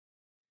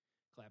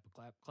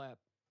Clap, clap.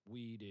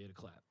 We did a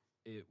clap.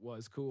 It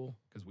was cool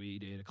because we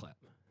did a clap.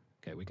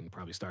 Okay, we can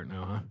probably start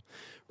now, huh?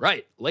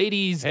 Right.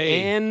 Ladies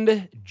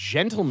and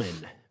gentlemen,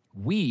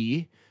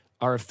 we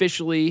are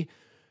officially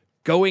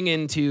going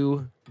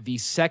into the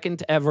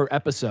second ever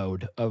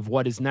episode of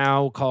what is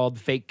now called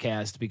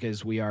FakeCast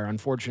because we are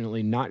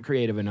unfortunately not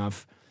creative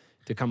enough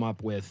to come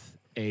up with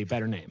a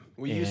better name.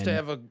 We used to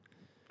have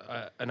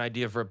an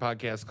idea for a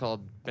podcast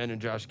called Ben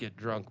and Josh Get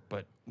Drunk,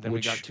 but then we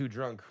got too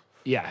drunk.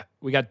 Yeah,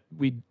 we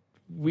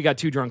got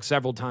too drunk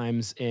several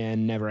times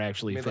and never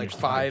actually made finished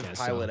like 5 the podcast,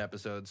 pilot so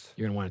episodes.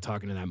 You're going to want to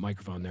talk into that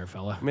microphone there,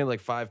 fella. I made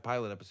like 5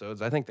 pilot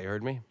episodes. I think they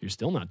heard me. You're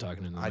still not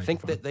talking into the I microphone.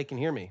 think that they can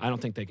hear me. I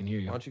don't think they can hear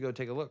you. Why don't you go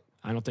take a look?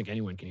 I don't think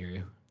anyone can hear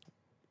you.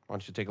 Why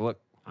don't you take a look?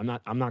 I'm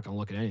not going to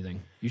look at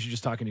anything. You should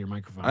just talk into your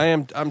microphone.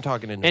 I'm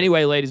talking into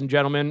Anyway, ladies and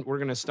gentlemen, we're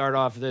going to start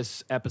off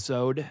this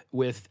episode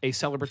with a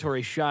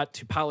celebratory shot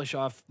to polish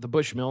off the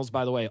Bushmills.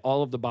 By the way,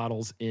 all of the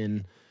bottles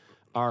in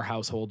our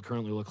household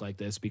currently look like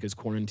this because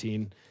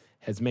quarantine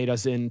has made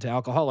us into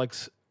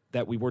alcoholics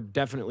that we were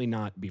definitely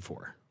not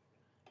before.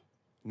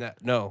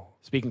 No.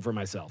 Speaking for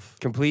myself.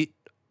 Complete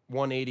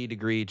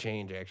 180-degree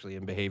change, actually,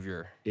 in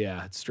behavior.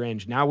 Yeah, it's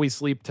strange. Now we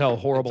sleep till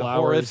horrible it's a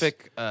hours.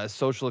 horrific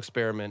social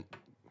experiment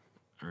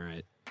All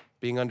right.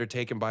 being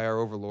undertaken by our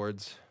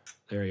overlords.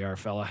 There you are,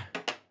 fella.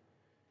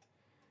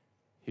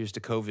 Here's to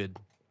COVID.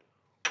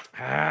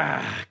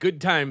 Ah,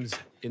 good times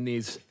in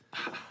these.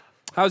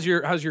 How's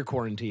your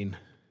quarantine?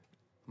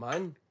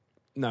 Mine?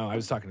 No, I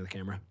was talking to the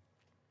camera.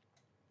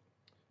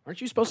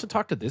 Aren't you supposed to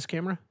talk to this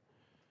camera?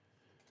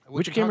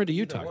 Which camera do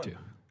you talk to?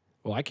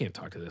 Well, I can't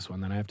talk to this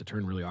one. Then I have to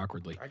turn really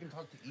awkwardly. I can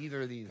talk to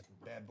either of these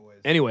bad boys.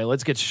 Anyway,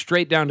 let's get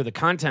straight down to the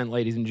content,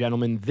 ladies and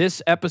gentlemen.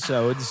 This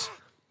episode's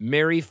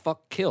Marry,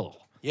 Fuck, Kill.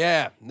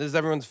 Yeah, this is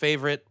everyone's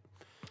favorite.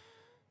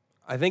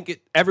 I think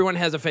Everyone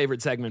has a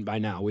favorite segment by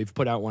now. We've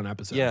put out one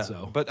episode. Yeah,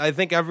 so. but I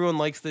think everyone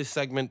likes this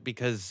segment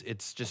because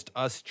it's just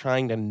us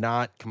trying to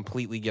not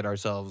completely get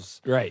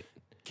ourselves Right.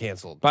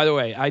 canceled. By the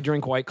way, I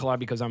drink White Claw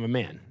because I'm a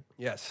man.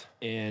 Yes.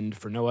 And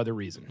for no other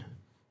reason.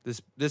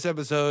 This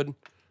episode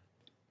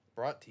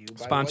brought to you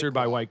by Sponsored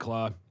by White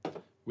Claw.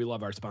 We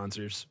love our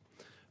sponsors.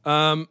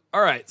 All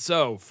right,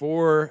 so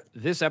for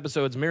this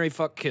episode's Marry,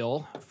 Fuck,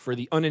 Kill, for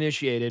the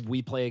uninitiated,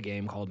 we play a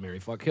game called Marry,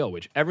 Fuck, Kill,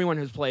 which everyone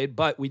has played,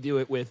 but we do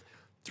it with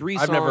 3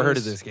 songs. I've never heard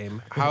of this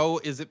game. How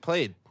is it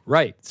played?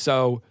 Right,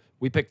 so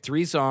we pick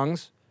 3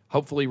 songs,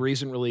 hopefully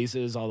recent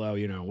releases, although,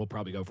 we'll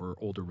probably go for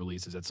older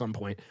releases at some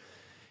point.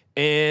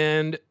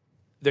 And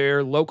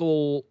they're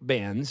local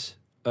bands,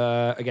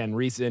 again,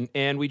 recent,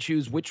 and we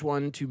choose which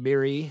one to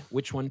marry,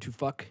 which one to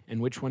fuck,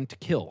 and which one to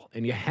kill.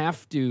 And you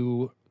have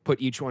to put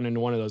each one into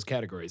one of those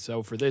categories.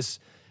 So for this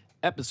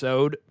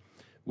episode,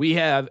 we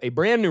have a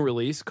brand new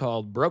release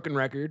called Broken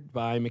Record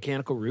by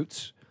Mechanical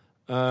Roots.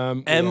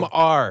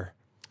 MR.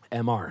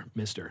 MR,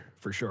 Mr.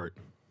 for short.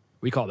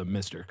 We call them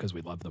Mr. because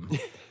we love them.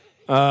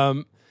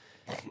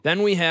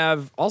 Then we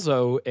have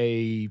also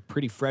a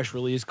pretty fresh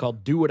release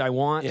called Do What I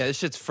Want. Yeah, this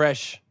shit's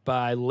fresh.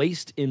 By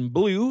Laced in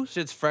Blue.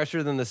 Shit's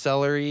fresher than the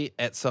celery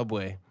at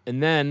Subway.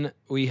 And then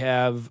we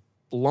have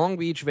Long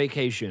Beach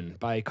Vacation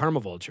by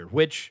Vulture,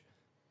 which,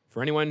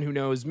 for anyone who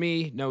knows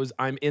me, knows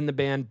I'm in the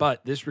band,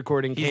 but this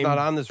recording came not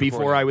on this before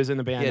recording. I was in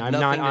the band. I'm not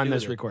nothing to on do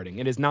this with it. recording.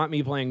 It is not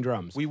me playing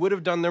drums. We would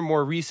have done their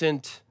more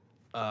recent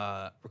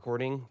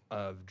recording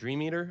of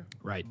Dream Eater.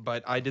 Right.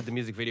 But I did the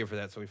music video for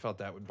that, so we felt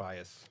that would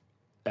bias.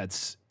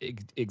 That's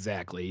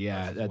exactly,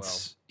 yeah. As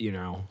That's,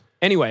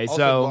 Anyway, Also,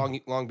 so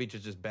Long Beach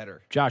is just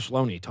better. Josh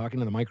Loney talking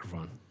to the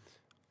microphone.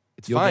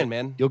 It's fine,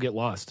 man. You'll get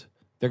lost.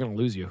 They're going to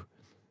lose you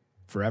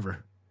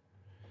forever.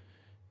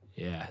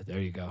 Yeah, there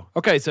you go.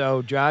 Okay,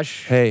 so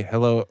Josh, Hey,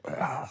 hello.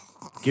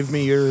 give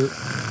me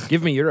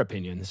your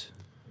opinions.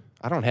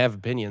 I don't have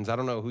opinions. I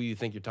don't know who you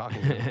think you're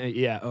talking to.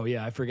 Yeah. Oh,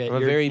 yeah. I forget. I'm a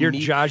You're, very you're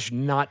meek- Josh,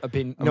 not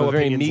opinion. I'm No a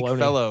very opinions. meek Loney.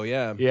 fellow,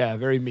 yeah. Yeah,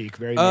 very meek.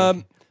 Very meek. All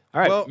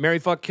right. well- Marry,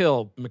 Fuck,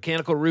 Kill.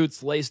 Mechanical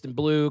Roots, Laced in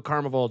Blue,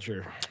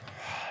 Vulture.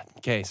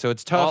 Okay, so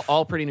it's tough.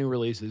 All pretty new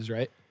releases,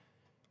 right?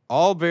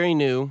 All very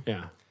new.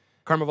 Yeah.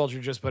 Vulture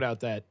just put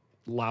out that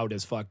loud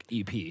as fuck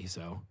EP.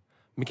 So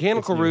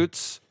Mechanical It's new.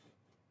 Roots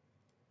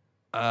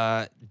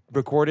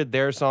recorded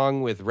their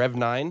song with Rev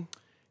 9.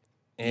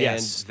 And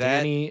Yes, that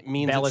Danny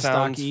means it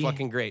sounds Balastaki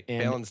fucking great.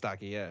 and-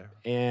 Balastaki, yeah.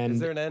 and Is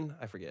there an N?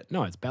 I forget.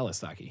 no, it's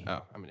Balastaki.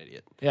 Oh, I'm an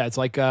idiot. Yeah, it's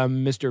like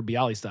Mr.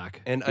 Bialystok.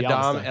 And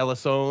Adam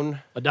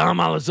Elison. Adam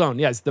Alazone.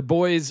 Yes, the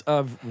boys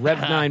of Rev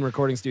 9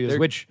 Recording Studios,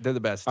 which They're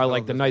the best. are I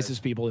like love the those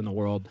nicest people in the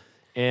world,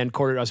 and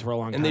courted us for a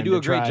long time. And they do to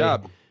a great try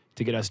job.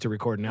 to get us to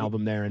record an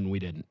album there, and we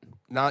didn't.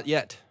 Not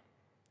yet.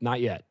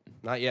 Not yet.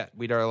 Not yet.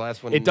 We did our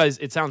last one. It does.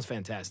 It sounds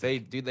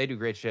fantastic. They do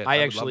great shit. I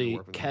would love to actually,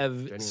 work with them, Kev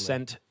genuinely.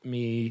 sent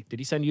me. Did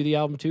he send you the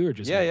album too, or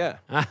just Yeah, me? yeah.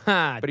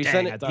 Aha, But he dang,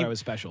 sent I it. thought it was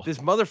special. This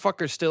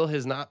motherfucker still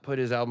has not put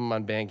his album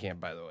on Bandcamp,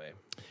 by the way.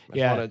 I just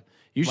Yeah, wanna-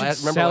 you should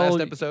remember sell. last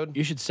episode?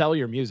 You should sell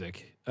your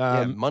music.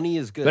 Yeah, money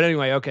is good. But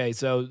anyway, okay.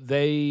 So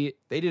they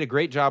They did a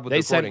great job with they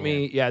recording sent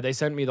me. it. Yeah, they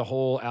sent me the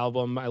whole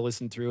album. I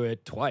listened through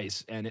it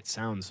twice, and it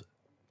sounds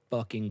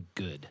fucking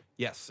good.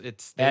 Yes,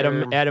 it's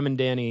Adam and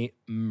Danny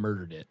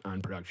murdered it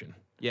on production.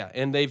 Yeah,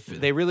 and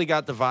they really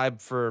got the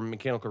vibe for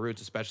Mechanical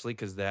Roots, especially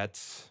because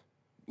that's,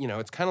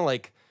 it's kind of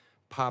like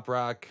pop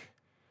rock,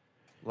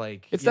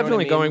 like It's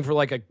definitely going for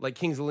like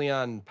Kings of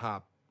Leon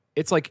pop.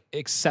 It's like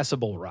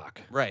accessible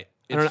rock, Right?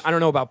 I don't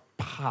know about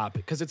pop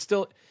because it's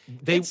still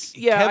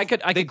I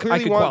could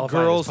qualify want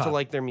girls it as to pop.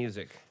 like their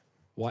music.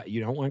 What,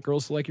 you don't want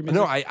girls to like your music?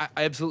 No, I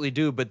absolutely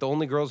do, but the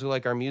only girls who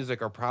like our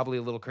music are probably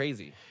a little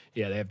crazy.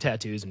 Yeah, they have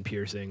tattoos and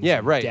piercings. Yeah,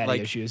 and right. Daddy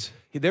Like, issues.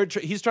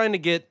 He's trying to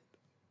get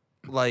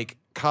like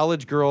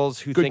college girls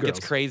who think it's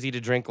girls. crazy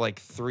to drink like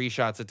 3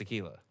 shots of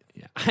tequila.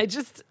 Yeah,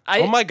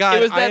 Oh my god!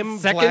 It was that I'm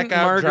second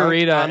blackout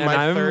margarita, drunk on and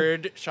my I'm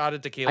 3rd shot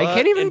of tequila. I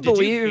can't even and did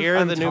believe you hear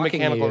I'm the new talking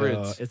to Mechanical you.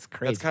 Roots. It's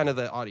crazy. That's kind of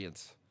the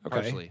audience, Okay.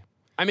 partially.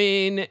 I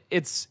mean,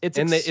 it's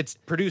It's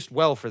produced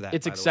well for that.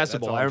 it's by the way. That's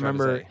accessible. all I I'm trying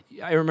to remember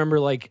say. I remember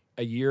like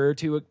a year or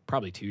two,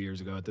 probably 2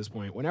 years ago at this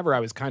point, whenever I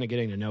was kind of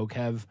getting to know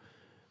Kev,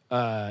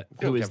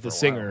 who is Kev for the a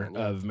singer while,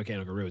 man, yeah. of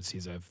Mechanical Roots.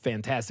 He's a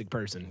fantastic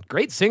person.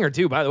 Great singer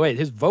too, by the way.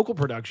 His vocal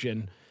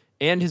production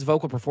and his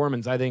vocal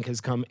performance, I think,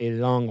 has come a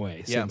long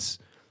way since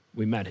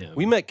we met him.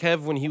 We met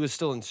Kev when he was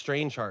still in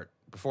Strange Heart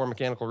before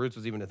Mechanical Roots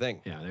was even a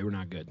thing. Yeah, they were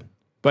not good.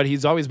 But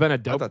he's always been a I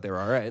dope. thought they were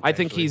all right. I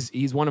think actually.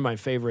 he's one of my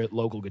favorite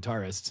local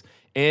guitarists.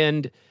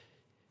 And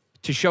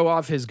to show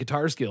off his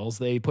guitar skills,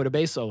 they put a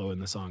bass solo in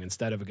the song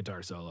instead of a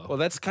guitar solo. Well,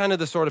 that's kind of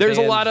the sort of there's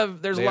a band lot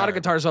of they are.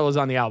 guitar solos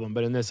on the album,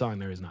 but in this song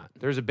there is not.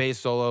 There's a bass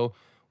solo,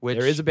 which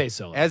There is a bass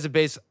solo. as a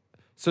bass.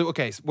 So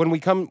okay, so when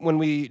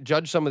we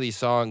judge some of these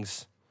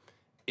songs,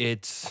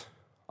 it's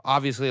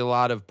obviously a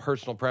lot of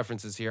personal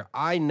preferences here.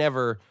 I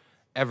never,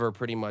 ever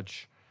pretty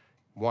much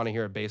want to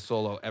hear a bass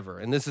solo ever,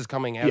 and this is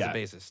coming as a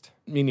bassist.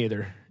 Me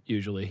neither,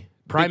 usually.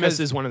 Primus Because-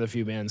 is one of the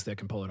few bands that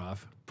can pull it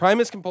off.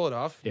 Primus can pull it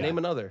off. Yeah. Name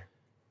another.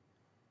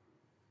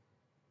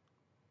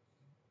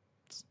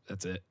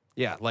 That's it.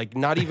 Yeah, like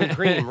not even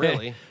Cream,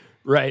 really.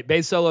 Right.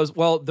 Bass solos.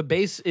 Well, the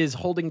bass is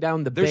holding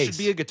down the There bass. should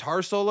be a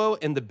guitar solo,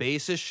 and the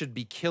bassist should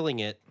be killing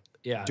it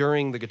yeah.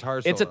 during the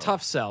guitar solo. It's a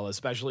tough sell,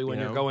 especially when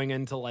You you're know? going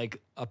into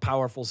like a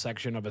powerful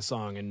section of a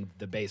song and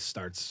the bass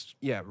starts.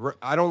 Yeah,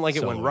 I don't like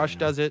it when Soloing, Rush yeah.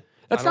 does it.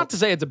 That's I don't- not to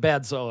say it's a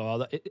bad solo.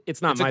 Although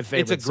it's not my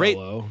favorite It's a great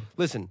solo.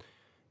 Listen,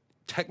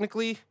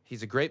 technically,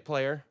 he's a great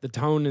player. The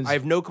tone is I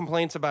have no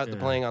complaints about the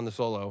playing on the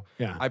solo.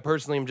 Yeah. I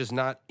personally am just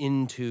not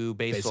into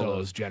bass, bass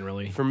solos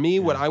generally. For me,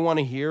 what I want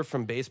to hear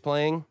from bass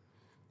playing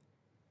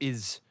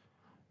is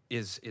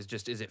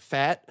it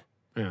fat?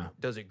 Yeah.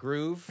 Does it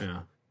groove?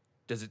 Yeah.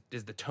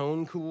 Is the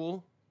tone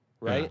cool?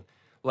 Right? Yeah.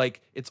 Like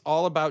it's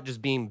all about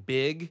just being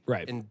big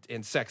Right.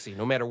 and sexy,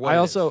 no matter what. I it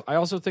also is. I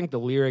also think the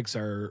lyrics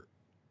are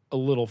a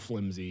little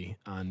flimsy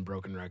on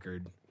Broken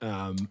Record.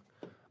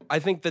 I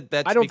think that's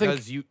I don't think-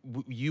 because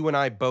you and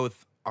I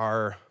both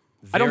are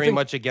I don't very think-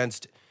 much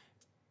against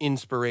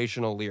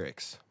inspirational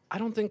lyrics. I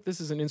don't think this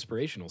is an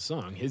inspirational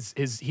song. He's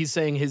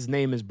saying his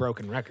name is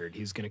Broken Record.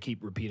 He's going to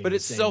keep repeating. But the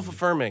it's same-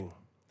 self-affirming.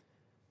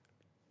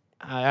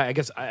 I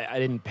guess I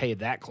didn't pay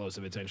that close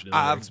of attention to the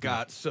lyrics, I've but-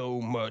 got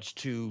so much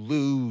to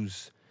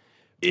lose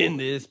in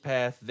this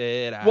path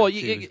that I Well,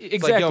 choose. It's like,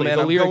 exactly. yo, man,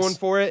 The I'm lyrics- going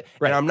for it,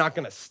 Right. and I'm not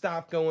going to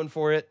stop going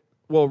for it.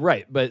 Well,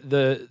 right, but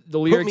the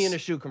lyrics. Put me in a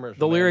shoe commercial.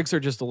 The man. lyrics are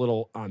just a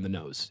little on the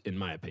nose, in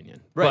my opinion.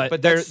 Right, but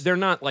but that's- they're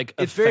not like.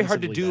 It's very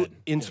hard to do offensively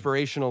bad.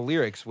 inspirational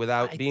lyrics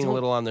without I being a don't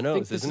little on the think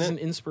nose, this isn't is it? an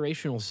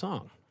inspirational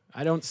song.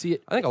 I don't see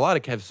it. I think a lot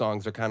of Kev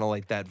songs are kind of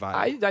like that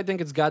vibe. I think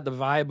it's got the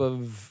vibe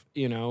of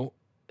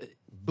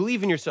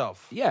Believe in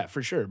yourself. yeah,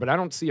 for sure. But I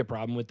don't see a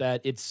problem with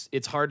that.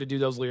 It's hard to do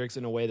those lyrics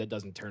in a way that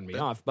doesn't turn me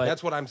off. But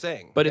That's what I'm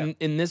saying. but Yeah.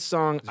 in this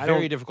song, It's I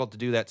very don't. difficult to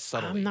do that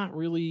subtly. I'm not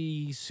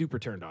really super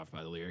turned off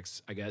by the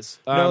lyrics. I guess.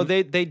 No,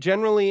 they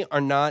generally are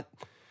not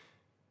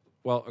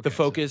well okay, the so-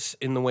 focus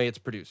in the way it's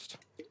produced.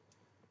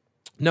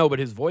 no, but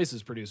his voice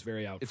is produced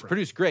very out It's front.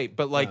 produced great,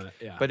 but like,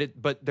 yeah.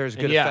 but there's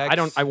And good yeah,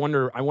 effects. I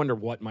wonder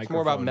what microphone. It's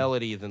more about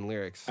melody than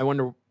lyrics. I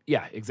wonder.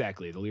 Yeah,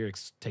 exactly. The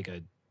lyrics take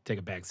a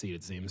back seat.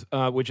 It seems,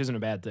 which isn't a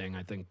bad thing.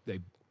 I think they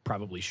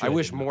probably should. I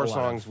wish in more a lot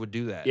songs of- would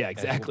do that. Yeah, as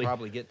we'll exactly.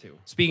 probably get to.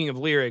 Speaking of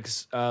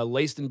lyrics,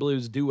 "Laced in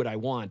Blues, Do What I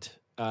Want."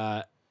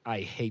 I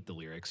hate the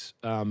lyrics,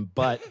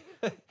 but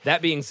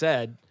that being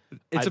said,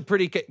 It's a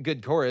pretty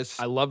good chorus,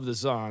 I love the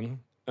song.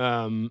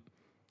 and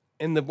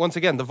once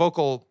again, the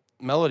vocal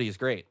melody is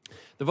great.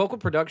 The vocal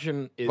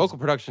production is Vocal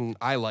production,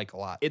 I like a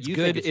lot. it's You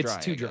good. think It's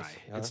dry, too I dry. guess,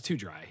 huh? It's too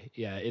dry.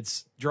 Yeah,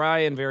 it's dry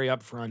and very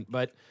upfront.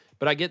 But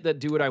I get that.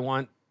 Do What I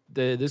Want.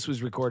 This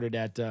was recorded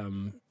at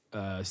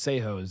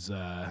Seho's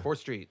 4th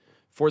Street.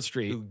 4th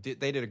Street,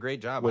 They did a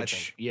great job. I which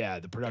think. yeah,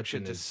 the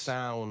production It just is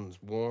sounds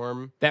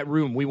warm. that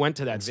room. We went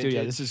to that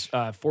studio. This vintage.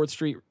 is 4th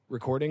Street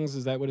Recordings.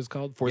 Is that what it's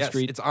called? 4th Yes,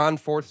 Street. it's on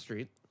 4th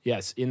Street.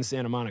 Yes, in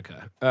Santa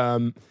Monica.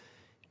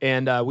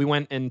 And we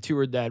went and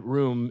toured that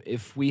room.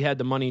 If we had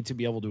the money to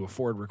be able to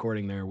afford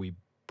recording there, we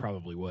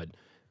probably would.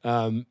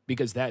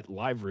 Because that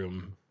live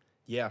room,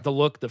 Yeah, the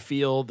look, the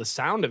feel, the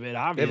sound of it, they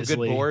have a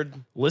obviously. good board.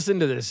 Listen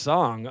to this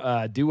song,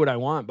 Do What I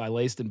Want by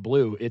Laced in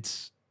Blue.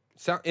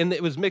 And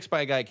it was mixed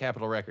by a guy at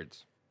Capitol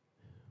Records.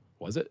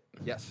 Was it?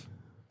 Yes.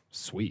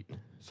 Sweet.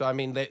 So I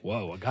mean,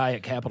 Whoa, a guy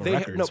at Capitol they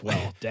Records.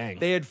 Well, dang.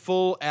 They had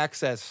full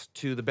access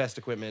to the best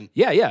equipment.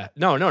 Yeah.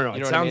 No. You know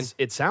what I mean?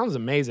 It sounds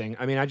amazing.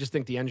 I mean, I just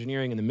think the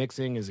engineering and the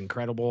mixing is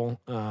incredible.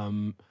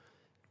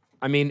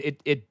 I mean,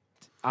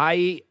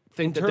 I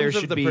think that there In terms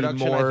should of the be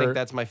production, more. I think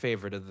that's my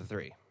favorite of the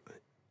three.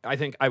 I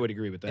think I would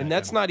agree with that. And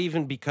that's not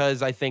even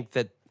because I think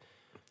that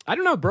I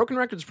don't know. Broken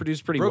Records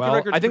produced pretty Broken well.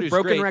 Records I think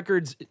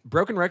produced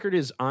Broken Record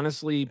is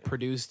honestly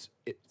produced.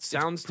 It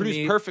sounds to produced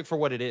me perfect for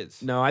what it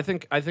is. No, I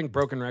think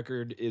Broken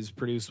Record is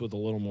produced with a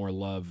little more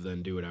love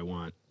than Do What I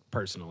Want.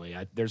 Personally,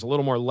 there's a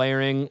little more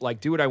layering. Like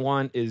Do What I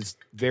Want is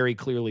very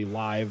clearly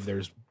live.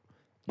 There's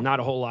not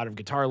a whole lot of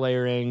guitar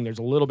layering. There's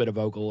a little bit of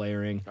vocal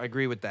layering. I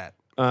agree with that.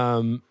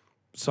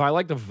 So I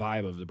like the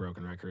vibe of the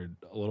Broken Record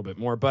a little bit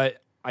more, but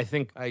I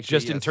think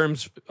in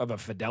terms of a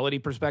fidelity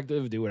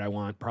perspective, Do What I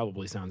Want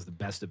probably sounds the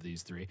best of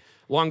these three.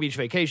 Long Beach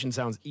Vacation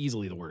sounds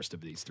easily the worst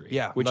of these three.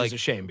 Yeah, which like, is a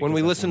shame. When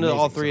we that's listened an to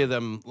all amazing three of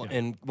song. them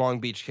and Long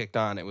Beach kicked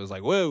on, it was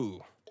like,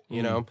 whoa,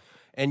 you know?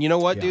 And you know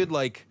what, dude?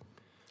 Like,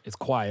 it's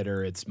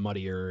quieter, it's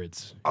muddier,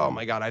 it's... Oh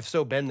my God, I've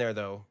so been there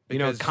though.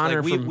 Because,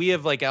 Connor like, we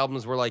have like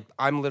albums where like,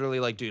 I'm literally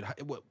like, dude,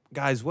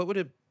 guys, what would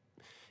it...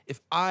 If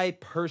I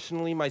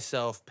personally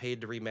myself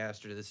paid to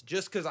remaster this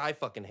just because I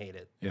fucking hate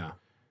it. Yeah.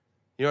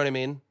 You know what I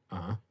mean?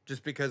 Uh-huh.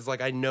 Just because,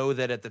 like, I know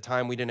that at the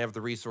time we didn't have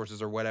the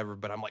resources or whatever,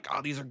 but I'm like,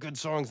 oh, these are good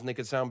songs and they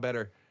could sound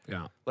better.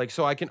 Yeah. Like,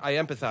 so I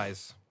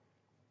empathize.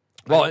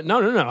 Well, no.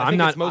 I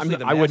think it's mostly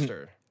the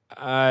master.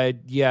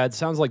 Yeah, it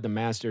sounds like the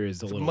master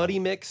is a little Muddy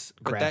mix,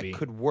 but crappy. that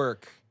could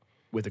work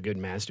with a good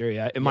master.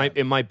 Yeah, it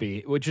might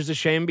be, which is a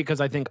shame because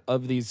I think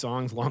of these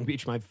songs, Long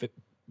Beach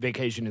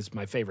Vacation is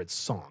my favorite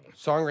song.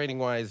 Songwriting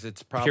wise,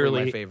 it's probably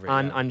Purely my favorite.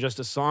 on just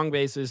a song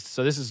basis.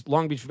 So this is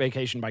Long Beach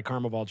Vacation by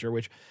Vulture,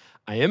 which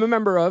I am a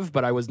member of,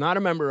 but I was not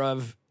a member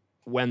of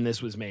when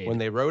this was made. When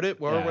they wrote it,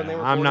 or when they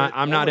were. I'm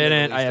not in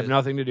it. I have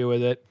nothing to do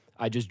with it.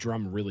 I just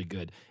drum really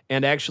good.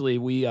 And actually,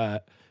 we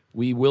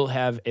will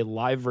have a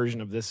live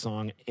version of this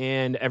song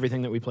and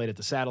everything that we played at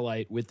the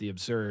Satellite with the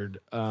Absurd.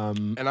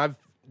 And I've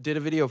did a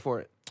video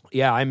for it.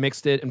 Yeah, I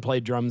mixed it and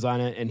played drums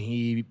on it, and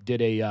he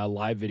did a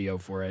live video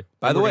for it.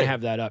 By the way, we're gonna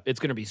have that up. It's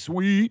gonna be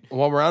sweet.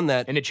 While we're on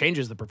that, and it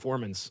changes the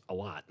performance a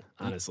lot,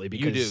 honestly.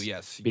 Because you do,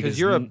 yes, because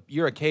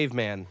you're a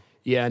caveman.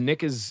 Yeah,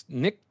 Nick is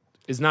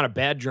not a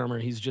bad drummer.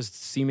 He's just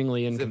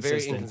seemingly inconsistent.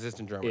 He's a very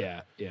inconsistent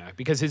drummer. Yeah.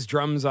 Because his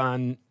drums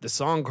on the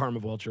song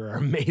Vulture are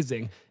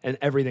amazing, and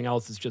everything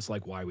else is just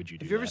like, why would you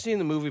do that? Have you ever seen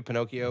the movie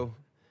Pinocchio?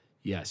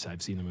 Yes,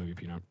 I've seen the movie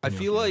Pinocchio. I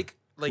feel like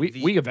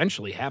we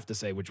eventually have to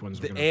say which ones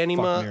we're the going to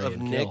anima fuck, marry, of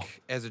and Nick kill.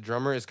 as a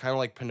drummer is kind of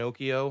like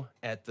Pinocchio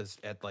at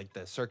like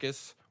the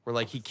circus, where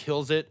like he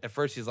kills it. At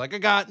first he's like, I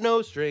got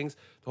no strings,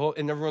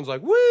 and everyone's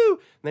like, woo! And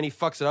then he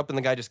fucks it up, and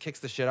the guy just kicks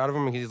the shit out of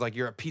him, and he's like,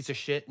 you're a piece of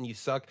shit, and you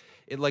suck.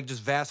 It like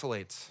just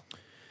vacillates.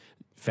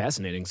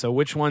 Fascinating. So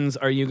which ones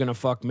are you going to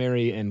fuck,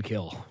 marry, and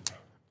kill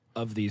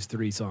of these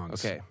three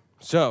songs? Okay,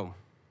 so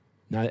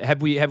now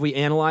have we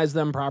analyzed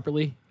them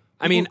properly?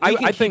 I mean, I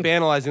think keep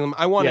analyzing them.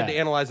 I wanted to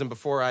analyze them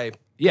before I.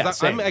 Yeah,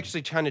 I'm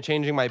actually kind of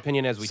changing my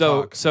opinion as we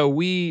talk. So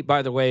we,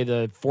 by the way,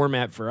 the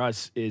format for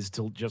us is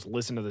to just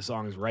listen to the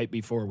songs right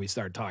before we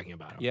start talking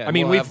about them. Yeah, I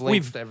mean, we'll have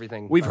links to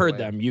everything. We've heard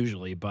them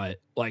usually, but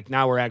like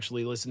now we're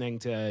actually listening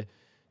to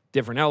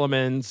different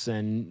elements,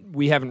 and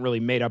we haven't really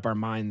made up our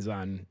minds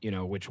on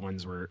which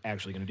ones we're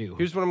actually going to do.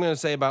 Here's what I'm going to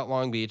say about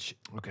Long Beach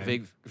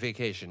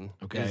Vacation.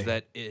 Okay. Is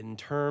that in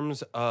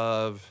terms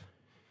of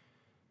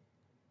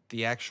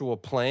the actual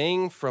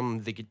playing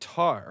from the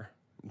guitar,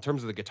 in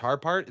terms of the guitar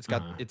part,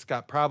 it's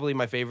got probably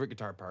my favorite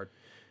guitar part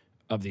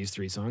of these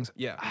three songs.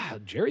 Yeah,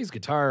 Jerry's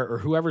guitar, or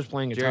whoever's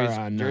playing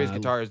guitar Jerry's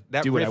guitar is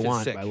that Do What riff I Want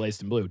is sick. by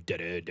Laced in Blue.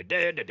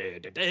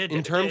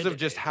 In terms of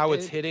just how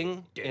it's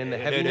hitting and the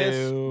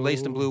heaviness,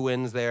 Laced in Blue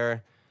wins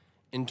there.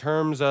 In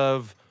terms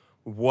of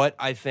what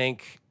I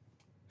think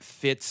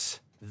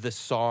fits the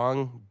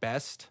song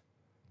best,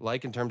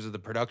 like in terms of the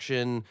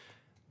production,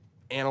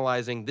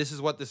 analyzing, this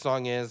is what this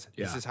song is,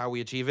 this is how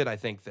we achieve it, I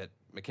think that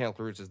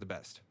Mechanical Roots is the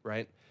best,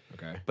 right?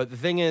 Okay. But the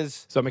thing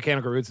is... So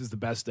Mechanical Roots is the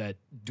best at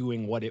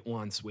doing what it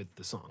wants with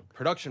the song.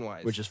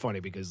 Production-wise. Which is funny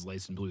because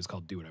Laced in Blue is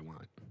called Do What I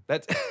Want.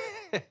 That's...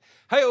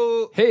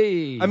 Hi-oh!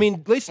 Hey! I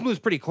mean, Laced in Blue is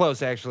pretty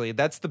close, actually.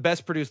 That's the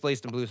best produced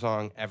Laced in Blue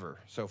song ever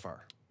so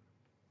far.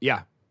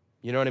 Yeah.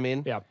 You know what I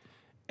mean? Yeah.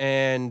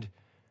 And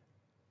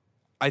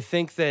I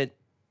think that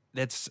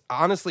that's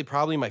honestly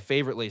probably my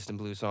favorite Laced in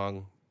Blue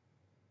song,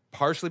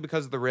 partially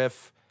because of the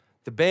riff.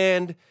 The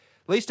band,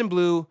 Laced in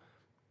Blue,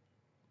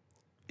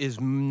 is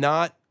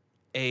not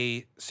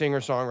a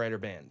singer-songwriter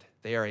band.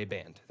 They are a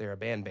band. They're a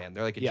band.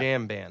 They're like a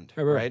jam band,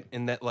 right?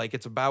 And that, like,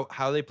 it's about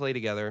how they play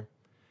together.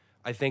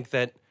 I think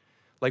that,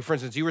 like, for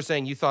instance, you were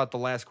saying you thought the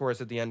last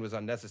chorus at the end was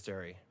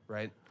unnecessary,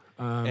 right?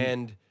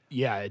 And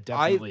yeah, it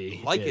definitely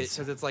I like is. it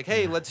because it's like,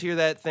 hey, let's hear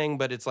that thing,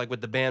 but it's like with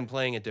the band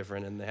playing it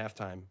different in the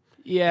halftime.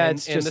 Yeah, and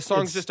the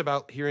song's just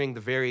about hearing the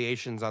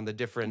variations on the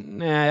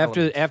different.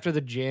 After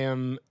the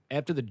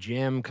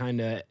jam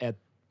kind of at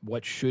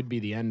what should be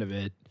the end of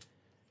it,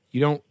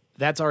 you don't.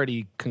 That's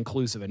already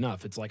conclusive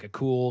enough. It's like a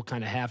cool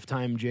kind of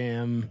halftime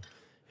jam,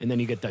 and then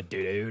you get the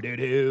do do do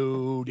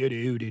do do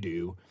do do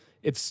do.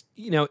 It's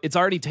it's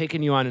already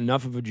taken you on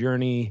enough of a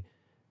journey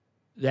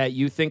that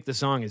you think the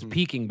song is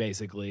peaking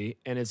basically,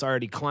 and it's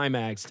already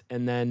climaxed,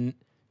 and then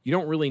you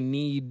don't really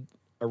need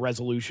a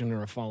resolution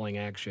or a falling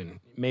action,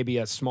 maybe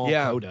a small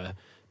coda,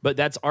 but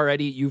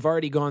you've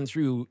already gone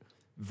through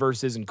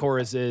verses and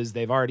choruses.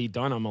 They've already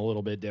done them a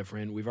little bit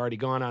different. We've already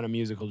gone on a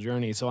musical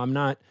journey, so I'm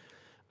not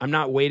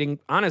waiting.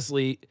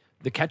 Honestly,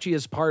 the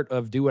catchiest part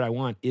of "Do What I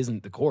Want"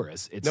 isn't the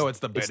chorus. It's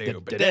the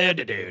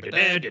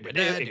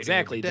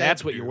exactly.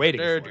 That's what you're waiting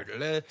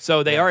for.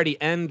 So they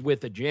already end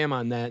with a jam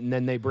on that, and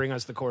then they bring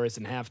us the chorus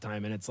in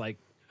halftime, and it's like,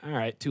 all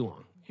right, too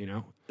long.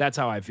 That's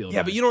how I feel. Yeah,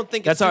 about but it. you don't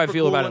think that's it's how I super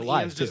feel cool about when it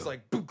live Ian's too. just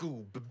like,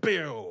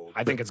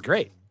 I think it's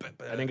great.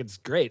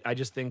 I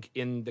just think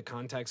in the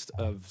context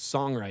of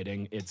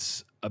songwriting,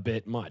 it's a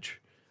bit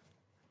much.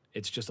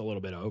 It's just a little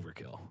bit of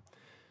overkill.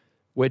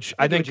 Which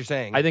I think what you're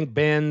saying. I think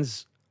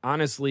bands,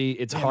 honestly,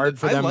 it's hard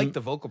for them. I like the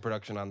vocal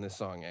production on this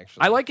song,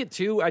 actually. I like it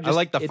too. I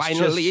like the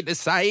finally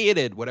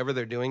decided, whatever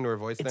they're doing to her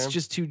voice there. It's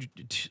just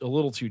a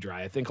little too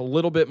dry. I think a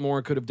little bit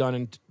more could have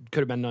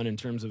been done in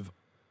terms of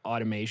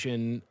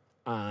automation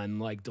on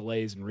like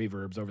delays and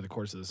reverbs over the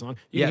course of the song.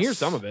 You can hear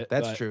some of it.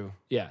 That's true.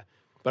 Yeah.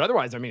 But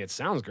otherwise, I mean, it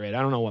sounds great.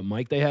 I don't know what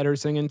mic they had her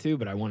sing into,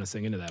 but I want to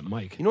sing into that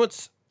mic. You know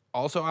what's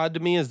also odd to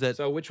me is that...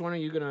 So which one are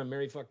you going to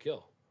marry, fuck,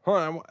 kill? Hold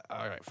on.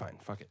 All right, fine.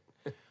 Fuck it.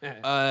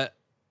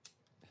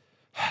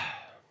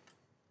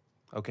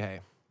 Okay.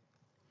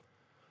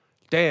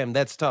 Damn,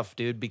 that's tough,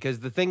 dude,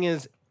 because the thing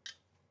is,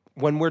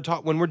 when we're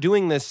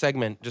doing this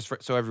segment, just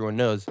so everyone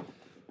knows,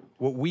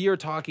 what we are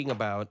talking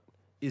about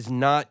is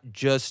not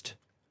just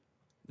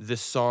the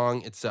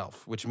song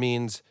itself, which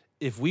means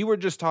if we were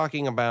just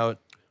talking about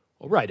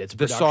it's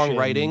the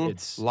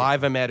songwriting,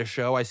 live, I'm at a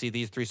show, I see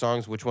these 3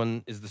 songs, which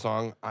one is the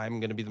song I'm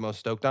going to be the most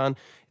stoked on?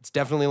 It's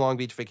definitely Long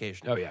Beach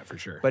Vacation. Oh, yeah, for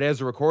sure. But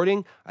as a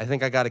recording, I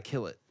think I got to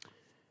kill it.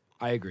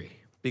 I agree.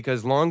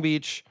 Because Long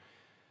Beach,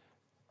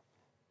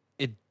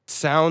 it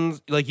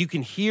sounds like you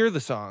can hear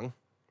the song.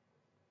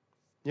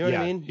 You know what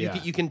I mean?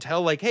 You can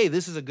tell, like, hey,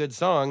 this is a good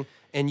song,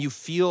 and you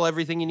feel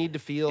everything you need to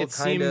feel,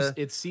 kind of.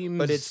 It seems...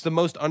 But it's the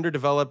most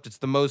underdeveloped, it's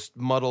the most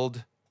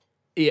muddled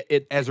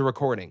as a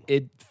recording.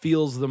 It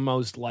feels the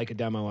most like a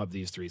demo of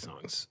these 3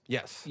 songs.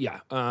 Yes. Yeah.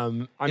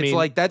 It's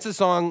like, that's a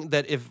song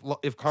that if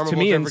Karma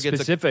Vulture ever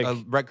gets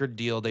a record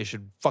deal, they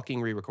should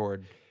fucking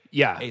re-record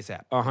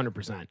ASAP.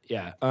 100%.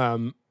 Yeah.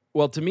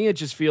 Well, to me, it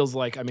just feels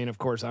like, I mean, of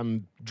course,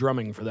 I'm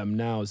drumming for them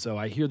now, so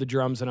I hear the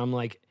drums, and I'm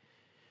like...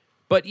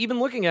 But even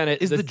looking at it...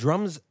 the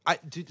drums...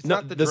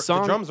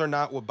 the drums are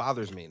not what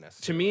bothers me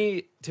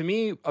necessarily. To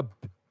me,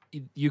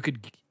 you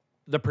could...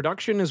 The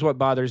production is what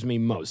bothers me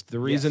most. The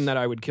reason that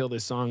I would kill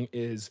this song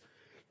is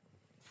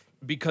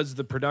because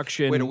the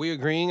production... Wait, are we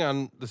agreeing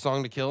on the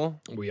song to kill?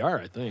 We are,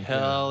 I think.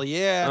 Hell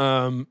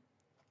yeah.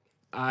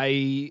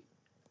 I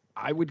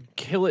would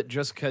kill it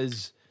just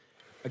because...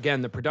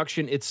 Again, the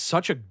production, it's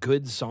such a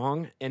good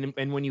song, and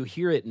when you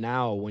hear it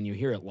now, when you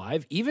hear it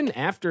live, even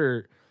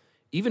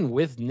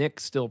with Nick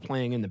still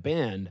playing in the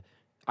band,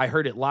 I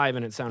heard it live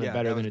and it sounded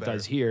better than it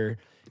does here.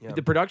 Yeah.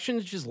 The production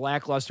is just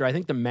lackluster. I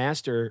think the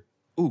master,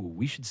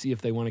 we should see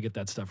if they want to get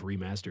that stuff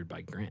remastered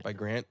by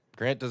Grant.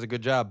 Grant does a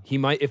good job. He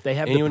might, if they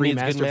have Anyone the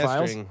pre-master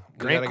files.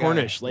 Grant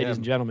Cornish, ladies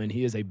and gentlemen,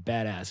 he is a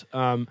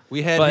badass.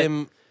 We had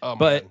him,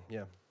 but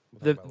yeah.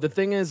 The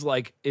thing is,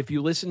 like, if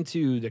you listen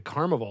to the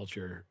Karma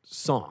Vulture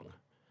song,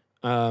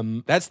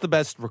 that's the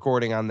best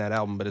recording on that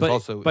album,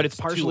 but it's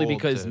partially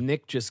because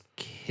Nick just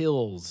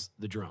kills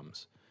the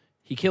drums.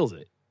 He kills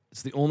it.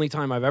 It's the only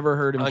time I've ever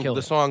heard him kill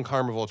the song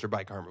Karma Vulture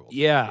by Karma Vulture.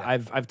 Yeah,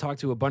 I've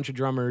talked to a bunch of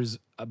drummers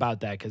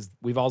about that because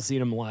we've all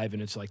seen him live,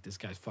 and it's like this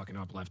guy's fucking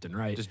up left and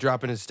right, just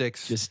dropping his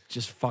sticks,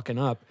 just fucking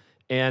up.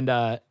 And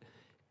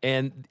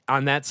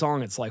on that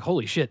song, it's like,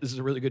 holy shit, this is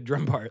a really good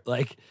drum part.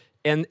 Like,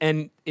 and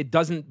it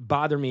doesn't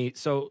bother me.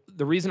 So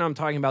the reason I'm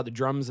talking about the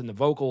drums and the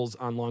vocals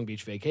on Long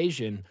Beach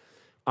Vacation.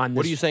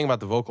 What are you saying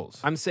about the vocals?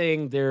 I'm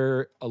saying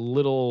they're a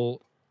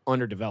little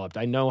underdeveloped.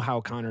 I know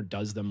how Connor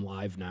does them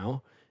live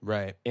now.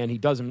 Right. And he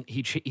doesn't.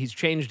 He's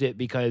changed it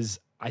because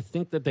I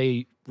think that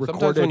they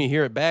recorded... Sometimes when you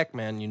hear it back,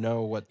 man, you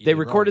know what you they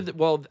recorded.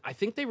 I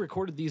think they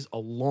recorded these a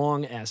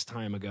long-ass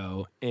time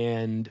ago.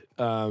 And,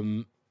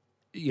 I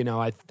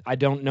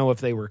don't know if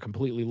they were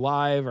completely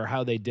live or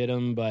how they did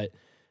them, but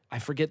I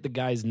forget the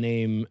guy's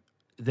name.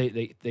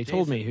 They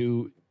told me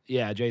who...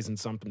 Yeah, Jason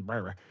something.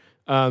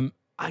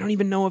 I don't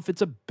even know if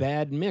it's a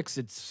bad mix.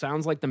 It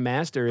sounds like the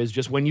master is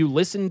just when you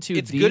listen to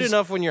it's good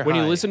enough when you're when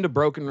high. You listen to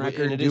Broken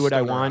Record, Do What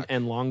I Want, rock.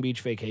 And Long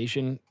Beach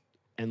Vacation,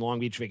 and Long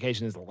Beach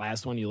Vacation is the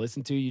last one you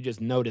listen to. You just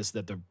notice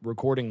that the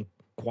recording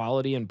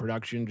quality and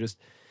production just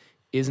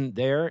isn't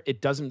there.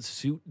 It doesn't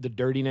suit the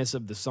dirtiness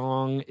of the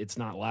song. It's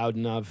not loud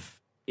enough.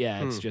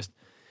 Yeah, it's just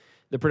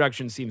the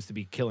production seems to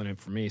be killing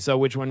it for me. So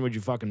which one would you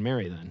fucking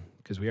marry then?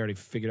 Because we already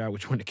figured out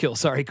which one to kill.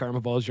 Sorry,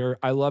 Karma Vulture.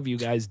 I love you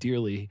guys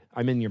dearly.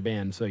 I'm in your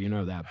band, so you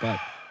know that. But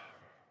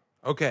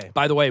okay.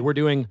 By the way, we're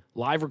doing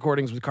live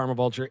recordings with Karma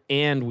Vulture,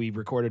 and we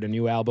recorded a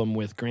new album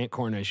with Grant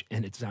Cornish,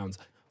 and it sounds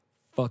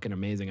fucking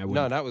amazing. I No,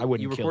 wouldn't. not with, I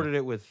wouldn't you kill recorded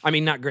it with I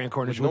mean, not Grant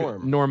Cornish.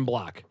 Norm. Norm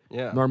Block.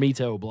 Yeah.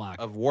 Normito Block.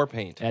 of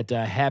Warpaint. At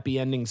Happy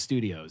Ending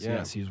Studios. Yeah.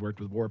 Yes, he's worked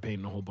with Warpaint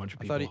and a whole bunch of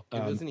I people.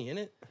 thought wasn't he in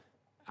it?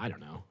 I don't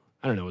know.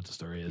 I don't know what the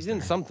story is. He's in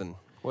there. something.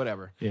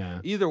 Whatever. Yeah.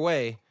 Either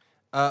way,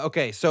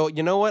 okay. So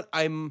you know what?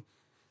 I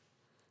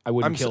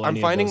wouldn't kill. I'm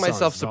any finding of those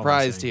myself songs, is all I'm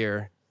surprised saying.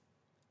 here,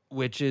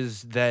 which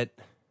is that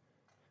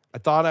I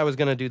thought I was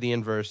gonna do the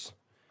inverse,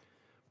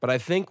 but I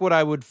think what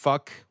I would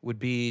fuck would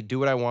be "Do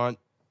What I Want"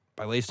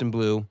 by Laced in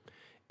Blue,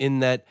 in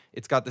that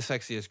it's got the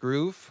sexiest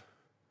groove,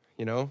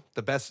 you know,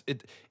 the best.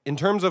 In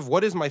terms of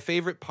what is my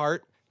favorite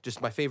part,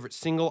 just my favorite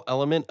single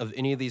element of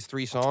any of these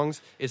three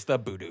songs, it's the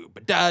boo doo ba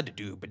da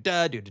doo ba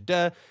da doo da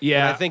da.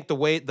 Yeah. and I think the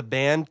way the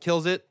band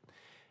kills it.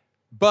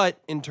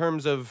 But in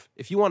terms of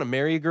if you want to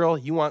marry a girl,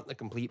 you want the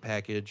complete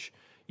package.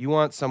 You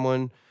want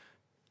someone,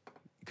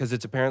 because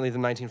it's apparently the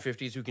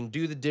 1950s, who can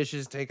do the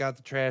dishes, take out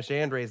the trash,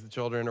 and raise the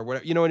children, or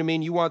whatever. You know what I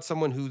mean? You want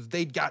someone who's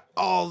they got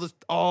all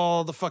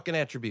the fucking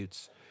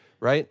attributes,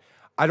 right?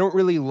 I don't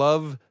really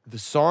love the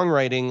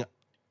songwriting.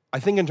 I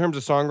think in terms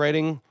of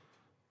songwriting,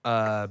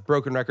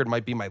 Broken Record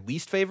might be my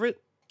least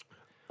favorite.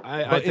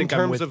 I But think in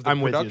terms of the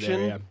I'm with you production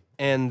there, yeah.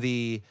 and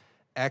the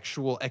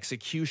actual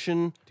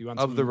execution Do you want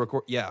of some the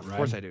record, yeah, of ride?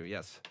 course I do,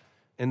 yes.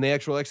 And the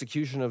actual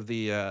execution of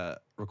the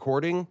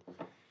recording,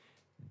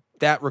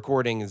 that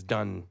recording is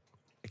done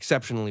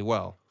exceptionally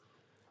well.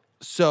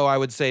 So I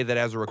would say that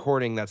as a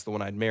recording, that's the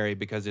one I'd marry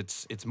because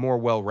it's more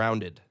well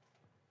rounded.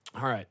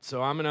 All right,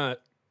 so I'm gonna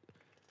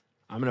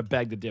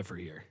beg to differ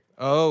here.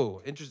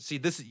 Oh, interesting. See,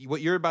 this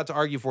what you're about to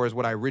argue for is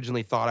what I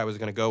originally thought I was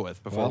going to go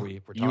with before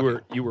we were talking.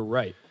 You were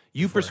right.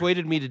 You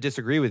persuaded me to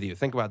disagree with you.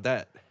 Think about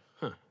that.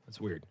 Huh, that's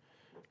weird.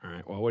 All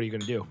right, well, what are you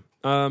gonna do?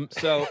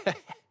 So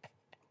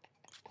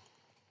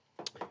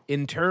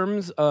in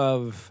terms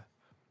of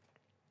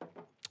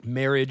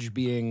marriage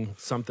being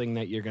something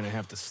that you're going to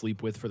have to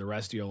sleep with for the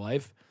rest of your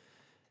life,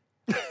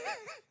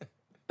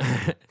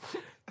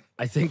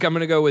 I think I'm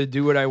going to go with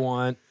 "Do What I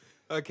Want."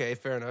 Okay,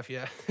 fair enough.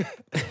 Yeah,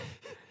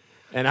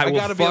 And I will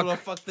gotta be fuck, able to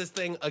fuck this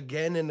thing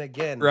again and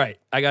again. right.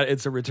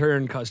 It's a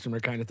return customer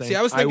kind of thing. See,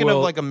 I was thinking will,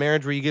 of like a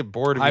marriage where you get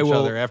bored of I each will-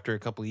 other after a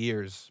couple of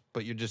years,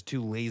 but you're just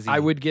too lazy. I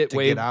would get to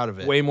way get out of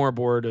it. way more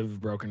bored of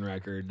Broken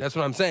Record. That's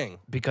what I'm saying.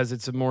 Because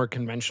it's a more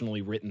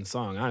conventionally written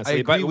song, honestly.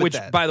 agree with which,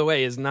 that. by the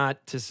way, is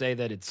not to say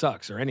that it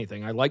sucks or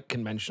anything. I like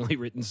conventionally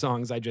written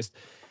songs. I just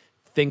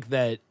think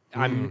that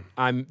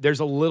there's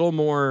a little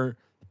more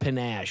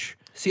panache.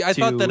 See, I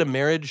thought that a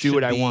marriage Do should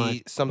What I be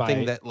Want something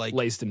by that like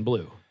Laced in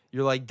Blue.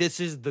 you're like, this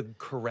is the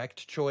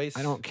correct choice.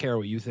 I don't care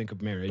what you think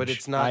of marriage, But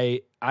it's not-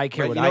 I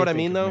care Right, what you know what I think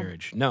mean, of though?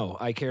 marriage. No,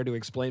 I care to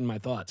explain my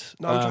thoughts.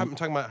 No, I'm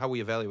talking about how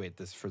we evaluate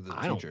this for the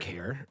I future. don't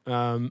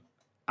care.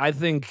 I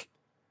think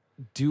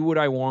Do What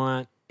I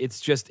Want.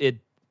 It's just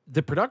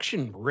the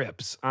production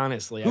rips,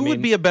 honestly. Who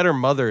would be a better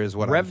mother is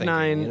what I'm Rev thinking,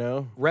 9, you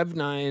know? Rev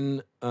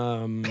 9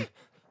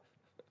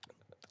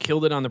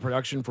 killed it on the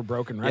production for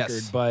Broken Record,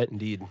 Yes, but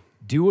indeed.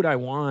 Do What I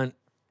Want,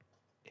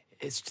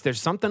 there's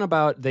something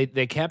about they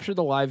capture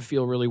the live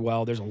feel really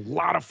well. There's a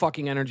lot of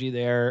fucking energy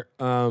there.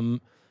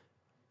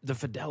 The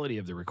fidelity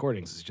of the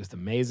recordings is just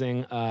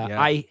amazing.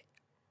 Yeah.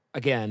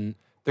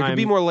 There could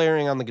be more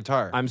layering on the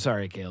guitar. I'm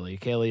sorry, Kaylee.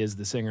 Kaylee is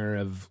the singer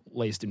of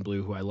Laced in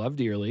Blue, who I love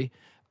dearly.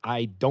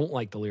 I don't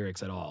like the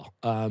lyrics at all.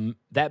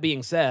 That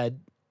being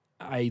said,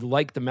 I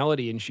like the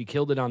melody, and she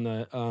killed it on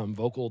the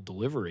vocal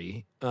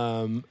delivery.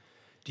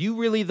 Do you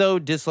really though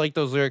dislike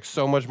those lyrics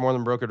so much more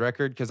than Broken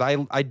Record? Because I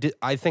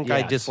think I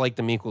Yes. dislike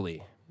them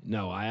equally.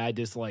 No, I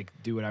dislike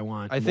Do What I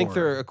Want. I think more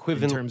they're in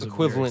equivalent terms of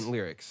equivalent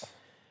lyrics. lyrics.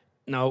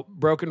 No,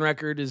 Broken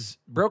Record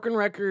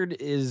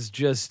is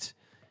just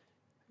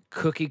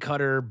cookie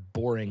cutter,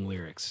 boring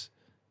lyrics.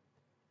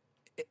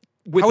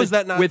 With How is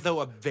that not though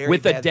a very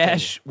with bad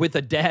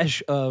a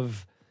dash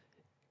of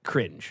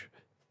cringe?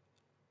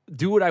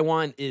 Do What I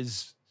Want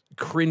is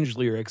cringe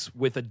lyrics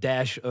with a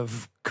dash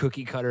of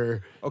cookie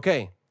cutter.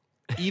 Okay.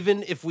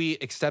 Even if we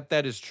accept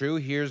that as true,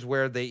 here's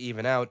where they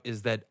even out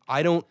is that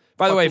I don't.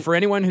 By the way, fucking- for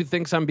anyone who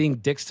thinks I'm being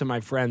dicks to my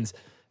friends,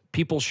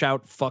 people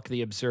shout "fuck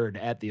the absurd"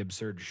 at the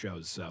absurd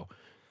shows. So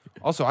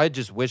also, I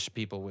just wish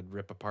people would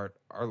rip apart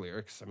our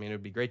lyrics. I mean, it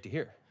would be great to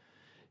hear.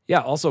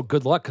 yeah. Also,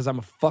 good luck because I'm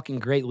a fucking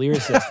great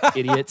lyricist,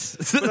 idiots.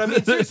 But I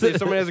mean, seriously, if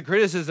someone has a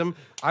criticism,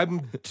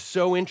 I'm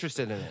so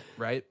interested in it,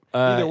 right?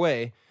 Either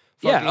way.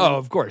 Yeah. fucking- Oh,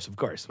 of course.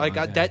 Like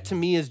Well, yeah. that to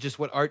me is just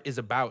what art is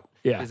about.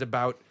 Yeah. Is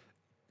about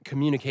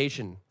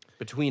communication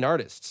between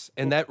artists,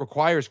 and that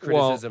requires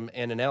criticism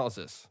and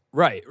analysis.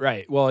 Right.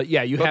 Well,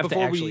 yeah. You But have to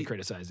before actually we-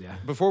 criticize. Yeah.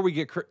 Before we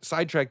get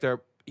sidetracked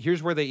there,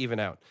 here's where they even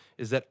out: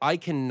 is that I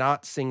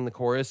cannot sing the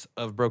chorus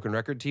of Broken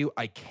Record to you.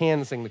 I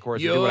can sing the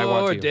chorus and do what I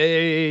want Your to.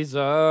 days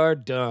are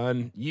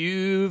done.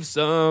 You've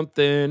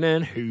something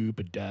and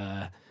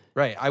hoopa-da.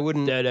 Right? I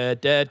wouldn't. Da, da,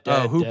 da,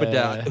 da, Oh,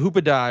 hoopa-da,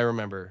 hoopa-da. I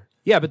remember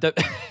Yeah, but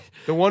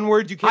the one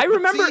word you can't. I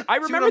remember. See I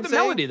what remember I'm the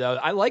saying? melody though.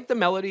 I like the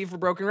melody for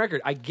Broken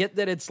Record. I get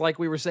that it's like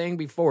we were saying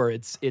before.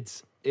 It's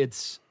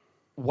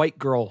white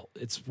girl.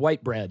 It's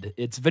white bread.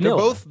 It's They're vanilla.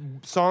 both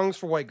songs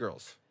for white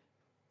girls,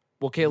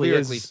 well, Kaylee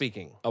lyrically is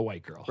speaking. a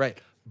white girl. Right.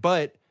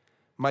 But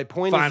My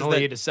point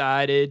Finally is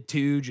decided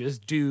to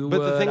just do but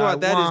the thing about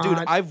that is, dude,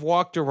 want. I've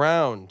walked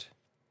around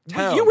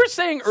town. You were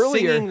saying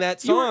earlier, singing that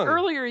song.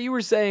 You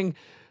were saying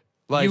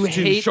Life's you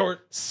too hate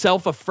short.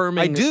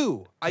 self-affirming. I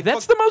do.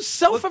 That's the most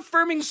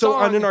self-affirming So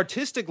song on an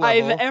artistic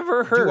level, I've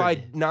ever heard. Do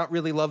I not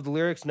really love the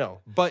lyrics? No.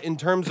 But in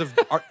terms of,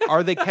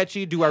 are they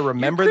catchy? Do I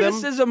remember Your them?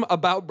 criticism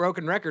about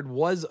Broken Record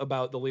was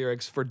about the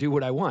lyrics for Do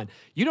What I Want.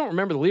 You don't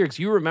remember the lyrics.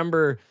 You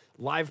remember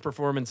live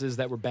performances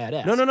that were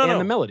badass. No. And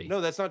the melody. No,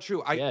 that's not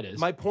true. Yeah, it is.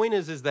 My point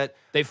is that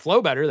They flow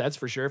better, that's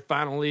for sure.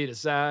 Finally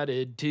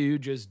decided to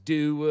just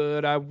do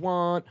what I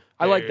want.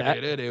 I like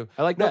that.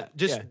 I like that.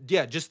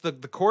 Just the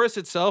chorus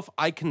itself,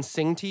 I can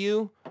sing to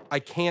you. I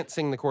can't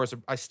sing the chorus.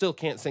 I still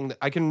can't sing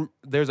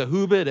there's a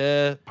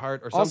hoobit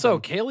part or something. Also,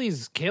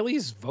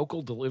 Kaylee's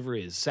vocal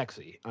delivery is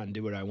sexy on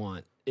Do What I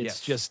Want.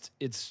 It's just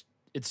it's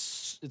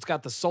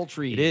got the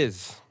sultry. It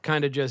is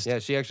kind of just. Yeah,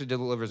 she actually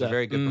delivers a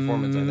very good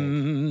performance, I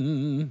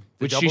think.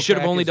 Which she should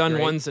have only done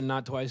once and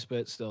not twice,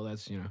 but still,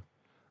 that's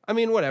I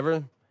mean,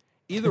 whatever.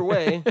 Either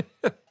way,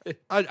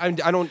 I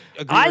don't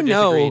agree I or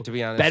know disagree, to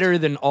be honest. better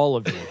than all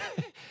of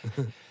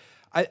you.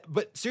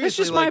 But seriously, it's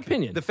just my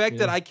opinion. The fact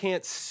that I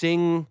can't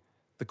sing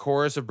the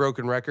chorus of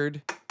Broken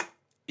Record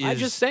is I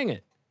just sang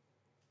it.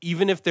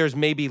 Even if there's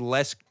maybe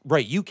less,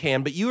 right? You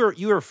can, but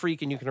you're a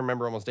freak and you can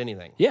remember almost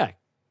anything. Yeah.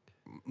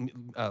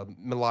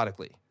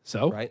 Melodically.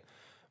 So right.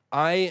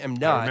 I am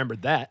not. I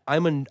remembered that.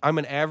 I'm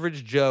an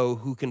average Joe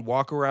who can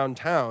walk around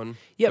town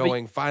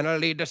going,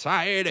 finally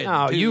decided.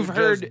 No, to you've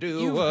heard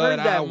what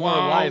that I more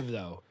want. live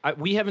though.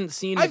 We haven't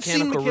seen I've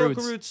seen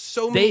Mechanical Roots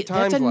so many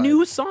times. That's a live.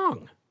 new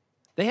song.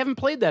 They haven't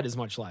played that as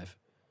much live.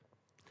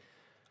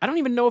 I don't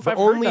even know if The I've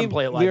heard only them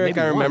play it live. lyric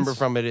Maybe I remember once.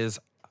 from it is,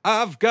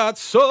 "I've got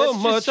so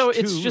much to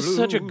It's just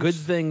such a good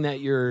lose thing that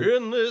you're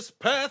in this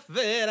path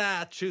that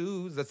I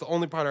choose." That's the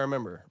only part I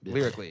remember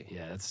lyrically.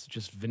 Yeah, it's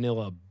just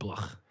vanilla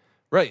blah.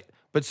 Right.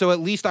 But so at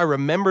least I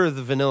remember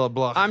the vanilla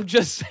bluff. I'm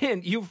just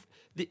saying,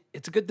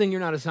 it's a good thing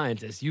you're not a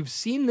scientist. You've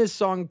seen this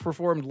song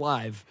performed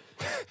live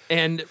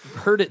and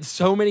heard it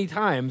so many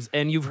times,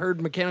 and you've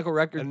heard Mechanical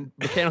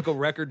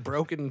Record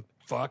Broken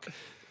Fuck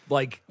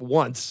like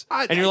once.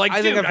 And you're like,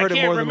 I think dude, I've heard I it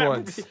can't more than remember.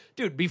 once.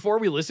 Dude, before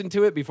we listened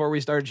to it, before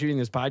we started shooting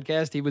this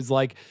podcast, he was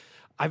like,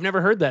 I've never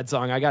heard that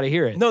song. I got to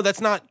hear it. No,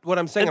 that's not what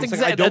I'm saying. That's I'm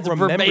saying I don't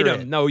remember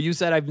verbatim. it. No, you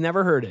said I've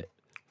never heard it.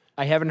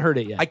 I haven't heard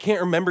it yet. I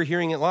can't remember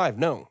hearing it live.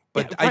 No.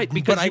 But Yeah, right,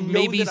 because but you've I know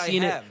maybe that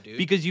seen I it have, dude.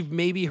 because you've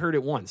maybe heard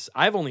it once.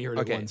 I've only heard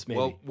it Okay, once, maybe.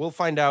 well, we'll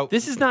find out.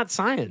 This is not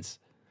science.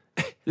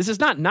 This is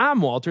not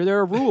Walter. There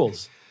are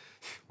rules.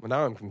 Well,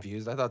 now I'm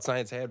confused. I thought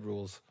science had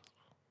rules.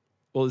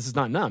 Well, this is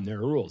not Nom. There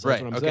are rules.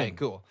 That's Right. what I'm Okay, saying.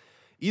 cool.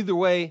 Either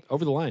way,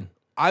 Over the line.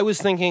 I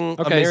was thinking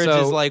a Okay, marriage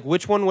so- is like,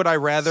 which one would I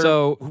rather?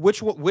 So-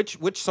 which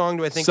song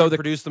do I think So would the-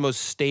 produce the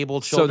most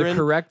stable so the children?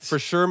 correct- for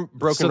sure,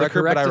 Broken so the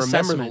Record. But I correct remember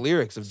the assessment-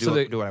 lyrics of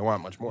so Do What I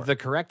Want much more. The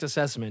correct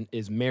assessment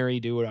is marry,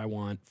 do what I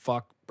want,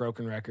 fuck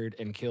Broken Record,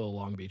 and kill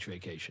Long Beach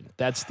Vacation.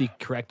 That's the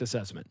correct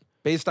assessment.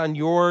 Based on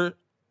your,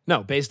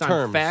 No, based on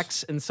Terms.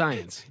 facts and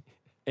science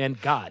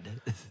and God.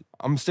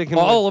 I'm sticking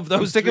All with, of those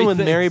I'm sticking three with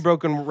marry, things.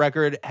 Broken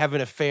Record, have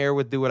an affair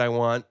with Do What I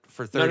Want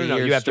for 30 No.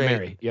 years. You have straight. to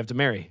marry. You have to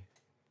marry.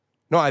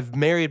 No, I've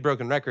married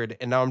Broken Record,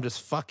 and now I'm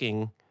just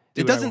fucking.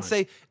 Do It what I doesn't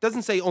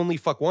want. say only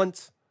fuck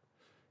once.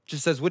 It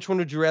just says which one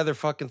would you rather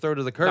fucking throw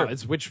to the curb? No,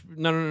 it's which.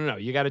 No.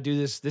 You got to do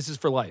this. This is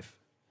for life.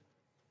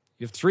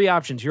 You have three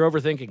options. You're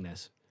overthinking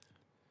this.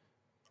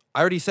 I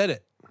already said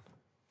it.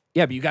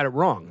 Yeah, but you got it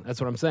wrong.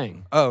 That's what I'm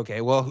saying. Oh, okay.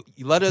 Well,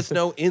 let us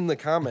know in the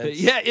comments.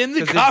 Yeah, in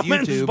the 'cause it's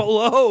comments YouTube.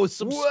 below.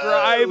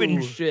 Subscribe Whoa.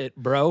 and shit,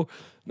 bro.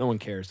 No one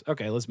cares.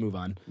 Okay, let's move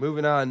on.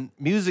 Moving on,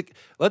 music.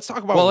 Let's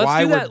talk about Well, let's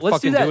why do that. we're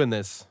Let's do fucking that. doing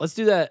this. Let's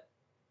do that.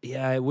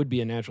 Yeah, it would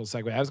be a natural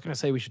segue. I was going to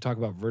say we should talk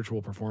about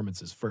virtual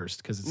performances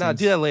first because it's No,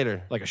 do that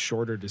later. like a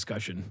shorter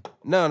discussion.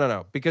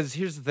 No. Because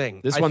here's the thing.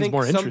 This I one's think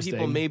more some interesting.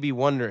 people may be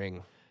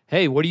wondering.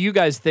 Hey, what do you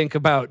guys think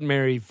about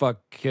marry, fuck,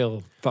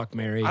 kill, fuck,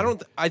 marry? I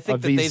don't. I think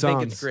of that these they think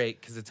songs? it's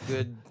great because it's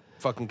good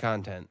fucking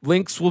content.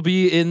 Links will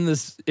be in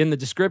the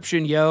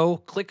description, yo.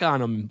 Click on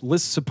them.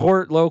 List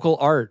support local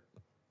art.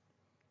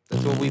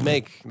 That's what we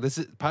make. This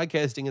is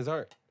podcasting is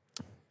art.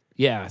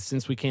 Yeah,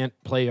 since we can't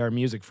play our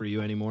music for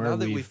you anymore. Now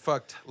that we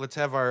fucked, let's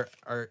have our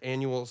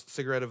annual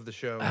cigarette of the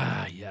show.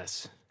 Ah,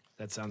 yes.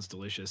 That sounds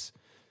delicious.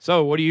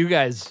 So, what are you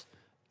guys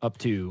up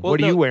to? Well, what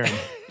are no. you wearing?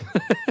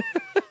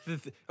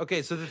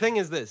 Okay, so the thing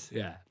is this.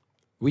 Yeah.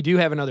 We do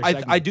have another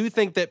segment. I do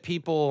think that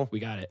people We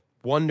got it.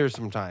 wonder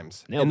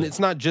sometimes. Nailed And it. it's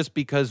not just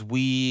because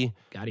we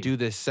Got him. do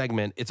this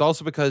segment. It's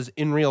also because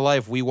in real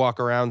life we walk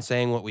around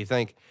saying what we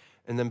think.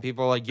 And then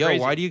people are like, yo,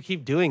 Crazy. why do you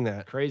keep doing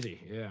that?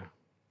 Crazy. Yeah.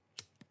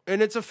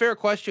 And it's a fair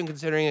question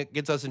considering it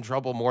gets us in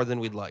trouble more than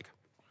we'd like.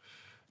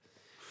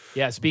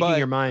 Yeah, speaking But-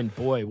 your mind,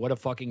 boy, what a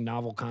fucking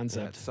novel Yeah,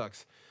 concept. it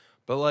sucks.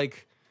 But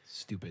like,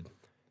 Stupid.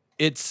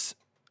 it's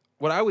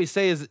what I always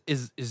say is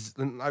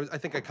and I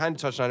think I kind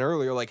of touched on it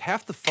earlier, like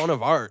half the fun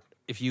of art,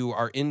 if you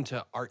are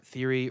into art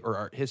theory or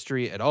art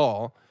history at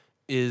all,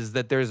 is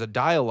that there's a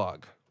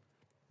dialogue,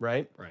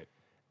 right? Right.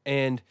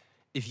 And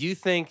if you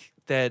think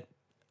that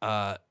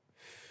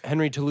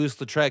Henry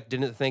Toulouse-Lautrec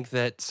didn't think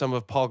that some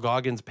of Paul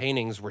Gauguin's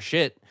paintings were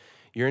shit,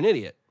 you're an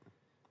idiot.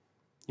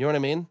 You know what I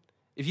mean?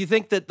 If you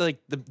think that like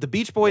the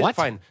Beach Boys, What?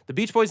 fine, the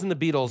Beach Boys and the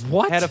Beatles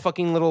What? had a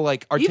fucking little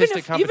like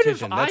artistic competition. Even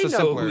if That's I a know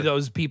simpler. who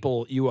those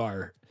people you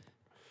are,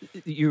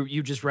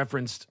 you just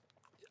referenced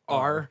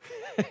are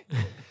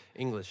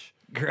English.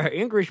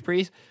 English,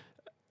 please.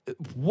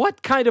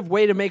 What kind of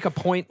way to make a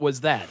point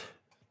was that?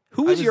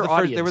 Who was your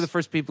audience? They were the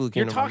first people who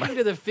came You're to my talking mind.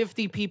 to the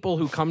 50 people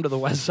who come to the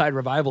West Side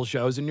Revival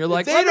shows, and you're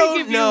like, They let me don't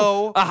give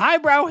know you a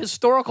highbrow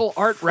historical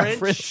art French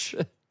reference.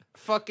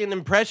 fucking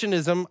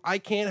impressionism. I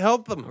can't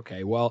help them.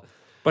 Okay, well,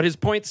 but his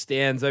point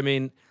stands. I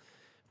mean,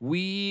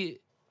 we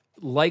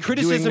like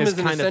Criticism doing this is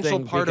an kind of essential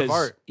thing part of because-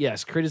 art.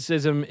 Yes,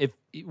 criticism.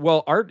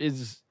 Art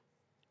is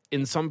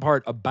in some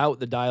part about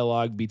the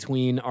dialogue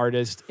between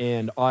artist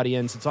and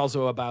audience. It's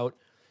also about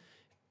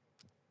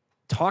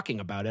talking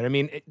about it. I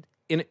mean,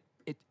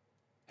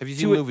 Have you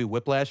seen the movie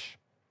Whiplash?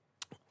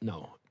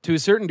 no, to a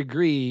certain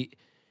degree,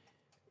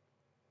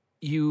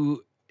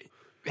 you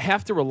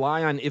have to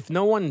rely on if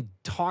no one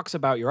talks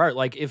about your art.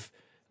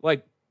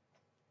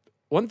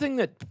 One thing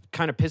that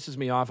kind of pisses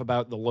me off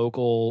about the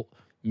local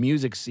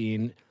music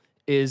scene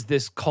is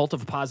this cult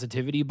of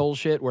positivity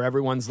bullshit where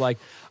everyone's like,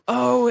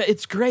 "Oh,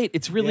 it's great,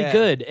 it's really Yeah.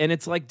 good," and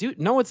it's like, dude,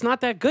 no, it's not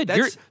that good. By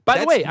the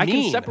that's way, I can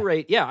mean.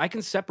 separate. Yeah, I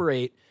can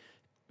separate.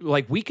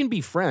 Like, we can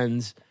be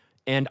friends.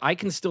 And I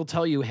can still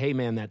tell you, hey,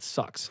 man, that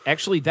sucks.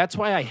 Actually, that's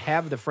why I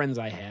have the friends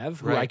I have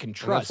who I can And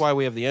trust. that's why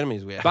we have the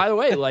enemies we have. By the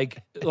way,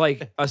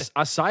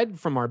 aside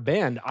from our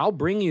band, I'll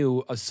bring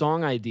you a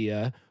song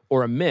idea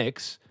or a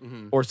mix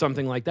or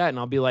something like that, and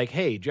I'll be like,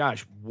 hey,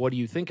 Josh, what do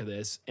you think of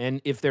this?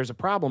 And if there's a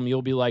problem,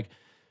 you'll be like,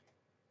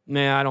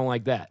 nah, I don't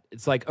like that.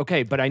 It's like,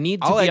 okay, but I need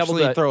to I'll be able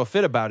actually to throw a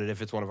fit about it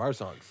if it's one of our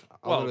songs.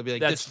 I'll Well, literally be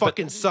like, that's- this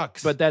fucking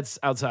sucks. But that's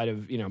outside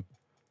of,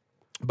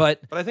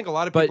 But I think a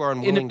lot of but people are in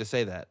a- unwilling to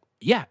say that.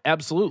 yeah,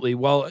 absolutely.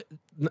 Well,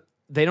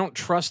 they don't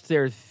trust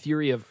their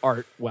theory of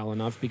art well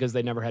enough because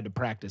they never had to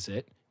practice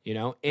it,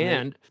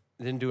 And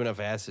They didn't do enough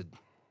acid.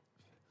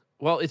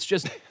 well, it's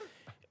just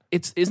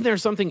isn't there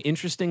something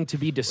interesting to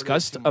be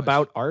discussed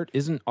about art?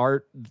 Isn't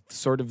art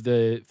sort of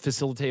the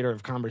facilitator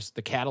of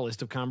the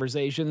catalyst of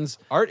conversations?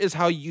 Art is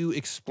how you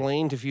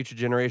explain to future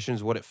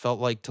generations what it felt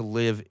like to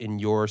live in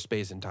your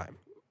space and time.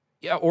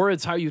 Yeah, or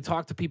it's how you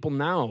talk to people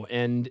now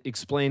and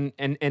explain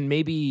and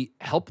maybe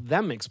help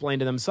them explain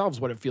to themselves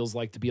what it feels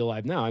like to be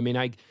alive now. I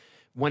mean,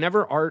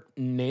 whenever art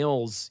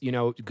nails,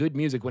 good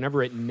music,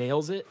 whenever it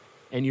nails it,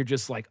 and you're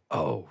just like,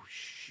 oh,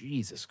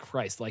 Jesus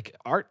Christ. Like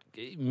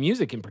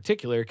music in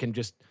particular can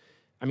just,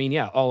 I mean,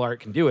 yeah, all art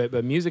can do it,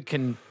 but music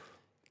can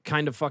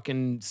kind of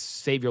fucking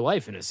save your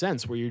life in a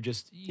sense where you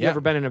ever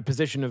been in a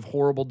position of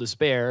horrible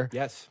despair.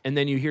 Yes. And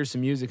then you hear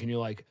some music and you're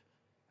like,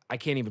 I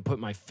can't even put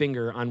my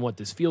finger on what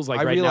this feels like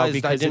I right now realized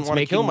because I didn't it's want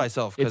to making kill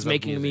myself 'cause it's of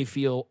making me music.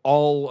 feel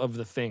all of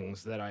the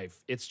things that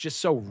it's just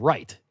so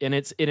right. And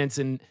it's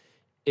an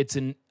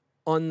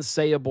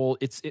unsayable,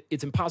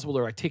 it's impossible to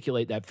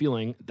articulate that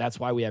feeling. That's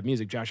why we have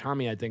music. Josh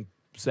Homme, I think,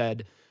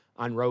 said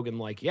on Rogan,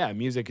 like, yeah,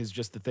 music is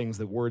just the things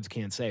that words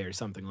can't say or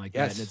something like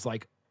that. Yes. And it's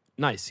like,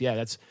 nice. Yeah,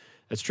 that's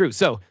true.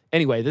 So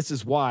anyway, this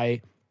is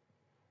why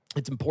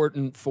it's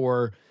important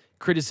for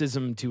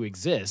criticism to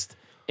exist.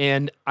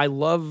 And I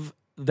love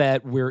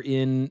that we're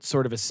in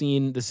sort of a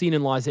scene. The scene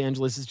in Los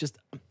Angeles is just,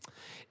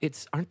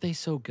 aren't they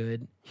so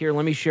good? Here,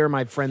 let me share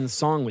my friend's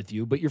song with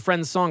you, but your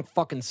friend's song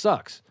fucking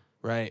sucks.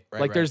 Right.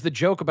 Like there's the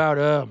joke about,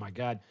 oh my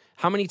God,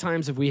 how many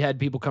times have we had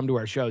people come to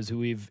our shows who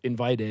we've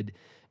invited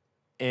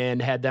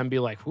and had them be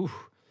like, whew,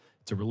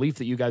 it's a relief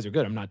that you guys are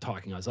good. I'm not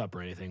talking us up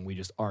or anything. We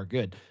just are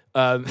good.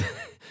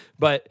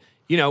 But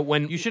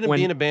when You shouldn't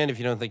be in a band if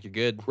you don't think you're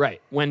good.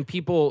 right. When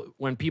people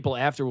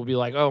after will be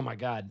like, oh my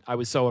God, I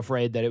was so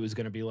afraid that it was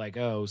going to be like,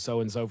 oh,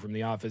 so-and-so from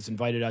the office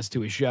invited us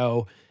to a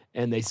show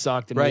and they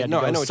sucked and we Right. had No,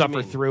 to I know go what you suffer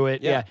mean. through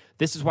it. Yeah. Yeah.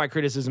 This is why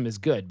criticism is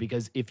good,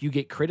 because if you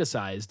get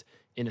criticized,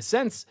 in a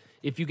sense,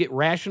 if you get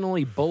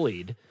rationally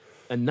bullied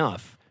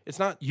enough, It's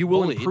not you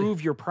will bullied.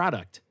 improve your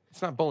product.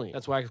 It's not bullying.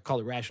 That's why I call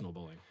it rational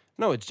bullying,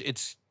 No,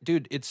 it's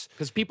dude, it's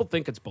because people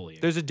think it's bullying.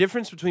 there's a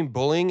difference between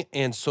bullying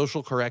and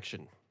social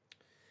correction.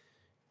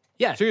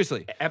 Yeah,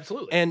 Seriously.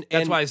 absolutely. And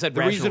that's and why I said the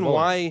rational reason bullying.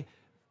 why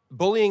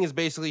bullying is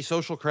basically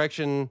social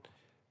correction,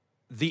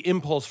 the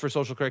impulse for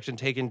social correction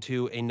taken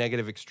to a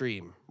negative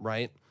extreme,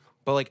 right?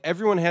 But like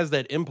everyone has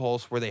that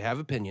impulse where they have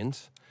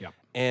opinions. Yeah.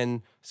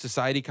 And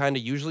society kind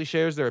of usually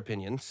shares their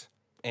opinions.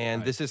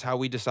 And this is how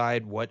we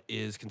decide what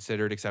is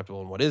considered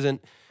acceptable and what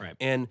isn't. Right.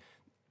 And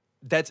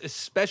that's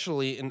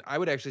especially, and I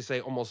would actually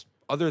say almost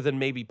other than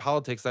maybe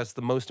politics, that's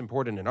the most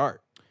important in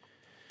art.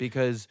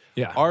 Because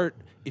Yeah. art,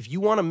 if you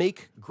want to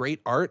make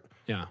great art,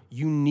 Yeah.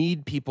 you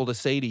need people to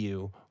say to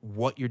you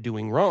what you're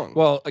doing wrong.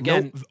 Well,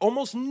 again,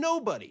 almost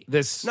nobody.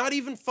 Not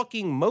even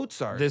fucking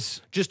Mozart.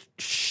 Just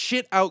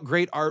shit out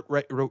great art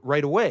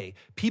right away.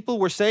 People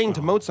were saying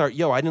to Mozart,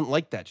 "Yo, I didn't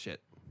like that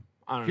shit.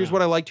 I don't Here's know.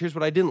 what I liked. Here's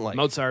what I didn't like."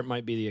 Mozart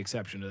might be the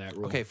exception to that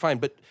rule. Okay, fine.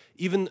 But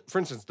even, for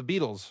instance, the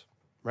Beatles,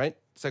 right?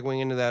 Segueing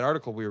into that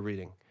article we were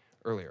reading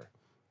earlier.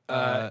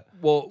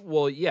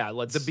 Well, yeah.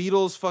 Let's. The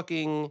Beatles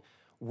fucking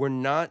were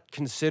not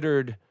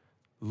considered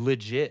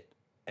legit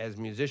as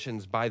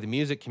musicians by the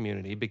music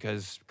community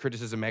because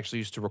criticism actually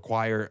used to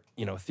require,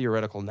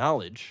 theoretical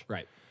knowledge.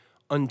 Right.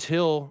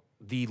 Until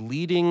the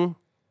leading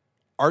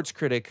arts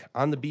critic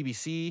on the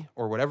BBC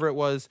or whatever it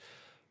was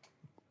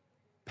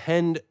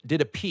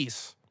did a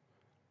piece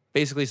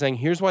basically saying,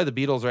 here's why the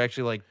Beatles are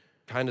actually like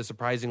kind of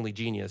surprisingly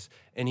genius.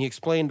 And he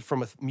explained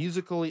from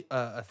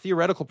a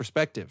theoretical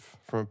perspective,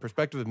 from a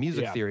perspective of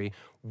music theory,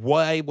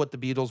 why what the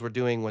Beatles were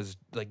doing was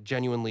like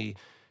genuinely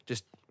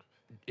just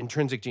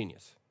intrinsic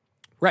genius.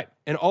 Right.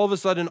 And all of a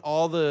sudden,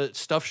 all the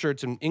stuff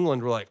shirts in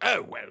England were like,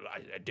 oh, well,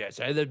 I dare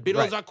say the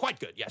Beatles are quite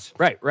good, yes.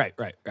 Right.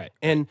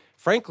 And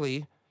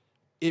frankly,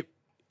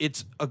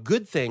 it's a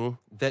good thing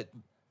that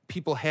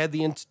people had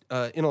the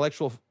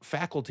intellectual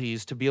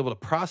faculties to be able to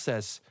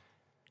process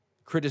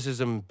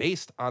criticism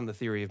based on the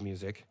theory of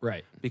music.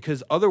 Right.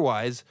 Because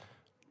otherwise,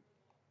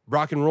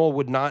 rock and roll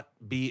would not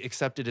be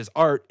accepted as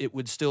art. It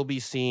would still be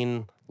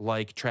seen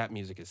like trap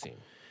music is seen.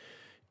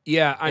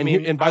 Yeah,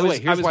 and by the way,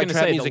 here's why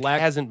trap music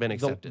hasn't been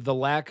accepted. The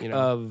lack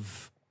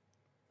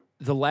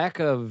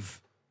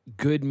of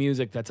good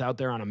music that's out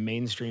there on a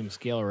mainstream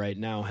scale right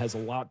now has a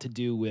lot to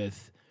do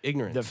with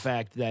ignorance. The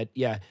fact that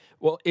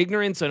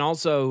ignorance, and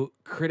also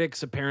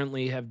critics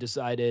apparently have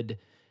decided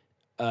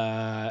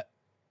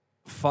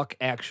fuck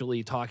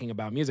actually talking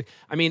about music.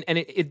 I mean, and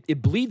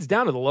it bleeds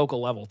down to the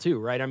local level too,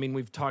 right? I mean,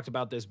 we've talked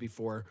about this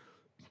before.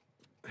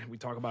 We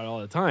talk about it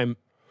all the time.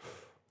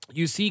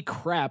 You see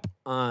crap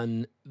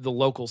on the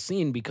local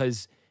scene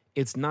because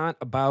it's not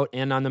about,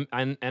 and on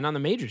the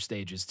major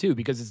stages too,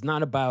 because it's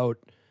not about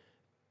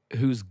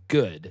who's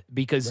good,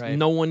 because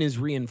no one is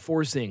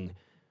reinforcing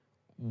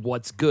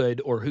what's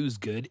good or who's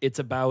good. It's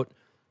about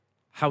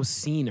how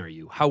seen are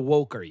you? How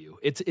woke are you?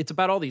 It's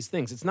about all these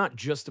things. It's not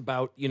just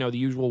about, the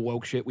usual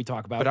woke shit we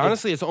talk about. But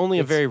honestly, it's only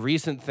a very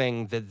recent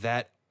thing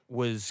that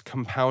was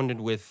compounded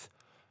with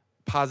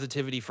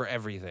positivity for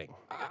everything.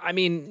 I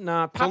mean,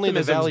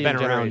 Poptimism's been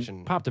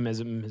around.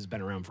 Poptimism has been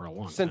around for a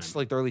long time. Since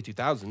like the early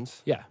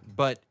 2000s. Yeah.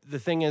 But the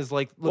thing is,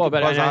 like, look at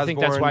Buzz Osborne, I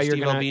think that's why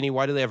Steve Albini,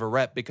 why do they have a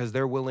rep? Because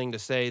they're willing to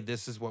say,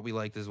 this is what we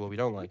like, this is what we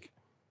don't like.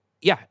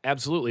 Yeah,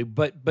 absolutely.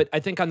 But I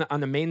think on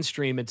the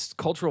mainstream, it's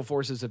cultural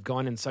forces have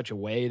gone in such a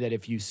way that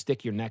if you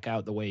stick your neck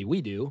out the way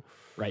we do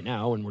right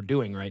now, and we're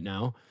doing right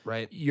now,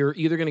 right, you're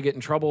either going to get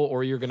in trouble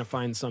or you're going to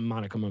find some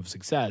modicum of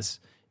success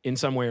in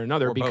some way or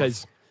another. Or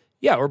because, both.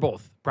 Yeah, or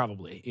both,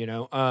 probably.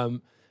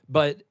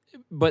 But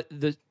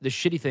the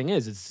shitty thing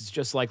is, it's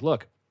just like,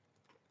 look,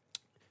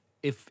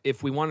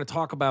 if we want to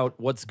talk about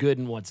what's good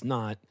and what's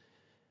not,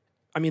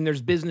 I mean,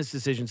 there's business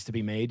decisions to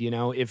be made.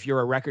 If you're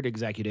a record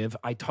executive,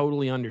 I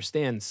totally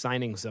understand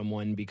signing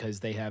someone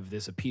because they have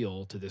this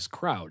appeal to this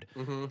crowd.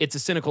 Mm-hmm. It's a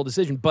cynical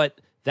decision,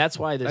 but that's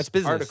why this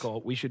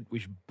article. We should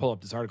pull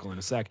up this article in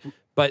a sec.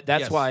 But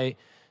that's why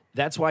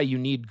you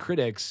need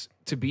critics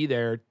to be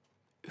there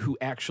who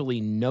actually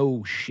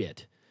know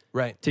shit.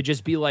 Right. To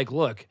just be like,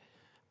 look,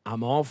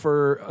 I'm all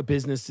for a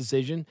business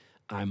decision.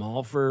 I'm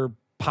all for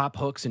pop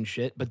hooks and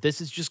shit, but this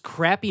is just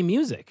crappy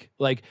music.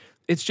 Like,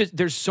 it's just,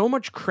 there's so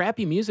much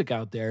crappy music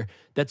out there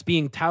that's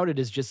being touted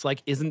as just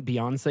like, isn't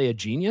Beyonce a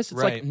genius?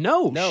 It's like,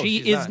 no,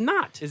 she is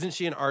not. Isn't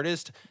she an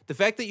artist? The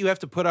fact that you have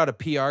to put out a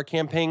PR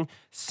campaign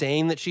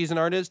saying that she's an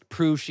artist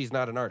proves she's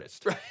not an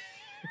artist. Right.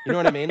 You know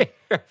what I mean?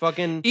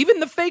 Fucking. Even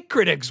the fake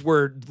critics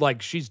were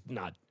like, she's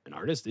not an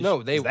artist. No,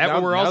 is that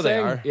what we're all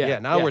saying? Are. Yeah,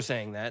 now we're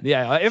saying that.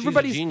 Yeah,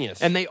 everybody's a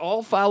genius. And they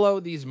all follow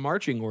these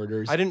marching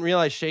orders. I didn't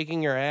realize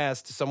shaking your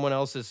ass to someone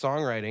else's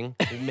songwriting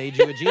made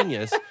you a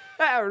genius.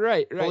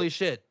 Right. Holy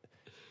shit.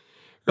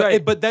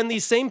 Right. But then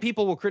these same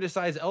people will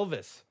criticize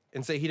Elvis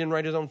and say he didn't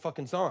write his own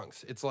fucking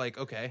songs. It's like,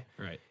 okay.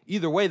 Right.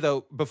 Either way,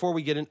 though, before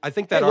we get in, I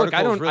think that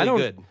article is really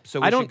good, so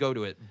we should go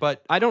to it.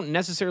 But I don't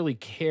necessarily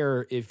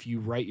care if you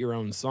write your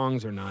own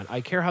songs or not.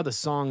 I care how the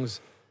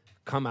songs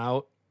come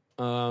out,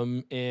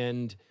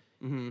 and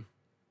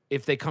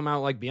if they come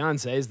out like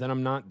Beyonce's, then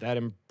I'm not that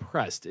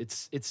impressed.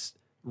 It's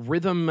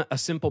rhythm, a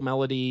simple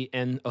melody,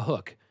 and a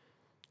hook.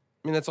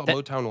 I mean, that's all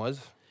Motown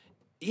was.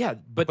 Yeah,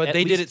 but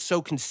they did it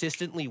so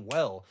consistently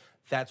well.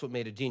 That's what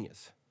made it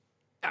genius.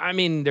 I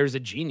mean, there's a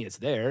genius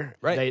there.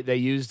 Right. They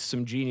used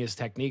some genius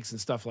techniques and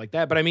stuff like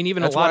that. But I mean,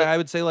 even that's a lot why I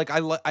would say, like, I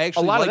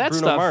actually like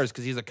Bruno Mars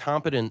because he's a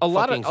competent a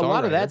lot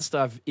songwriter. of that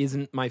stuff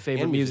isn't my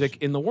favorite music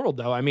in the world,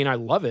 though. I mean, I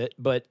love it,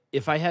 but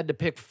if I had to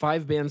pick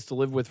 5 bands to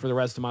live with for the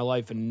rest of my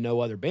life and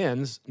no other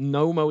bands,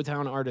 no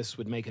Motown artists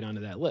would make it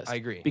onto that list. I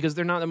agree, because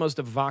they're not the most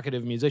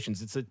evocative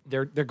musicians. It's a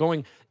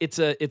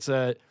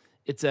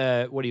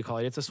what do you call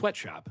it? It's a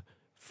sweatshop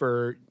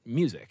for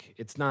music.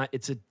 It's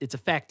a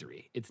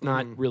factory. It's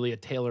not really a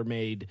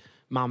tailor-made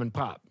mom and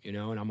pop, and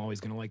I'm always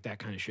going to like that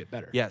kind of shit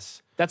better.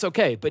 Yes. That's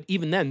okay, but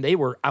even then they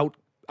were outclassing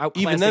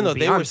even then though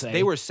Beyonce.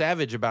 they were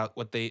savage about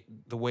the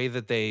way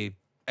that they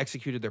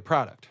executed their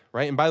product,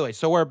 right? And by the way,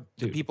 so are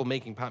the people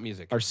making pop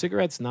music. Are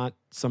cigarettes not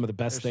some of the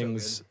best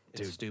things? So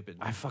good. It's stupid.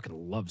 I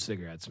fucking love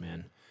cigarettes,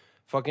 man.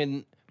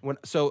 I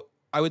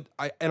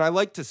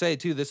like to say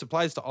too, this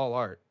applies to all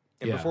art.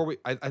 And Yeah. before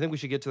I think we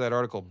should get to that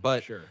article,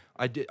 but Sure.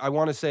 I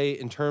want to say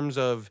in terms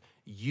of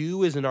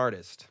you as an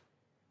artist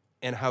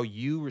and how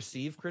you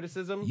receive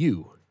criticism.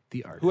 You,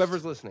 the artist.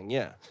 Whoever's listening,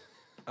 yeah.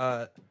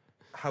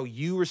 How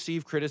you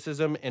receive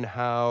criticism and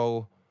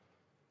how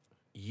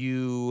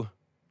you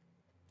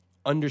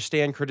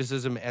understand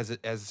criticism as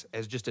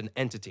just an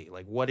entity,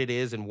 like what it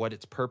is and what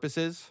its purpose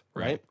is,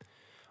 right?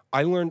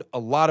 I learned a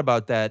lot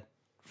about that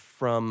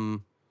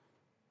from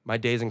my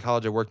days in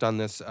college. I worked on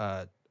this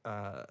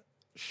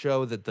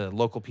show that the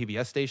local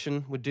PBS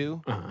station would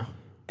do,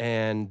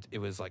 and it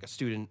was like a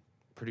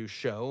student-produced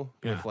show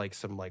with like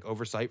some like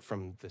oversight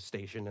from the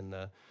station and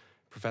the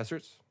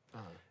professors.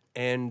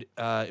 And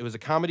it was a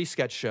comedy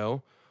sketch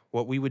show.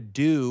 What we would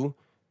do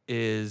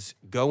is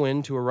go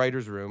into a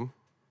writer's room,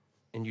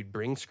 and you'd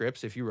bring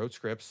scripts if you wrote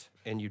scripts,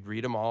 and you'd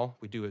read them all.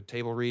 We'd do a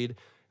table read,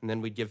 and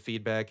then we'd give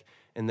feedback,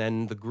 and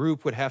then the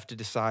group would have to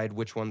decide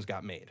which ones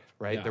got made,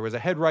 right? Yeah. There was a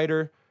head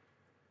writer,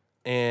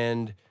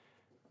 but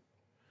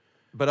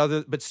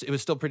it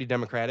was still pretty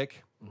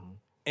democratic.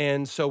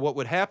 And so what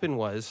would happen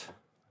was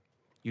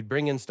you'd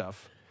bring in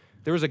stuff.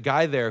 There was a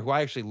guy there who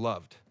I actually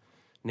loved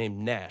named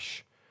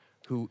Nash,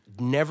 who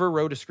never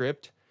wrote a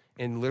script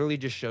and literally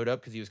just showed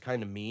up because he was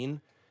kind of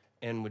mean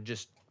and would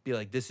just be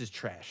like, this is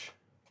trash.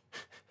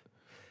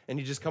 And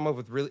he'd just come up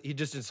with he'd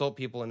just insult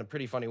people in a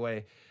pretty funny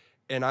way.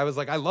 And I was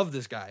like, I love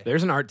this guy.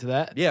 There's an art to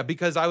that. Yeah,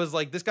 because I was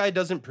like, this guy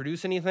doesn't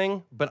produce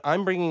anything, but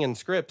I'm bringing in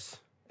scripts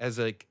as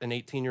like an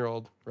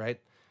 18-year-old, right?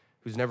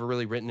 Who's never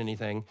really written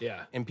anything.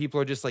 Yeah. And people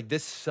are just like,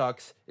 this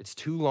sucks. It's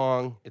too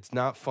long. It's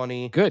not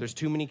funny. Good. There's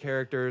too many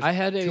characters.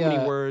 Too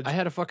many words. I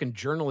had a fucking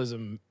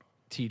journalism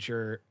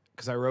teacher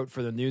because I wrote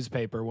for the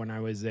newspaper when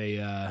I was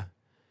a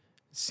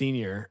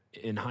senior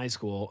in high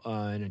school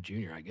and a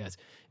junior, I guess.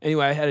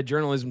 Anyway, I had a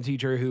journalism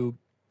teacher who,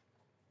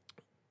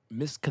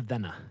 Miss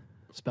Cadena,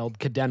 spelled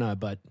Cadena,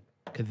 but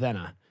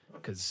Cadena,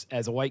 because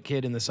as a white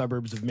kid in the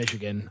suburbs of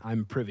Michigan,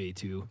 I'm privy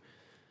to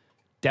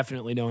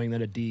definitely knowing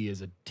that a D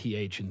is a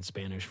TH in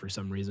Spanish for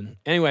some reason.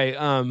 Anyway,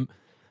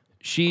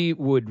 she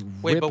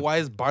would Wait, but why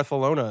is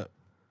Barcelona?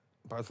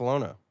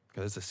 Because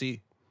it's a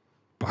C.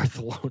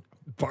 Barcelona?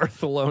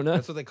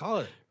 That's what they call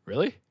it.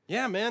 Really?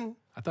 Yeah, man.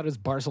 I thought it was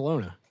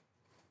Barcelona.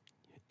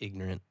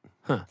 Ignorant.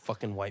 Huh.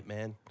 Fucking white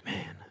man.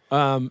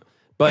 Man.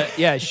 But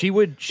yeah, she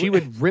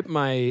would rip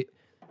my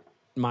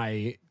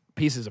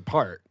pieces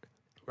apart.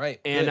 Right.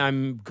 And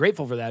I'm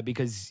grateful for that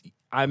because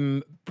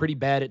I'm pretty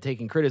bad at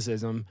taking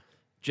criticism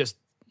just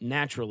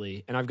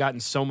naturally. And I've gotten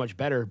so much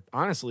better,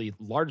 honestly,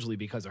 largely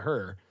because of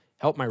her.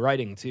 Helped my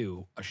writing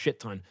too, a shit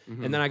ton.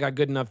 And then I got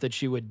good enough that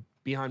she would,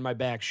 behind my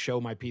back, show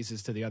my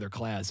pieces to the other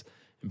class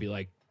and be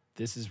like,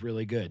 this is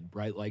really good,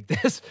 right? Like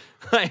this.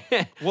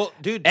 Well,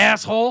 dude.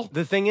 Asshole.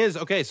 The thing is,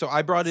 okay, so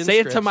I brought in Say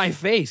scripts. it to my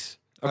face.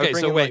 Okay,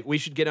 so wait, we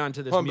should get on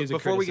to this music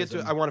before we get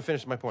criticism to I want to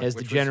finish my point. has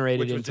degenerated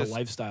which was into just,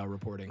 lifestyle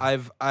reporting.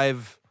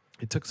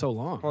 It took so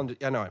long. Hold on,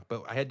 I know,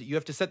 but you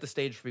have to set the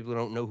stage for people who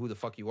don't know who the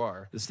fuck you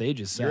are. The stage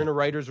is set. You're in a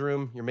writer's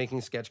room. You're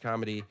making sketch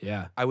comedy.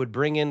 Yeah. I would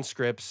bring in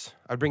scripts.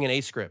 I'd bring in a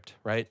script,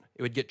 right?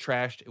 It would get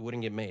trashed. It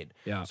wouldn't get made.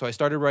 Yeah. So I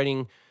started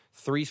writing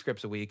 3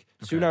 scripts a week.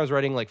 Soon I was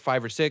writing like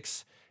 5 or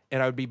 6,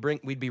 and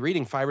we'd be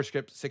reading 5 or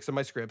 6 of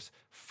my scripts.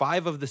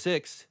 5 of the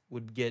 6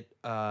 would get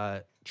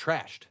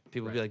trashed.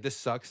 People would be like, "This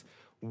sucks."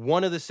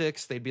 1 of the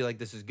 6, they'd be like,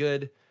 "This is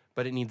good,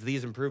 but it needs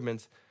these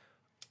improvements."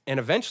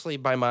 And eventually,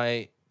 by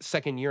my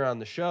second year on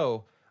the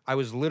show, I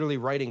was literally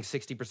writing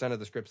 60% of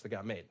the scripts that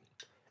got made.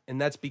 And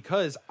that's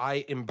because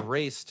I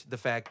embraced the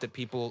fact that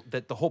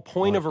the whole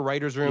point of a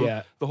writer's room,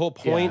 the whole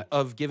point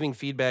of giving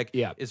feedback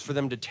is for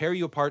them to tear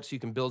you apart so you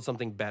can build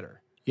something better.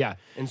 Yeah.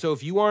 And so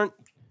if you aren't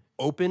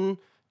open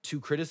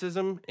to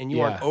criticism and you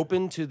aren't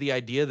open to the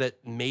idea that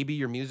maybe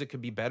your music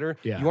could be better,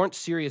 you aren't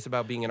serious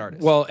about being an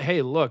artist. Well,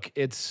 hey, look,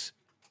 it's,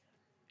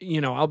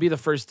 I'll be the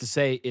first to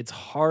say it's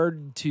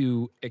hard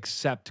to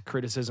accept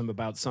criticism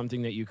about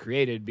something that you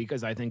created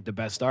because I think the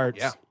best art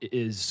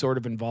is sort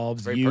of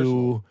involves very you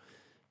personal.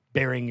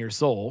 Bearing your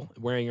soul,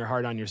 wearing your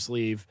heart on your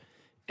sleeve,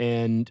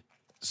 and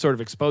sort of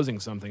exposing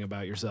something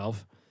about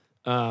yourself.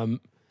 Thank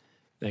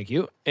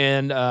you.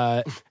 And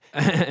and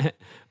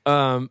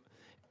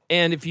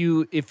if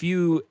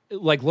you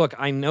like, look,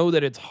 I know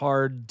that it's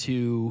hard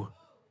to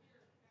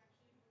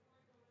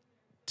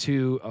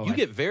you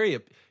get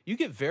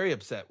very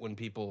upset when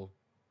people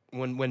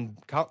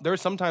there are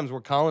some times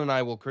where Colin and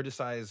I will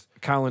criticize.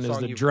 Colin is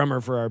the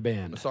drummer for our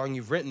band. A song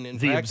you've written in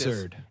The practice,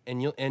 Absurd.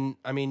 And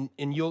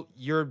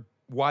you're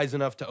wise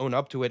enough to own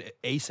up to it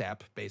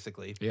ASAP,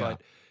 basically. Yeah.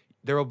 But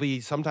there will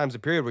be sometimes a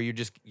period where you're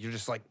just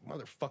like,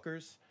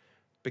 motherfuckers,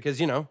 because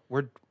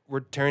we're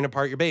tearing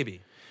apart your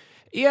baby.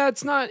 Yeah,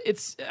 it's not.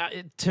 It's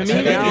to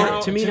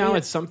me now.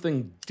 It's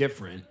something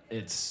different.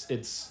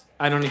 It's.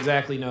 I don't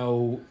exactly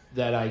know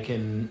that I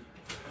can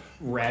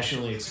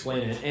rationally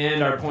explain it.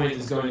 And our point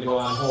is going to go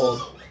on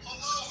hold.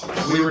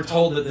 We were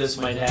told that this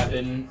might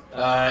happen.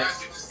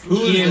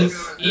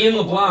 Ian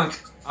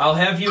LeBlanc. I'll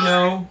have you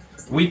know,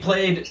 we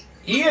played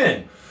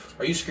Ian.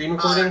 Are you screen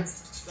recording?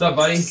 What's up,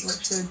 buddy?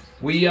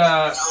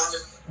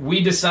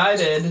 We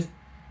decided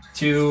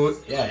to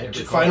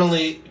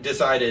finally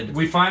decided.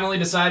 We finally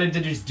decided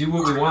to just do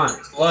what we want.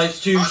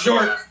 Life's too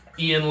short.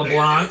 Ian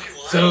LeBlanc.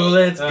 So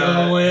let's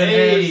go and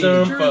have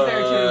some Drew's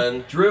there,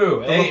 fun. Drew.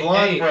 The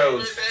LeBlanc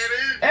Bros.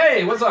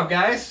 Hey, what's up,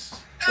 guys?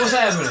 What's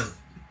happening?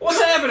 What's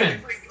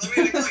happening?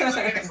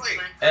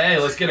 Hey,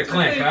 let's get a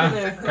clink,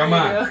 huh? Come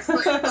on.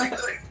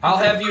 I'll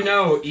have you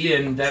know,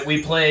 Ian, that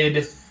we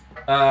played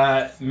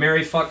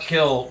Marry, Fuck,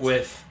 Kill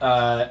with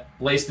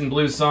Laced in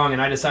Blue's song,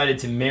 and I decided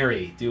to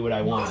marry, do what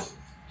I want.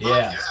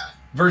 Yeah.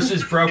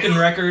 Versus Broken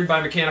Record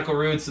by Mechanical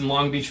Roots and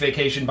Long Beach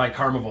Vacation by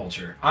Karma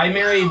Vulture. I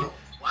married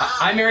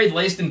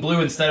Laced in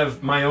Blue instead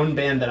of my own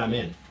band that I'm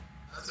in.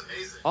 That's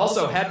amazing.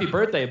 Also, happy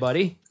birthday,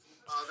 buddy.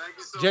 Thank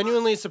you so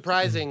Genuinely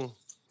surprising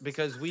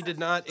because we did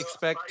not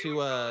expect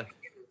to.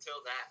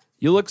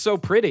 You look so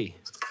pretty.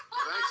 much.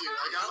 Thank you.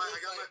 I got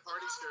my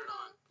party shirt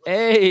on.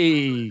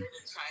 Hey.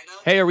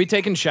 Hey, are we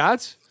taking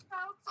shots?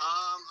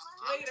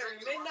 Later,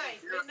 midnight.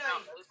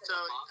 So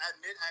at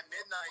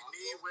midnight, me,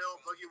 Will,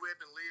 Boogie Whip,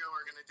 and Leo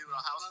are gonna do a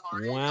house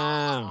party.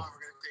 Wow. We're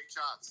gonna take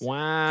shots.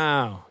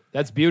 Wow.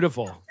 That's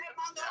beautiful.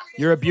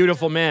 You're a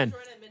beautiful man.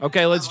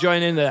 Okay, let's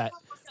join into that.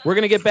 We're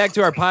going to get back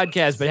to our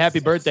podcast, but happy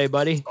birthday,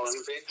 buddy.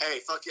 Hey,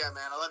 fuck yeah,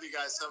 man! I love you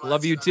guys so much.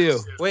 Love you too.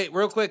 Wait,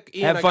 real quick,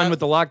 Ian. Have fun with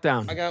the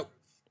lockdown. I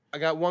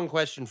got one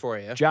question for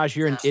you. Josh,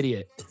 you're an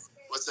idiot.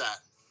 What's that?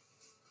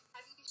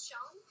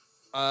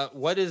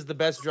 What is the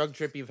best drug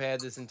trip you've had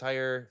this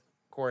entire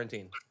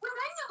quarantine?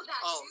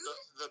 Oh,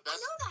 the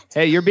best.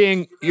 Hey, you're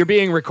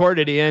being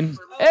recorded, Ian.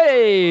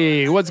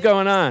 Hey, what's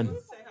going on?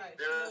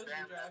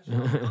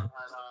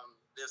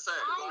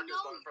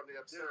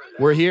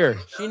 We're here.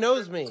 She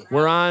knows me.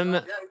 We're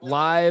on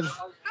live.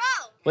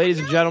 Ladies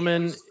and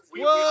gentlemen,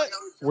 What?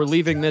 we're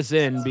leaving this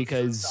in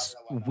because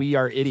we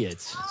are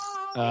idiots.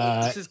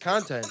 This is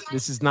content.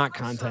 This is not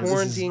content. This is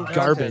Quarantine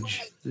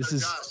garbage. This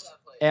is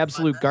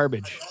absolute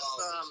garbage.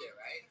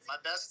 My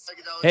best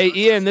psychedelic. Hey,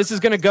 Ian, this is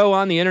going to go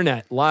on the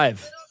internet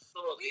live.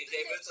 Oh, hey,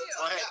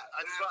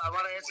 I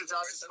want to answer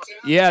Josh's question.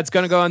 Yeah, it's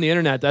going to go on the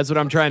internet. That's what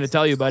I'm trying to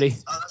tell you, buddy.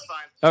 Oh, that's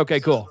fine. Okay,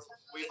 cool.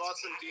 We bought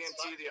some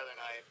DMT the other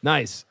night.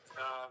 Nice.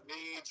 Me,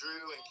 Drew,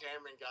 and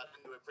Cameron got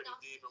into it pretty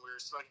deep, and we were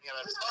smoking out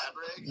of his lab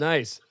rig.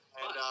 Nice.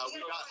 And we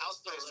got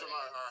house plays from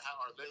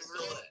our living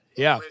room.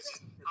 Yeah. Which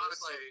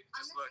honestly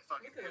just looked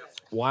fucking beautiful.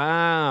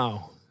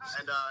 Wow.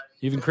 And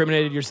You've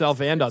incriminated yourself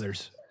and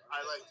others.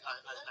 I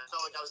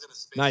felt like I was in a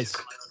space Nice.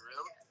 in my own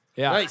room.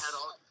 Yeah. Nice.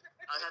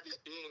 I had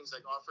these beings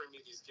like offering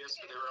me these gifts,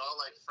 but they were all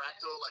like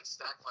fractal, like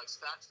stacked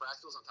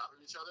fractals on top of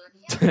each other.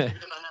 Even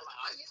if I had my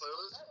eyes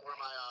closed or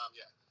my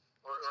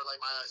or like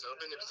my eyes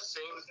open, it was the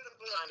same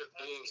kind of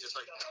beings, just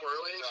like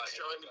twirling,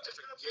 showing me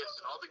different gifts,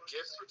 and all the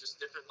gifts were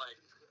just different like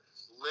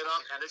lit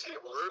up energy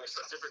orbs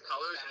of different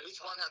colors, and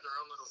each one had their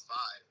own little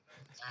vibe.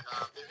 And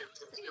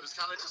it was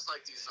kind of just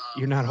like these.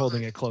 You're not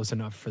holding it close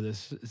enough for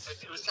this.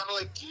 It was kind of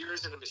like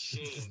gears in a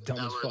machine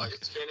dumb that as were fuck.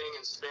 like spinning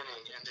and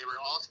spinning, and they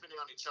were all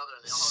spinning on each other,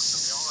 and they all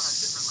had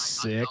different like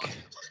Sick.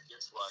 ideologies of what the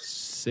gifts was.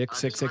 Sick, I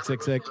sick, just sick, sick,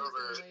 sick.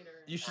 remember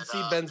over- You should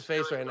see Ben's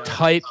face right now.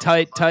 Tight,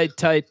 tight, tight,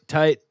 tight,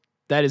 tight.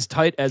 That is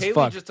tight as Kaylee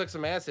fuck. just took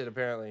some acid,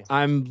 apparently.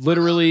 I'm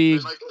literally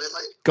They might-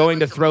 going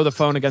to throw the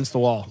phone against the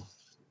wall.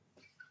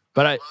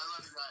 But Well, I love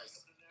you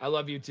guys. I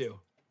love you too.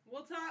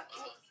 We'll talk.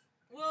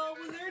 Well,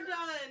 when they're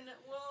done,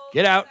 we'll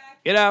Get out.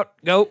 Get out.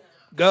 Go. Send me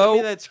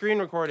Go. that screen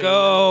recording.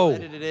 Go.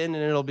 Edit it in,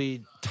 and it'll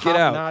be Get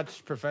out.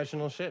 top-notch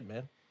professional shit,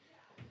 man.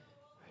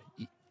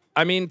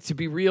 I mean, to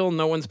be real,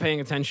 no one's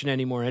paying attention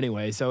anymore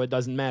anyway, so it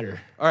doesn't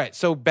matter. All right,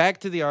 so back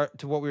to the art,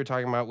 to what we were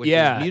talking about, which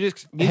Yeah.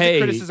 is music Hey,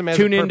 criticism as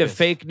tune a into purpose.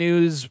 Fake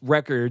News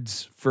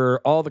Records for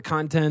all the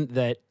content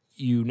that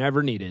you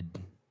never needed.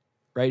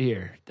 Right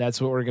here. That's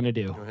what we're going to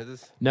do. You wanna hear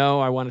this?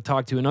 No, I want to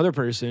talk to another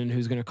person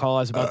who's going to call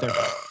us about their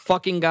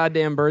fucking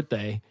goddamn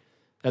birthday.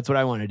 That's what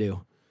I want to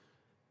do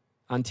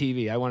on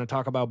TV. I want to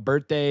talk about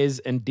birthdays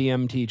and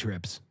DMT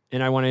trips.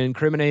 And I want to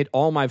incriminate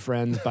all my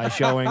friends by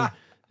showing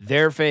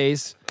their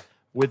face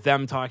with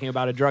them talking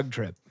about a drug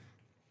trip.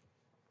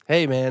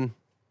 Hey, man.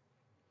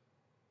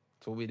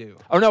 That's what we do.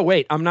 Oh, no,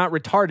 wait. I'm not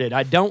retarded.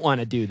 I don't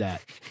want to do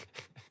that.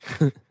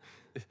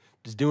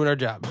 Just doing our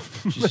job.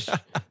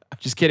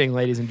 Just kidding,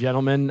 ladies and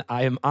gentlemen.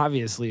 I am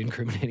obviously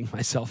incriminating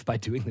myself by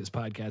doing this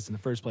podcast in the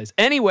first place.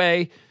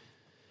 Anyway,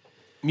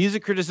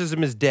 Music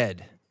criticism is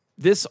dead.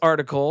 this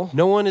article...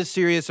 No one is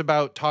serious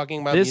about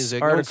talking about This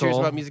music. article... No one's serious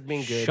about music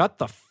being good. Shut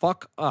the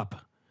fuck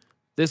up.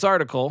 This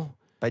article...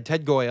 By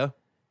Ted Goya,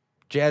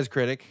 jazz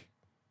critic.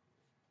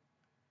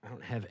 I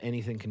don't have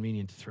anything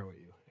convenient to throw at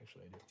you.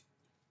 Actually, I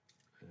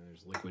do.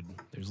 There's liquid.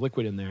 There's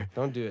liquid in there.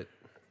 Don't do it.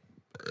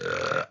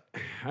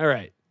 All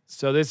right.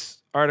 So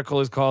this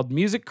article is called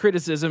 "Music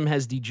Criticism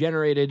Has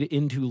Degenerated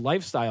into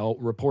Lifestyle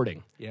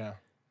Reporting" Yeah.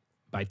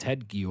 by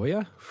Ted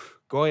Goya.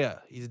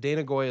 Goya. He's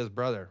Dana Goya's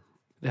brother.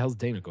 The hell's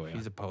Dana Goya?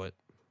 He's a poet.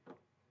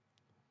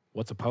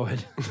 What's a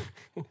poet?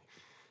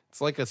 It's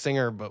like a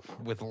singer, but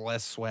with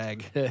less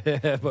swag.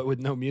 But with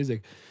no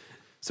music.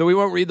 So we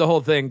won't read the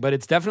whole thing, but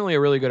it's definitely a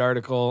really good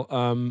article.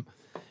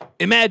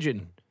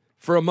 Imagine,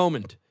 for a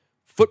moment,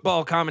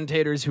 football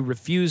commentators who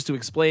refuse to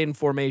explain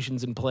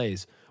formations and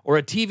plays, or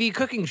a TV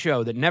cooking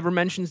show that never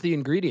mentions the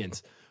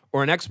ingredients,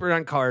 or an expert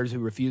on cars who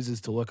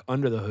refuses to look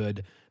under the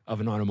hood of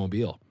an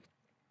automobile.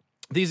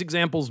 These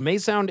examples may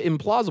sound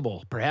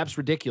implausible, perhaps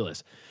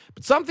ridiculous,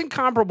 but something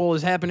comparable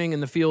is happening in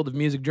the field of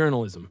music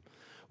journalism.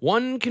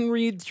 One can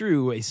read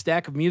through a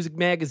stack of music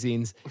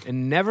magazines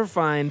and never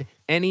find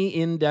any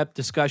in-depth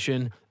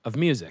discussion of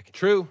music.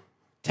 True.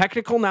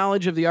 Technical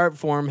knowledge of the art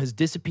form has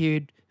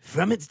disappeared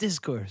from its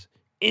discourse.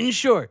 In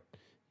short,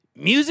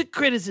 music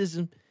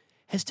criticism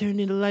has turned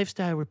into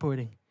lifestyle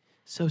reporting.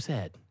 So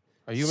sad.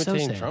 Are you So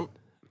imitating sad. Trump?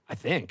 I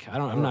think.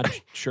 I'm not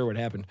sure what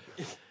happened.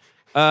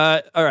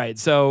 All right.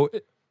 So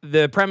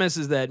the premise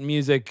is that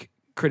music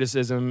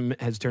criticism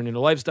has turned into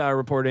lifestyle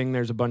reporting.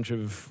 There's a bunch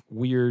of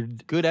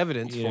weird Good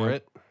evidence You for know,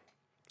 it.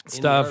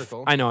 stuff.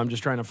 article. I know. I'm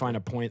just trying to find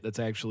a point that's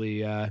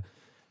actually.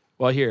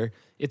 Well, here.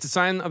 It's a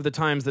sign of the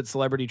times that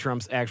celebrity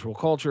trumps actual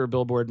culture.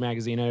 Billboard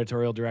magazine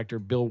editorial director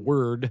Bill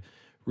Word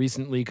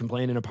recently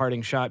complained in a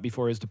parting shot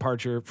before his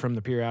departure from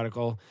the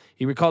periodical.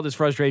 He recalled his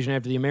frustration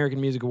after the American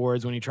Music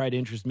Awards when he tried to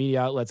interest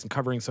media outlets in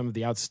covering some of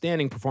the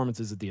outstanding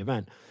performances at the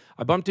event.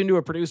 I bumped into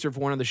a producer for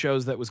one of the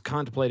shows that was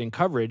contemplating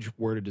coverage,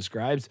 Word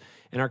describes,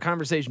 and our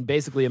conversation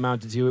basically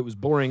amounted to it was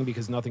boring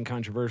because nothing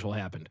controversial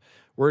happened.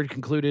 Word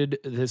concluded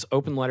this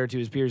open letter to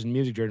his peers in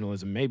music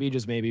journalism. Maybe,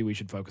 just maybe, we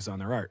should focus on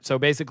their art. So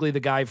basically the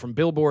guy from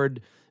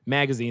Billboard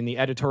magazine, the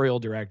editorial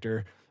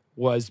director,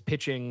 was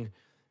pitching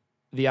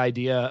the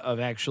idea of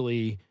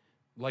actually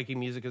Liking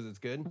music because it's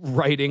good.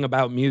 writing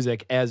about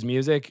music as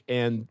music,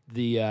 and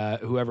the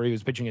whoever he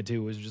was pitching it to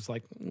was just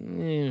like,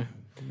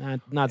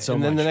 not so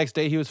And much. then the next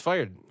day he was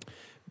fired.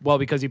 Well,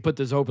 because he put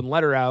this open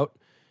letter out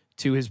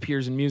to his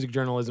peers in music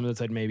journalism that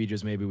said maybe,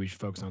 just maybe, we should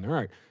focus on their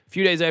art. A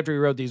few days after he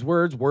wrote these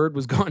words, Word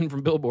was gone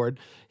from Billboard.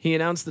 He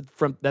announced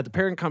that the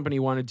parent company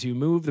wanted to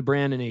move the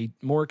brand in a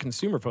more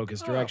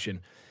consumer-focused direction.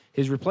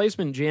 His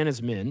replacement,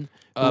 Janice Min,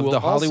 who Of will The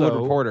Hollywood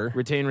also Reporter.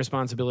 retain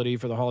responsibility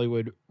for The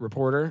Hollywood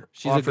Reporter.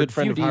 She's a offered good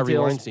friend few of Harvey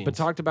details, Weinstein's. but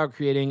talked about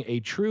creating a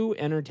true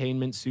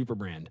entertainment super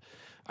brand.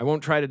 I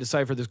won't try to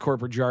decipher this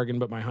corporate jargon,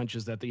 but my hunch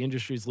is that the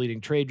industry's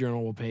leading trade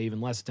journal will pay even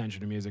less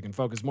attention to music and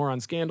focus more on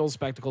scandals,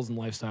 spectacles, and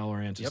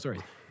lifestyle-oriented stories.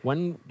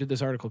 When did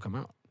this article come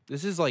out?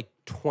 This is like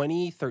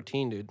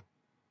 2013, dude.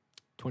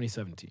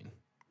 2017.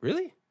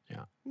 Really?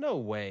 Yeah. No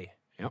way.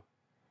 Yep.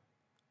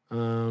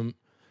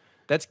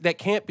 That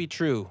can't be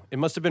true. It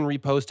must have been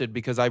reposted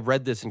because I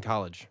read this in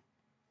college.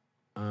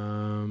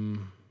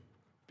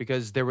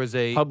 Because there was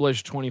a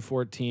Published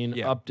 2014,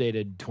 Yeah.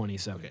 updated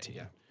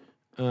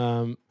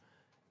 2017.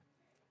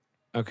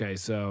 Okay,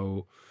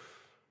 so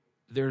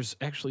there's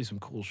actually some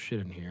cool shit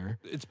in here.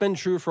 It's been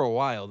true for a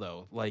while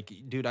though. Like,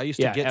 dude, I used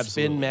to Yeah, get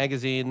absolutely. Spin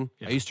magazine.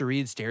 Yeah. I used to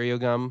read Stereo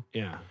Gum.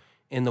 Yeah.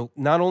 And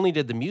not only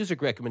did the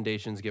music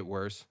recommendations get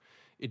worse,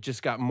 it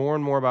just got more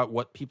and more about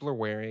what people are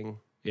wearing,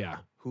 Yeah.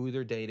 who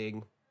they're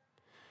dating.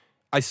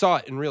 I saw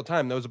it in real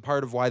time. That was a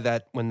part of why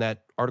when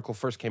that article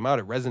first came out,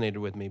 it resonated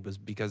with me, was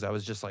because I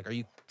was just like, are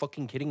you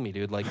fucking kidding me,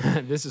 dude? Like,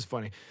 This is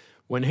funny.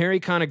 When Harry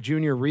Connick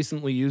Jr.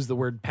 recently used the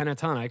word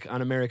pentatonic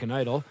on American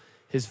Idol,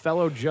 his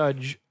fellow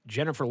judge,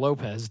 Jennifer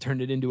Lopez,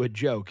 turned it into a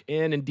joke.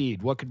 And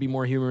indeed, what could be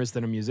more humorous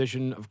than a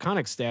musician of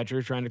Connick's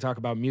stature trying to talk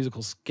about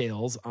musical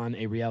scales on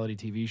a reality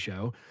TV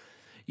show?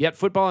 Yet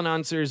football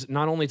announcers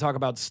not only talk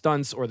about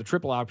stunts or the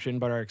triple option,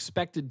 but are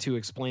expected to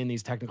explain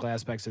these technical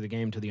aspects of the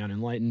game to the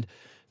unenlightened.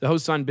 The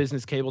hosts on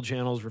business cable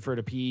channels refer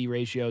to PE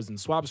ratios and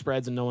swap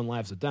spreads, and no one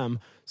laughs at them.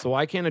 So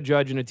why can't a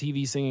judge in a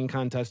TV singing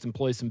contest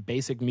employ some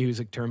basic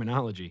music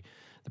terminology?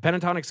 The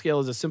pentatonic scale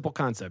is a simple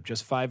concept,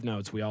 just 5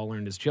 notes we all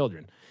learned as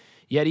children.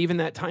 Yet even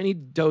that tiny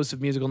dose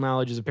of musical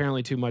knowledge is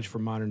apparently too much for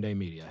modern day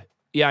media.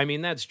 Yeah, I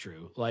mean, that's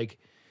true. Like,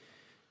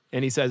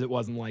 and he says it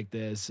wasn't like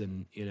this,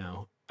 and, you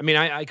know, I mean,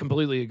 I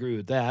completely agree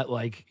with that.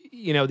 Like,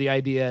 you know, the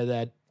idea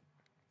that,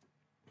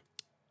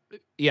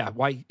 yeah,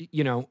 why,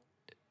 you know,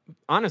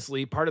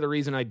 honestly, part of the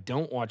reason I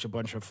don't watch a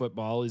bunch of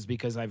football is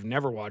because I've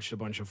never watched a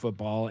bunch of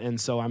football, and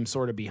so I'm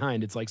sort of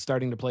behind. It's like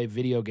starting to play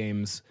video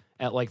games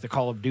at like the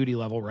Call of Duty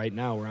level right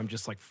now, where I'm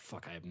just like,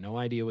 fuck, I have no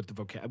idea what the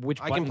which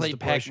I can buttons play to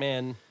push.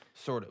 Pac-Man,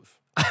 sort of.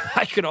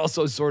 I could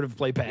also sort of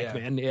play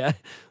Pac-Man, yeah.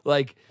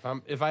 Like,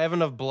 If I have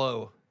enough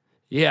blow,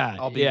 yeah,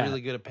 I'll be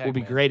really good at We'll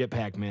be Pac-Man. great at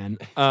Pac-Man.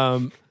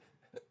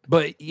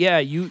 But yeah,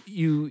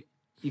 you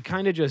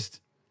kind of just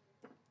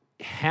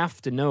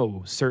have to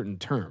know certain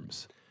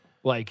terms.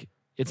 Like,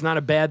 it's not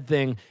a bad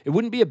thing. It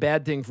wouldn't be a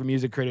bad thing for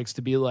music critics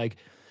to be like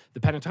the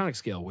pentatonic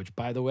scale, which,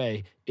 by the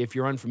way, if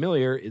you're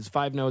unfamiliar, is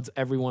 5 notes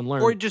everyone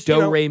learned. Or just, do, you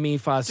know, re, mi,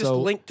 fa,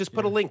 so. just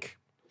put a link.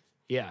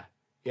 Yeah,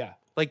 yeah,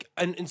 Like,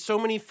 in so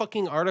many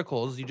fucking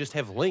articles, you just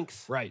have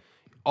links. right.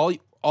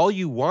 All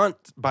you want,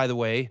 by the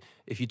way,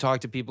 if you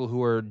talk to people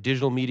who are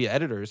digital media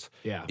editors,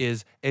 Yeah.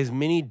 is as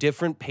many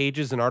different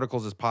pages and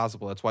articles as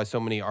possible. That's why so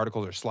many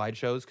articles are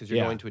slideshows, because you're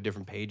Yeah. going to a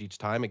different page each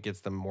time. It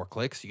gets them more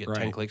clicks. You get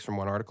 10 Right. clicks from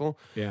one article.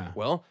 Yeah.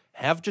 Well,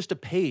 have just a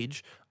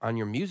page on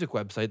your music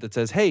website that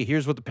says, hey,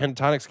 here's what the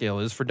pentatonic scale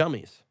is for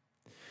dummies.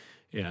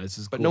 Yeah, this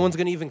is But cool. no one's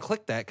going to even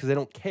click that because they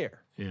don't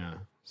care. Yeah.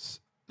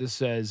 This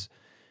says,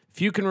 if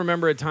you can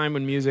remember a time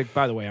when music,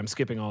 by the way, I'm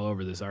skipping all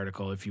over this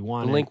article. If you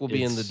want The it, link will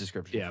be in the it's-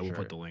 description, Yeah, for we'll sure.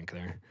 put the link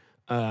there.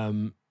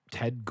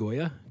 Ted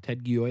Goya.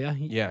 Ted Gioia.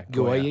 Yeah,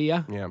 Goya.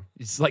 Yeah.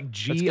 It's like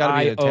That's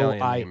gotta be an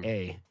Italian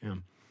Gioia. Yeah.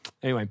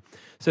 Anyway,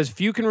 says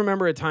few can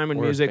remember a time when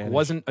Or music Spanish.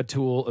 wasn't a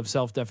tool of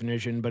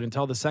self-definition, but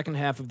until the second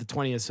half of the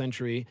 20th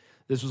century,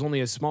 this was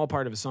only a small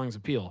part of a song's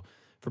appeal.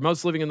 For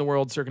most living in the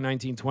world circa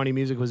 1920,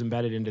 music was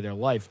embedded into their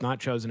life, not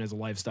chosen as a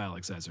lifestyle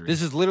accessory.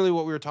 This is literally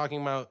what we were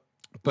talking about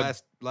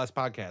last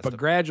podcast. But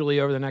gradually,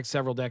 over the next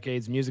several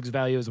decades, music's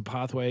value as a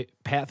pathway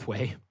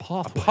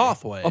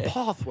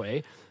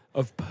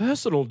of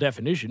personal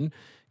definition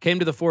came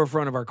to the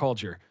forefront of our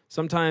culture.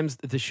 Sometimes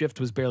the shift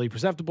was barely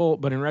perceptible,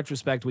 but in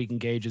retrospect, we can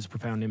gauge its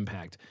profound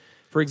impact.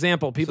 For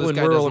example, people this in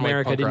guy rural doesn't like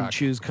America punk didn't rock.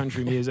 choose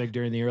country music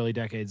during the early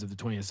decades of the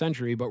 20th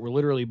century, but were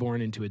literally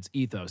born into its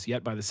ethos.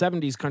 Yet by the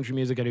 70s, country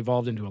music had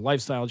evolved into a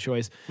lifestyle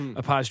choice,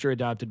 a posture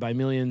adopted by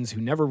millions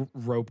who never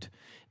roped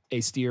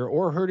a steer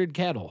or herded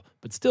cattle,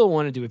 but still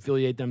wanted to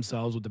affiliate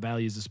themselves with the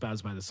values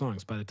espoused by the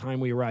songs. By the time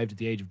we arrived at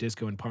the age of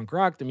disco and punk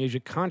rock, the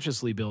music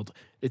consciously built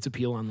its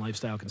appeal on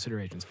lifestyle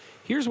considerations.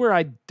 Here's where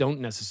I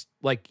don't necessarily,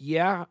 like,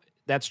 yeah,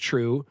 that's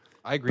true.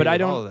 I agree but with I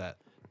don't, all of that.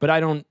 But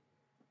I don't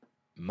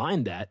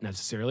mind that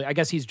necessarily. I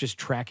guess he's just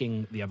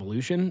tracking the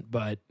evolution,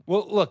 but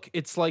Well, look,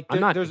 it's like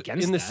I'm not there's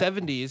against in the that.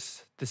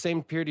 70s, the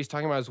same period he's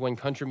talking about is when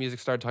country music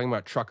started talking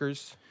about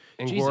truckers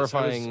and Jesus,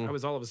 glorifying. I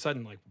was all of a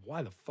sudden like,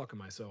 why the fuck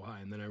am I so high?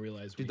 And then I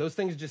realized Dude, those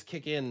things just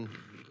kick in.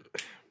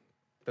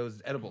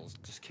 Those edibles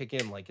just kick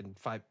in like in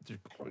 5.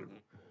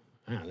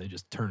 they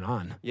just turn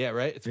on. Yeah,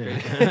 right. It's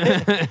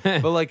crazy.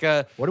 But like,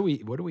 What are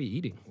we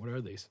eating? What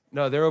are these?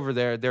 no, they're over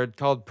there. They're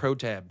called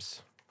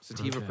Protabs,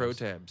 sativa Protabs.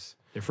 Protabs.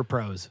 They're for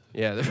pros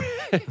Yeah,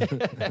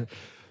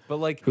 but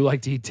like who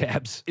like to eat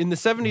tabs. in the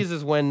 70s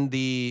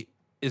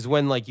is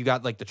when like you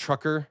got like the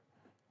trucker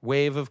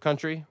wave of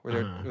country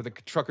where where the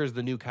trucker's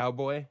the new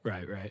cowboy.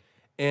 Right, right.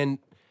 And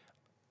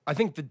I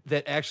think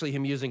that actually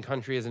him using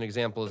country as an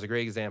example is a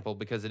great example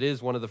because it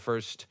is one of the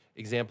first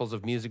examples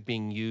of music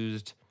being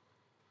used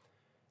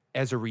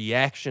as a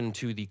reaction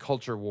to the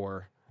culture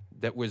war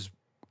that was,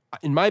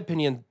 in my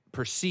opinion,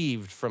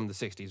 perceived from the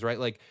 60s, right?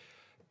 Like,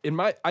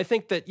 I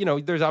think that, you know,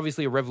 there's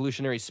obviously a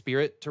revolutionary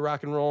spirit to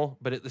rock and roll,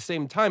 but at the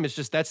same time, it's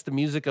just that's the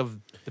music of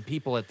the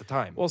people at the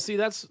time. Well, see,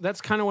 that's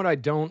kind of what I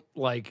don't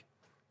like.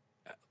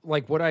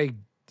 Like what I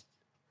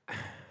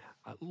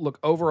look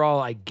overall,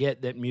 I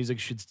get that music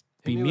should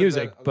be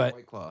music, but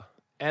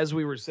as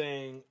we were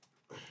saying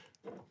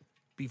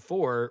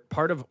before,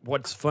 part of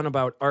what's fun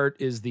about art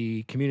is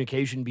the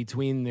communication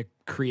between the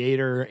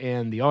creator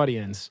and the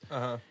audience,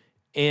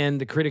 and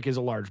the critic is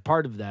a large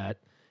part of that.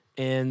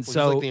 And Well,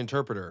 so, he's like the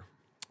interpreter.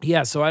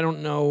 yeah, so I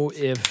don't know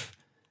if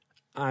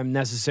I'm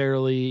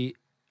necessarily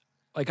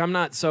like I'm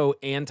not so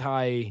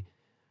anti.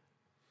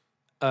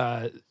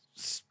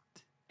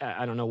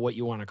 I don't know what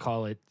you want to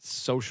call it,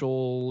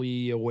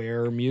 socially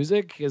aware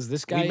music, as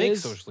this guy We make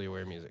is. socially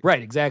aware music.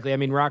 Right, exactly. I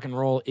mean, rock and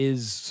roll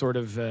is sort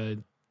of a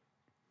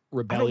I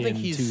rebellion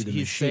don't think to the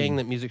he's machine. saying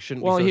that music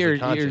shouldn't Well, be socially here's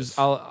conscious.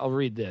 I'll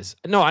read this.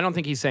 No, I don't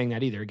think he's saying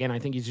that either. Again, I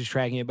think he's just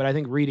tracking it. But I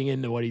think reading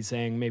into what he's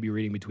saying, maybe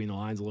reading between the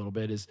lines a little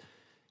bit, is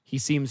he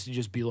seems to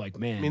just be like,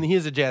 man, I mean, he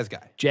is a jazz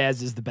guy.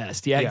 jazz is the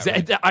best. Yeah, Yeah,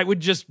 exactly. I would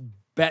just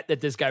bet that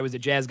this guy was a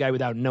jazz guy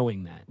without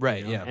knowing that. Right,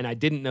 you know? yeah. And I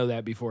didn't know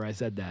that before I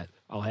said that.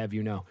 I'll have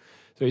you know.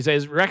 So he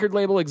says record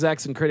label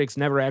execs and critics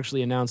never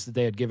actually announced that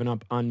they had given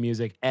up on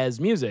music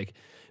as music,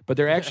 but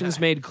their actions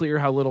made clear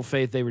how little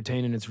faith they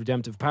retain in its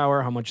redemptive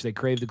power, how much they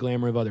crave the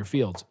glamour of other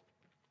fields.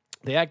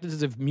 They acted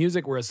as if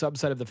music were a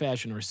subset of the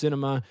fashion or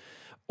cinema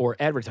or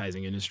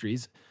advertising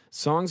industries.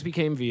 Songs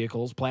became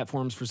vehicles,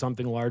 platforms for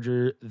something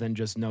larger than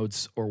just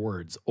notes or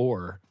words,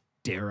 or,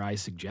 dare I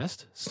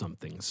suggest,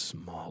 something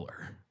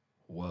smaller.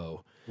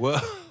 Whoa. Whoa.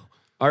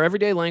 Our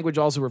everyday language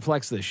also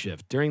reflects this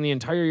shift. During the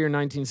entire year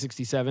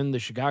 1967, the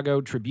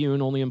Chicago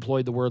Tribune only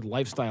employed the word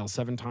lifestyle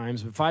 7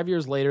 times, but 5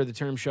 years later, the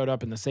term showed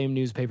up in the same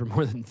newspaper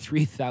more than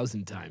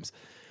 3,000 times.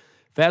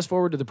 Fast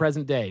forward to the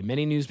present day,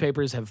 many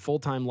newspapers have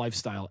full-time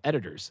lifestyle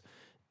editors.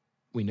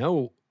 We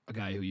know a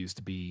guy who used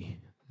to be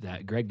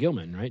that, Greg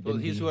Gilman, right? Well,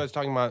 Didn't he's he- who I was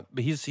talking about,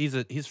 but he's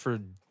for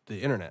the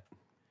internet,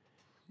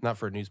 not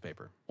for a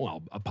newspaper.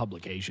 well, a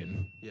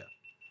publication. Yeah.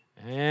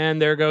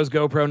 And there goes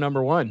GoPro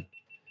number 1.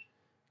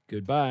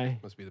 Goodbye.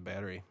 Must be the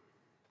battery.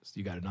 So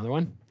you got another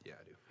one? Yeah,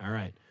 I do. All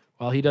right.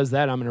 While he does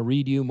that, I'm going to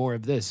read you more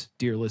of this,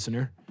 dear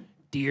listener,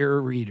 dear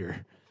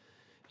reader.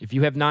 If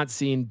you have not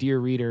seen Dear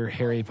Reader,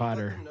 Harry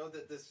Potter, know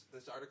that this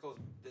article,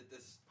 that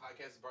this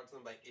podcast is brought to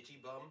them by Itchy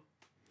Bum.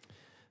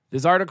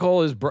 this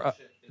article is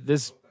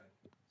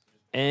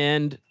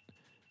and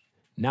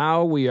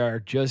now we are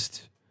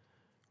just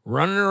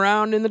running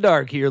around in the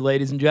dark here,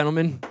 ladies and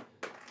gentlemen.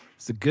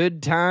 It's a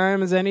good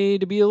time as any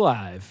to be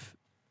alive.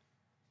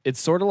 It's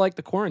sort of like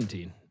the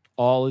quarantine.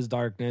 All is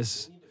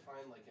darkness.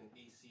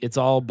 It's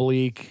all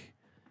bleak.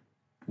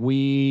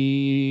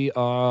 We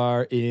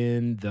are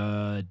in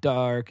the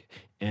dark,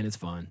 and it's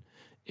fun.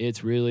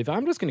 It's really fun.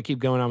 I'm just going to keep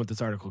going on with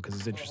this article because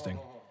it's interesting.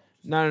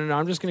 No.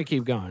 I'm just going to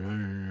keep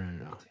going.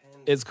 No.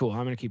 It's cool. I'm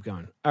going to keep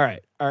going. All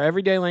right. Our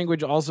everyday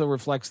language also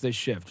reflects this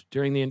shift.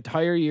 During the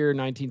entire year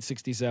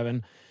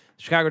 1967,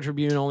 The Chicago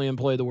Tribune only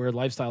employed the word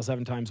lifestyle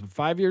 7 times, but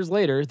 5 years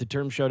later, the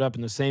term showed up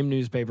in the same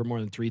newspaper more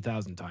than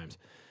 3,000 times.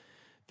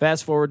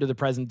 Fast forward to the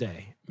present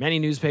day. Many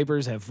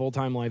newspapers have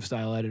full-time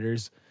lifestyle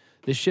editors.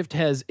 This shift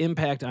has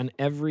impact on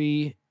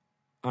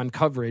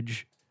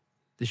coverage.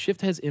 The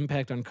shift has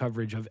impact on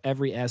coverage of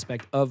every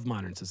aspect of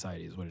modern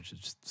society, is what it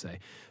should say.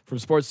 From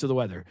sports to the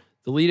weather.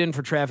 The lead-in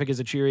for traffic is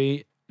a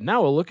cheery,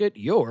 now a look at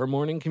your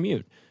morning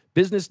commute.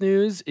 Business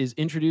news is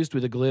introduced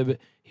with a glib,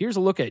 here's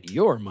a look at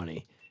your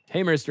money.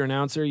 Hey, Mr.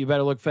 Announcer, you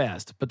better look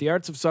fast. But the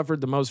arts have suffered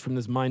the most from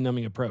this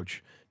mind-numbing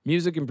approach.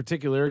 Music in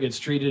particular gets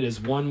treated as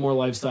one more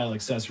lifestyle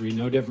accessory,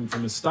 no different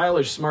from a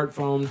stylish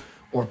smartphone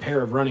or pair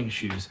of running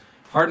shoes.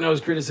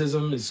 Hard-nosed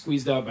criticism is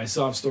squeezed out by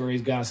soft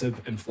stories,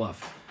 gossip, and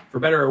fluff. For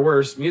better or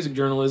worse, music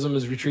journalism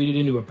is retreated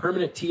into a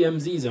permanent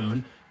TMZ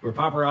zone where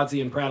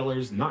paparazzi and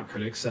prattlers, not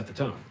critics, set the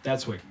tone.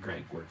 That's what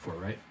Greg worked for,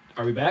 right?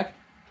 Are we back?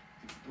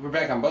 We're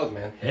back on both,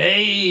 man.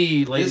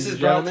 Hey, ladies This is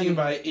and brought gentlemen. to you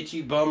by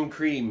Itchy Bum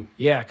Cream.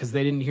 Yeah, because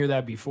they didn't hear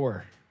that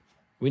before.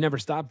 We never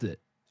stopped it.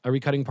 Are we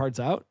cutting parts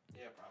out?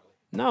 Yeah, probably.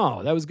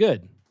 No, that was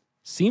good.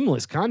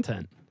 Seamless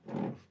content.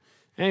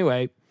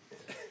 Anyway.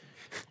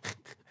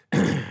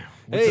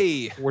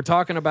 Hey. We're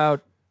talking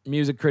about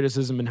music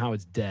criticism and how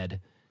it's dead.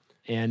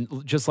 And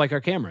just like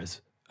our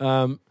cameras.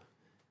 Even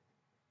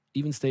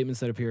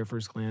statements that appear at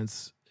first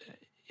glance.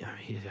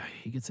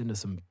 He gets into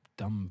some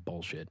dumb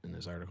bullshit in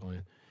this article.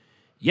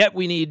 Yet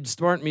we need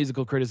smart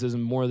musical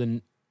criticism more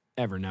than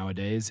ever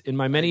nowadays. In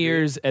my many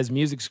years as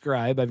music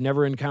scribe, I've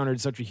never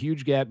encountered such a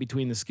huge gap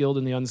between the skilled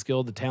and the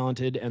unskilled, the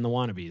talented and the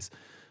wannabes.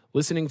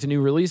 Listening to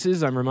new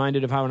releases, I'm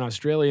reminded of how an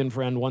Australian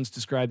friend once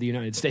described the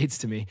United States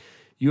to me.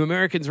 You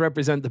Americans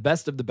represent the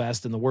best of the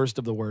best and the worst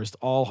of the worst,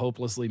 all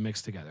hopelessly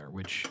mixed together,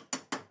 which,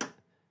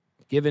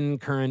 given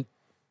current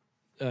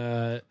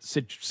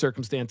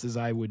circumstances,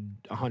 I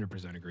would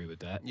 100% agree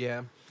with that.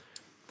 Yeah.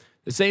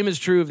 The same is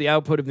true of the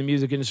output of the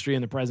music industry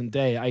in the present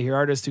day. I hear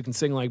artists who can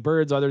sing like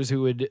birds, others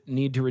who would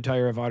need to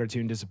retire if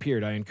autotune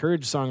disappeared. I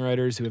encourage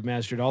songwriters who have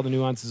mastered all the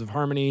nuances of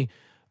harmony,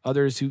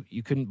 others who...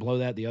 You couldn't blow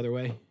that the other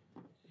way?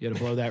 You had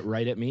to blow that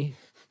right at me?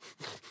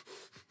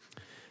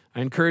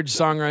 I encourage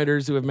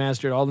songwriters who have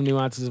mastered all the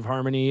nuances of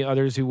harmony,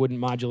 others who wouldn't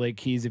modulate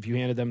keys if you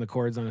handed them the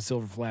chords on a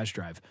silver flash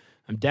drive.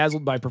 I'm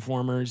dazzled by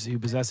performers who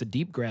possess a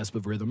deep grasp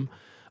of rhythm.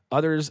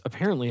 Others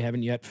apparently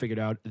haven't yet figured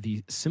out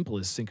the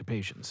simplest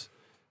syncopations.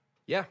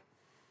 Yeah.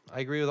 I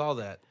agree with all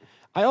that.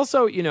 I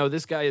also,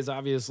 this guy is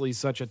obviously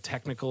such a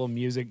technical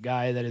music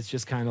guy that it's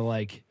just kind of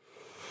like,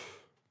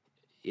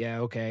 yeah,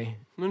 okay.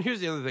 And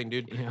here's the other thing,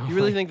 dude. You know, You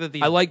really like, think that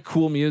these... I like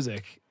cool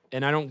music,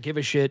 and I don't give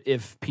a shit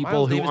if people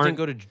Miles who Davis aren't...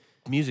 didn't go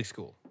to music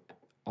school.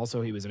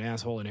 Also, he was an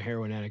asshole and a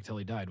heroin addict till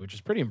he died, which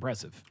is pretty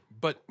impressive.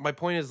 But my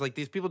point is, like,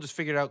 these people just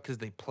figured out because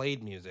they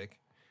played music,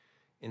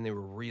 and they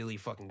were really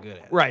fucking good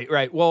at it.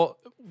 Right. Well,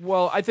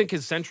 I think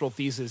his central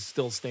thesis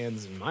still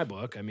stands in my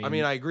book. I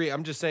mean, I agree.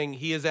 I'm just saying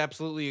he is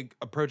absolutely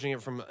approaching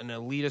it from an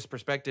elitist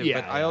perspective.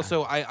 Yeah, but I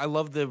also I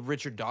love the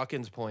Richard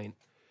Dawkins point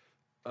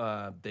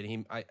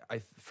that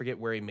I forget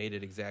where he made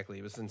it exactly.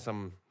 It was in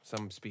some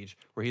speech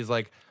where he's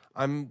like,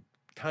 I'm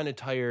kind of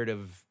tired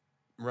of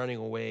running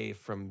away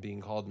from being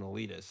called an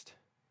elitist.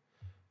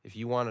 If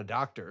you want a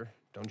doctor,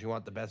 don't you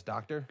want the best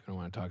doctor? I don't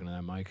want to talk into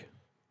that mic.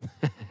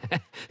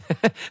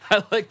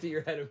 I like that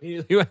your head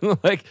immediately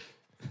went like,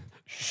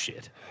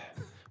 shit.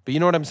 But you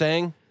know what I'm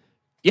saying?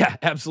 Yeah,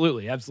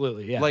 absolutely,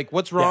 yeah. Like,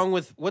 what's wrong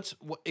with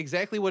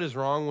exactly what is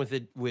wrong with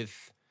it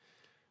with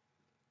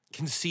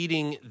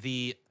conceding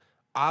the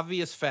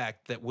obvious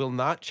fact that will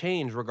not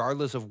change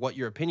regardless of what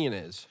your opinion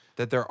is,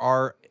 that there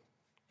are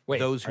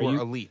those who are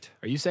elite.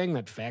 Are you saying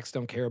that facts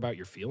don't care about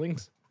your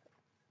feelings?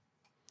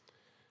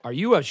 Are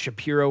you a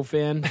Shapiro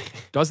fan?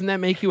 Doesn't that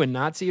make you a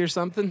Nazi or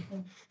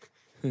something?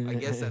 I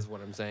guess that's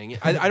what I'm saying.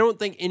 I don't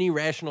think any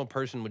rational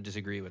person would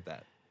disagree with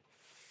that.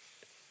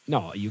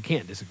 No, you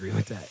can't disagree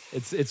with that.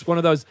 It's one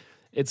of those.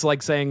 It's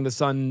like saying the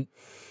sun.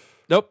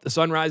 Nope, the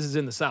sun rises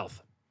in the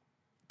south.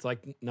 It's like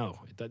no,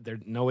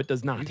 it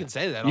does not. You can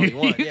say that all you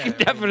want. You Yeah, can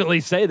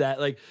definitely say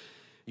that. Like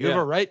you have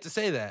a right to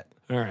say that.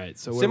 All right.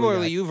 So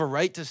similarly, you have a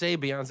right to say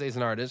Beyonce's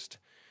an artist.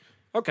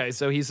 Okay,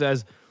 so he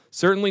says.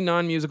 Certainly,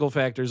 non-musical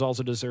factors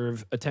also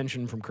deserve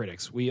attention from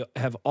critics. We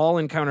have all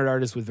encountered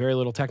artists with very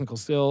little technical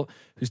skill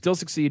who still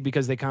succeed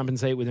because they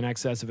compensate with an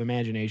excess of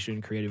imagination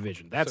and creative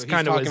vision. That's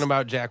kind of talking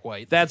about Jack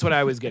White. That's what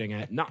I was getting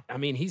at.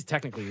 He's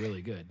technically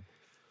really good.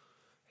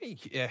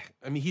 Yeah,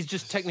 he's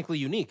just technically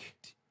unique.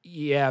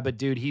 Yeah, but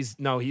dude, he's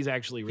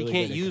actually really. He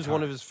can't good at use guitar.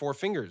 one of his 4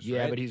 fingers.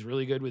 Yeah, right? but he's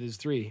really good with his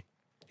 3.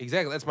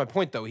 Exactly. That's my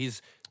point, though.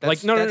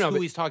 That's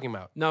who he's talking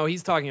about. No,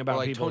 he's talking about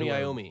like people. Tony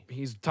Iommi.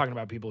 He's talking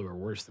about people who are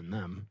worse than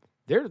them.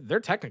 They're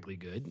technically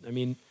good. I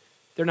mean,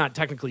 they're not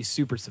technically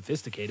super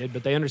sophisticated,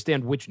 but they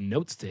understand which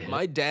notes to hit.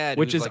 My dad,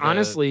 which is like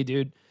honestly,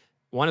 dude,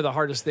 one of the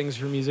hardest things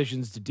for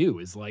musicians to do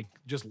is like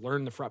just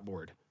learn the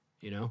fretboard.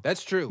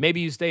 That's true. Maybe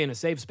you stay in a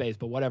safe space,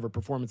 but whatever.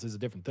 Performance is a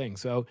different thing.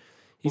 So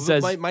he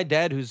says, my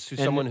dad, who's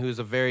someone who's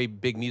a very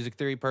big music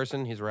theory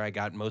person. He's where I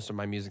got most of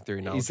my music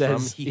theory knowledge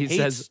from. He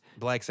hates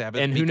Black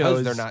Sabbath and who because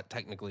knows, they're not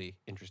technically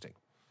interesting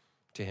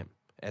to him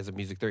as a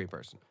music theory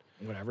person.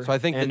 whatever. So I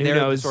think that And who they're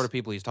the knows- sort of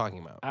people he's talking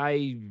about.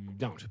 I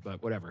don't,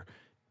 but whatever.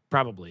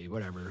 Probably,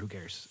 whatever. Who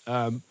cares?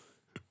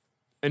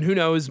 And who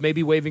knows?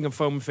 Maybe waving a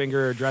foam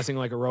finger or dressing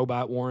like a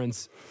robot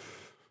warrants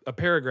a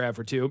paragraph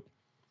or two,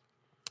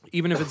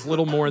 even if it's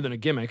little more than a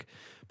gimmick.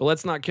 But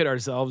let's not kid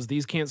ourselves.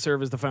 These can't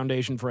serve as the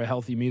foundation for a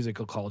healthy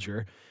musical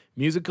culture.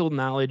 Musical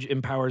knowledge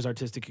empowers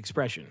artistic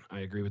expression. I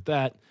agree with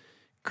that.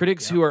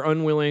 Critics who are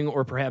unwilling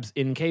or perhaps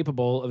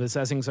incapable of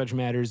assessing such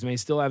matters may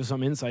still have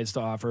some insights to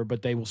offer,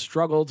 but they will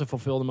struggle to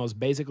fulfill the most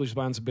basic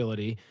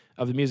responsibility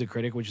of the music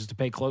critic, which is to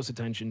pay close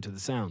attention to the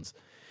sounds.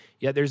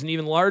 Yet there's an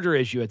even larger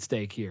issue at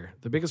stake here.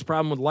 The biggest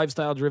problem with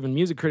lifestyle-driven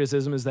music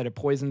criticism is that it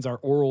poisons our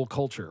oral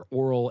culture,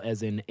 oral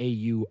as in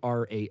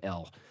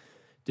A-U-R-A-L.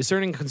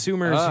 Discerning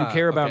consumers who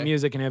care about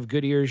music and have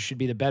good ears should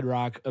be the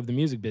bedrock of the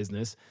music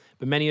business,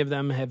 but many of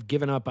them have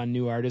given up on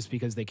new artists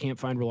because they can't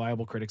find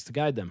reliable critics to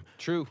guide them.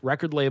 True.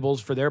 Record labels,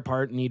 for their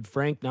part, need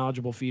frank,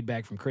 knowledgeable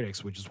feedback from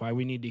critics, which is why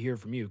we need to hear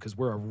from you, because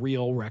we're a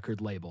real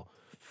record label.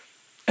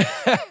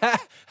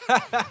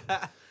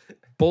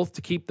 Both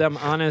to keep them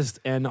honest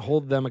and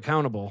hold them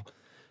accountable.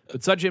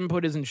 But such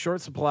input is in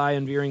short supply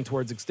and veering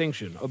towards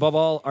extinction. Above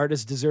all,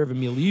 artists deserve a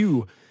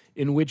milieu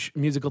in which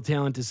musical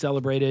talent is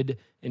celebrated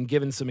and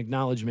given some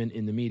acknowledgement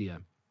in the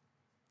media.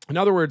 In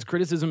other words,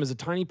 criticism is a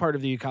tiny part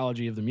of the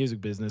ecology of the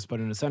music business, but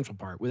an essential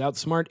part. Without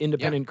smart,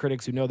 independent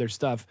critics who know their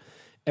stuff,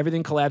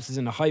 everything collapses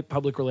into hype,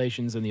 public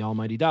relations, and the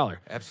almighty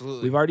dollar.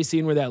 Absolutely. We've already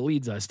seen where that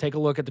leads us. Take a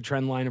look at the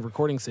trend line of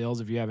recording sales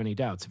if you have any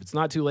doubts. If it's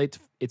not too late,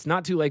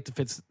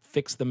 to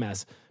fix the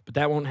mess, but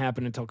that won't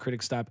happen until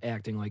critics stop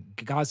acting like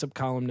gossip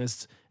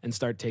columnists and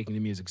start taking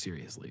the music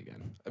seriously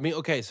again. I mean,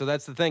 okay, so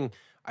that's the thing.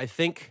 I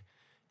think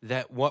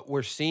that what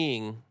we're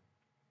seeing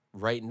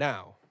right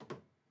now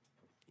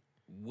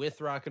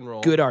with rock and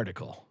roll, Good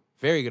article.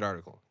 very good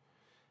article,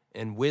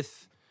 and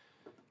with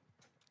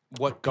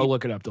what Go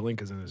look it up. The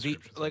link is in the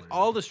description. like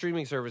all the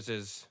streaming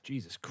services,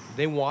 Jesus Christ.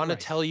 they want to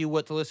tell you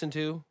what to listen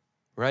to,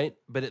 right?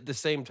 But at the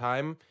same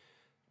time,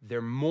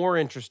 they're more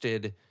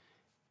interested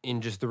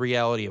in just the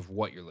reality of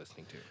what you're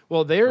listening to.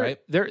 Well, Right?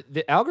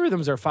 the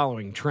algorithms are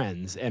following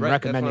trends and Right,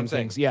 that's what I'm recommending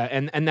saying. things. Yeah,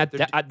 and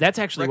that's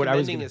actually what I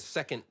was. Recommending is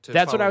second to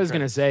That's what I following was going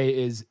to trends. say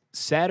is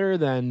sadder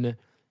than,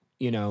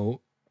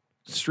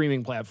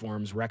 streaming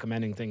platforms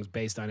recommending things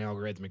based on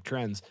algorithmic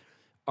trends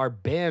are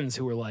bands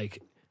who are like,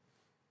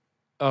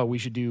 oh, we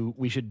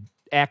should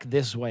act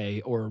this way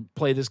or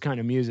play this kind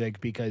of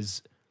music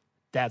because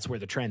that's where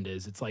the trend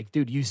is. It's like,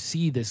 dude, you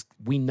see this.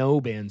 We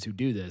know bands who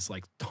do this,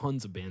 like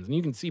tons of bands. And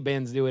you can see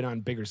bands do it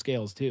on bigger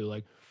scales too.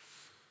 Like,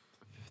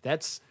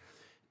 that's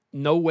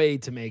no way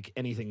to make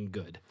anything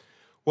good.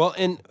 Well,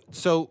 and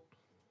so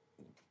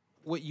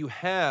what you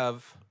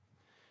have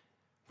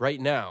right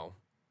now,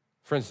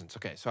 for instance,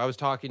 okay, so I was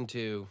talking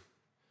to,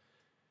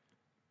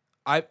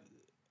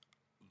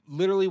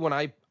 when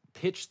I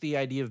pitched the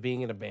idea of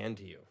being in a band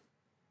to you,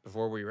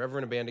 before we were ever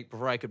in a band,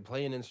 before I could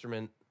play an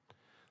instrument,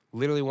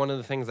 literally one of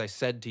the things I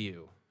said to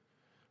you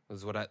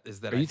was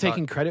Are you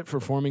taking credit for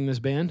forming this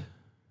band?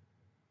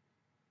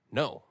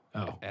 No.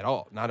 Oh. At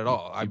all. Not at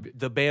all.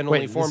 The band Wait,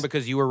 only formed this-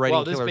 because you were writing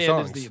Well, this killer band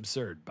songs. is The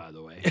Absurd, by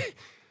the way.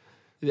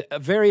 A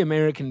very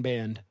American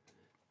band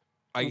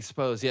I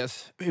suppose,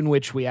 yes. in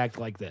which we act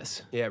like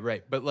this. Yeah,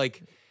 right. But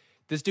like,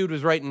 this dude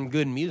was writing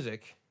good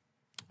music,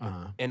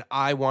 and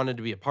I wanted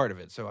to be a part of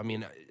it. So, I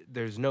mean,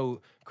 there's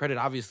no credit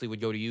obviously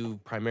would go to you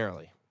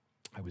primarily.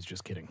 I was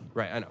just kidding.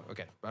 Right, I know.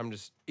 Okay. I'm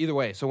just, either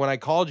way. So when I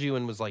called you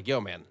and was like,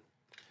 yo, man,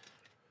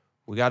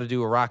 we got to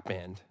do a rock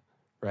band,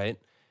 right?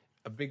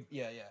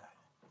 Yeah.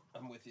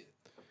 I'm with you.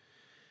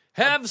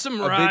 Have some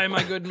rye,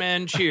 my good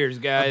man. Cheers,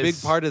 guys. A big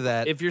part of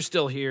that, If you're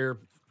still here,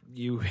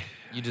 you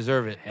you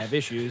deserve it. have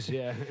issues.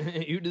 Yeah,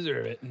 you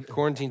deserve it.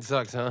 Quarantine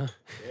sucks, huh?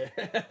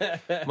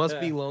 Must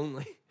be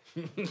lonely.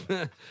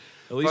 At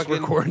least we're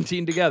Fucking-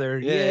 quarantined together.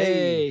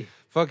 Yay.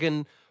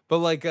 Fucking, but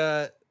like,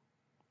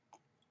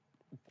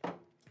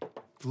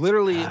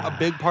 literally a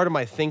big part of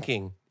my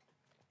thinking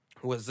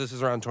was, this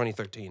is around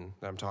 2013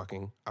 that I'm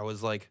talking. I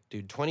was like,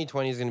 dude,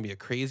 2020 is going to be a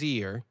crazy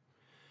year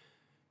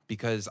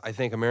because I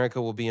think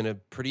America will be in a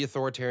pretty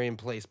authoritarian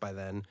place by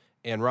then,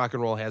 and rock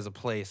and roll has a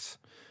place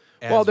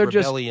as Well, they're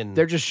rebellion.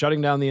 just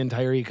shutting down the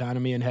entire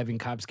economy and having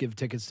cops give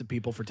tickets to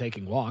people for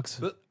taking walks.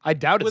 But I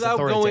doubt it's without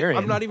authoritarian.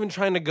 I'm not even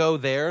trying to go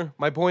there.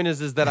 My point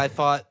is that I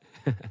thought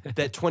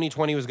that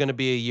 2020 was going to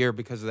be a year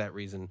because of that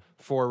reason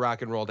for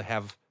rock and roll to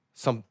have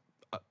some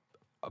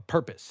a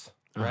purpose,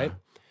 right?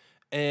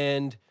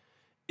 And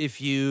if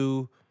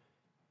you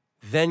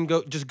then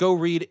go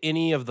read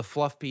any of the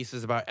fluff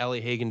pieces about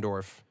Ellie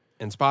Hagendorf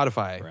and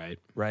Spotify,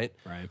 Right.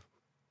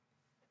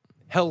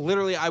 Hell,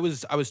 literally, I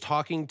was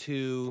talking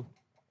to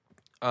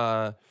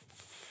the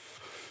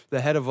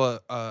head of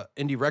a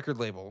indie record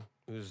label,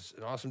 who's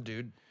an awesome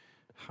dude.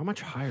 How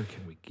much higher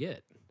can we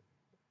get?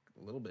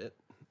 A little bit.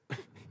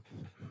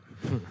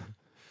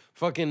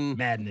 Fucking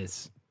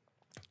Madness.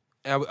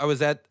 I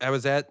was at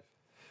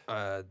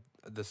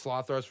the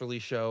Sloth Thrust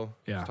release show.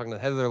 I Yeah. was talking to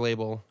the head of their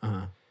label,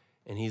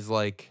 and he's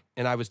like,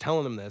 and I was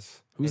telling him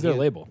this. Who's and their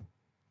label?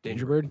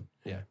 Danger Dangerbird?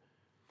 Yeah.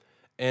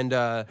 And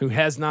Who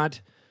has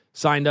not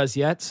signed us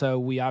yet, so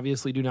we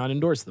obviously do not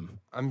endorse them.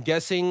 I'm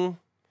guessing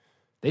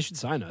They should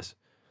sign us.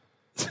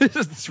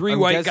 3 I'm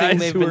white guessing guys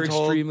they've who been are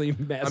told- extremely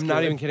masculine. I'm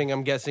not even kidding.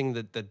 I'm guessing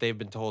that they've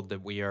been told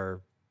that we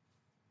are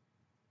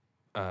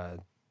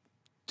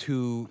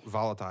too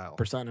volatile.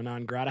 Persona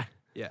non grata.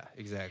 Yeah,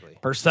 exactly.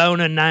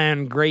 Persona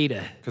non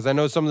grata. Because I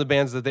know some of the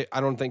bands that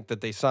I don't think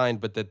that they signed,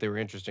 but that they were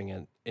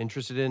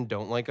interested in,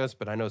 don't like us.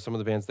 But I know some of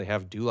the bands they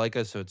have do like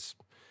us. So it's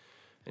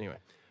anyway.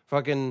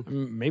 Fucking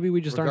Maybe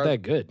we just aren't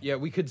that good. Yeah,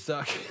 we could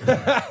suck.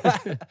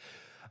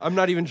 I'm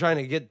not even trying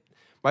to get.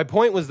 My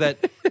point was that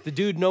the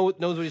dude knows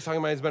what he's talking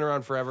about. He's been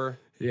around forever.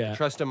 Yeah. I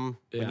trust him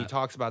when he Yeah.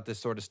 talks about this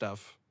sort of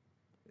stuff.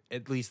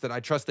 At least that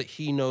I trust that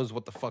he knows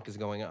what the fuck is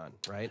going on,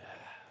 right?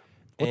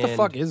 What the And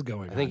fuck is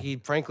going on? I think he,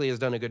 frankly, has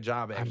done a good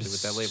job actually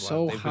with that label.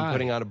 so They've high. been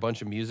putting out a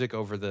bunch of music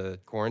over the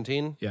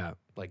quarantine. Yeah.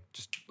 Like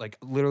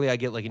literally, I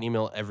get like an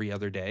email every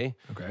other day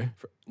Okay.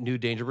 for new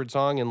Dangerbird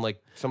song, and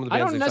like some of the I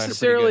bands don't they signed are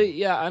necessarily, pretty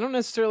yeah, I don't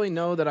necessarily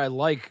know that I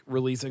like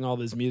releasing all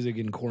this music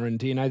in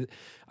quarantine.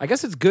 I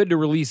guess it's good to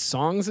release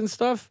songs and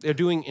stuff. good. They're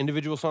doing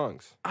individual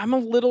songs. I'm a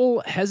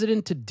little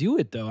hesitant to do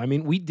it though. I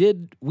mean, we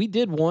did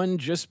one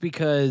just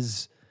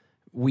because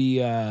we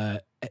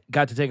got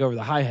to take over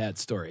the hi-hat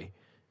story,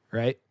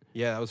 right?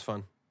 Yeah, that was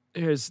fun.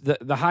 Here's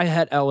the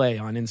hi-hat LA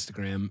on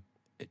Instagram.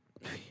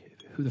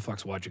 Who the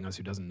fuck's watching us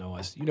who doesn't know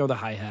us? You know the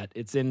hi-hat.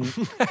 It's in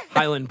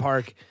Highland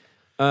Park.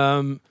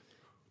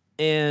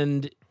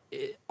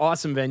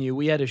 Awesome venue.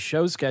 We had a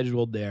show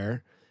scheduled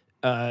there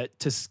to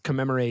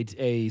commemorate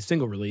a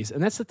single release.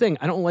 And that's the thing.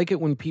 I don't like it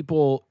when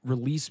people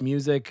release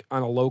music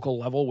on a local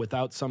level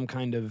without some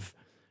kind of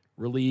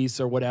release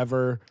or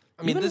whatever.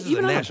 I mean, this is a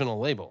on national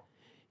label.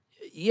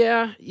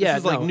 Yeah. This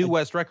is like no, New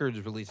West Records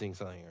releasing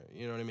something.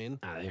 You know what I mean?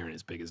 They aren't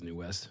as big as New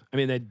West. I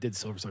mean, they did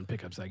Silver Sun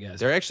pickups, I guess.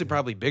 They're actually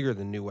probably bigger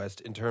than New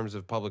West in terms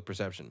of public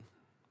perception.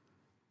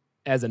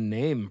 As a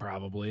name,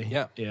 probably.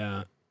 Yeah.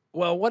 Yeah.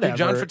 Well, whatever. Dude,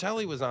 John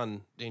Fratelli was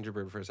on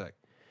Dangerbird for a sec.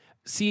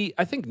 See,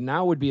 I think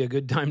now would be a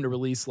good time to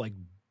release like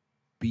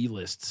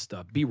B-list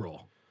stuff,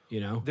 B-roll. You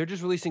know, They're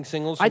just releasing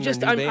singles from their new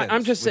bands,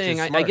 I'm just which is saying,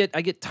 I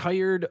smart. get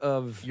tired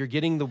of You're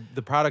getting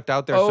the product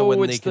out there, so when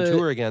they it's can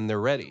tour again, they're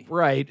ready.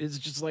 right. It's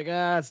just like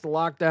it's the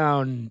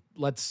lockdown.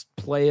 Let's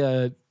play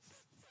a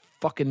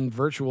fucking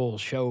virtual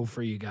show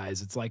for you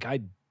guys. It's like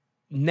I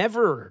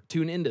never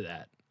tune into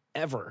that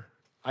ever.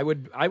 I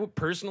would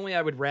personally,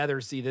 I would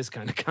rather see this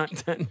kind of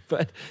content,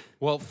 but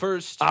Well,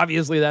 first,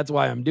 obviously that's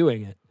why I'm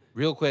doing it.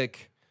 real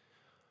quick,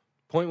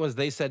 point was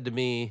they said to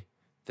me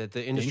that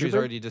the industry's Dangerbird?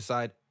 already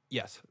decided.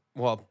 Yes.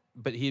 Well,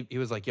 but he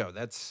was like, yo,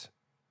 that's,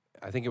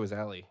 I think it was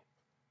Ali.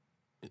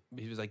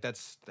 He was like,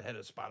 that's the head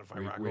of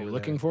Spotify Rock. Were you over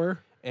looking there. for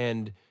her?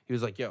 And he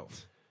was like, yo,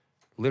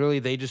 literally,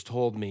 they just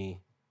told me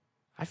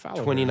I followed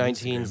her on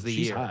 2019 is Instagram. the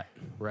She's year. hot.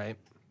 Right.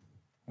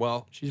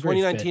 Well, She's very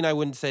 2019, I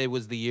wouldn't say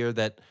was the year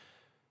that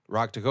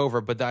rock took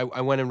over, but I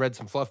went and read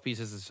some fluff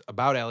pieces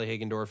about Ali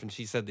Hagendorf, and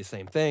she said the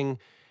same thing.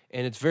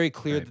 And it's very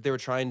clear that they were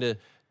trying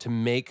to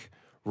make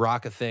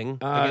rock a thing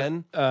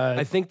again.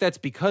 I think that's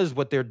because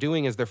what they're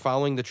doing is they're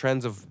following the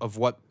trends of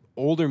what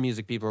older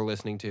music people are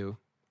listening to,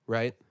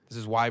 right? This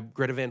is why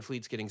Greta Van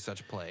Fleet's getting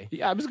such play.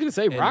 Yeah, I was gonna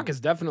say rock is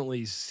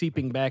definitely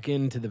seeping back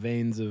into the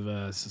veins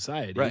of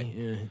society. Right.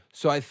 Yeah.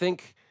 So I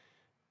think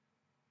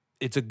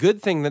it's a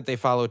good thing that they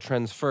follow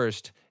trends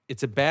first.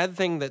 It's a bad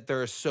thing that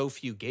there are so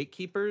few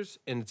gatekeepers,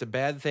 and it's a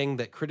bad thing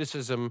that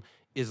criticism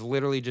is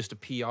literally just a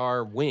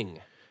PR wing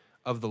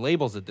of the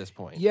labels at this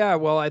point. Yeah,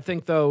 well, I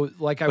think though,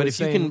 like I But was if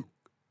saying, you can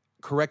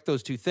correct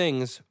those two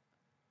things,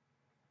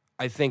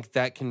 I think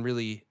that can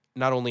really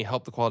not only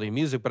help the quality of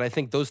music, but I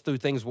think those two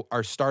things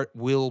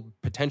will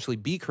potentially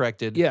be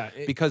corrected. Yeah,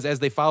 because as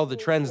they follow the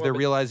trends, they're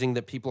realizing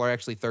that people are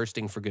actually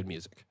thirsting for good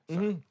music.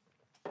 So.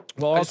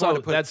 well, I just also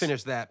wanted to that's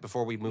finish that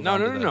before we move no, on.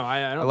 no, to no, the- no.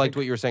 I I don't liked think-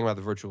 what you were saying about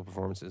the virtual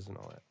performances and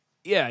all that.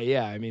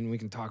 Yeah. I mean, we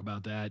can talk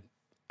about that.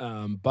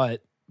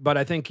 But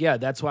I think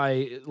that's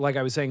why, like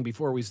I was saying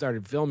before we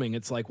started filming,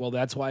 it's like, well,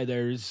 that's why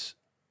there's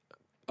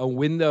a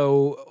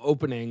window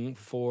opening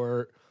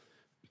for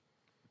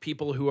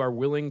people who are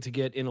willing to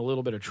get in a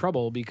little bit of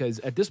trouble, because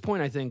at this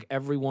point, I think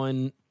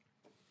everyone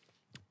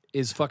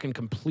is fucking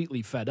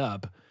completely fed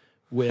up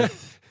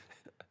with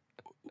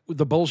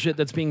the bullshit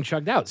that's being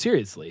chugged out.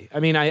 Seriously, I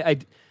mean, I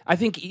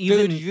think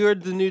even Dude, you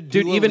heard the new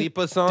dude, Dua even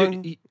Lipa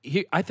song?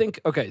 Dude, I think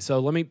okay. So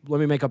let me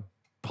make a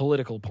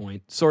political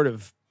point. Sort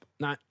of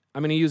not.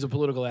 I'm going to use a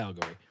political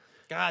allegory.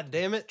 God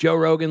damn it. Joe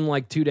Rogan,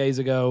 like 2 days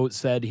ago,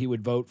 said he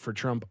would vote for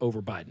Trump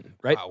over Biden.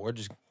 Right? Wow, we're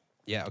just...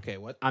 Yeah, okay,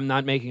 what? I'm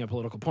not making a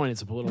political point.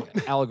 It's a political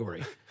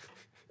allegory.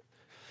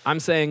 I'm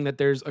saying that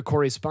there's a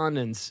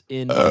correspondence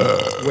in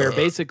where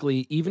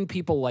basically even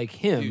people like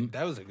him, Dude,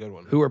 that was a good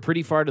one. who are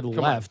pretty far to the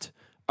left,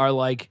 are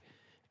like,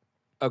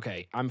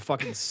 okay, I'm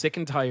fucking sick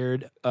and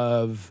tired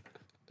of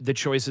the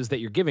choices that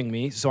you're giving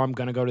me, so I'm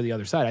going to go to the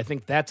other side. I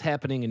think that's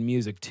happening in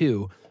music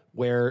too,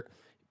 where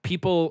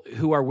people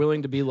who are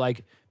willing to be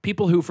like,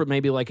 people who for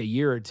maybe like a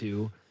year or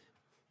two,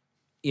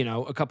 you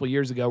know, a couple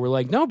years ago were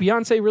like, no,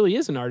 Beyonce really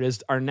is an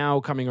artist, are now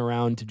coming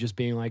around to just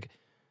being like,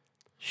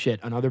 shit,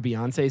 another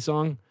Beyonce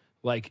song?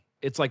 Like,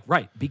 It's like,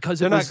 right, because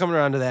They're it not was coming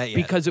around to that yet.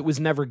 because it was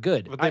never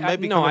good. But they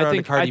might be coming around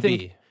to Cardi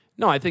B.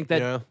 No, I think that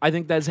You know? I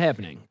think that's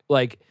happening.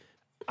 Like,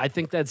 I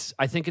think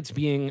it's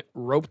being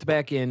roped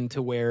back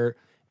into where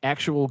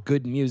actual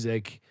good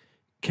music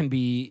can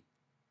be.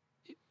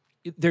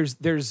 There's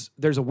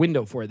a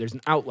window for it. There's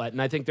an outlet,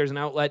 and I think there's an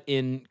outlet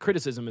in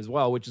criticism as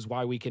well, which is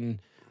why we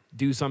can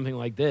do something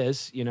like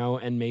this, you know,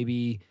 and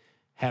maybe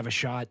have a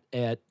shot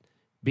at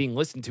being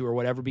listened to or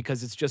whatever.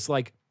 Because it's just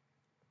like,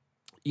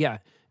 yeah,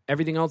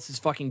 everything else is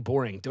fucking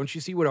boring. Don't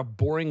you see what a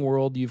boring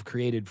world you've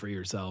created for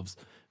yourselves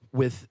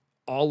with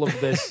all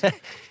of this,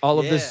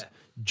 of this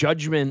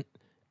judgment,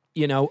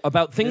 you know,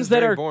 about things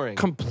that are boring.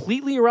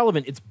 completely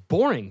irrelevant. It's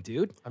boring,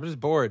 dude. I'm just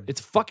bored.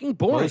 It's fucking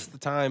boring. Most of the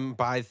time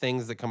by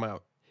things that come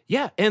out.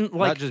 Yeah, and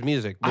like Not just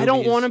music. I don't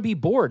movies. want to be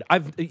bored.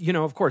 You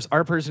know, of course,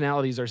 our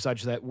personalities are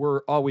such that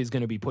we're always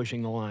going to be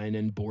pushing the line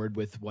and bored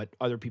with what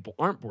other people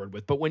aren't bored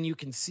with. But when you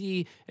can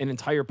see an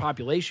entire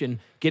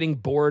population getting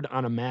bored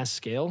on a mass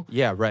scale,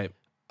 Yeah, right.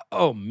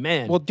 oh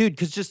man, Well, dude,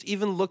 because just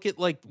even look at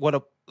like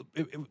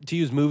to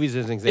use movies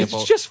as an example.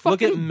 it's just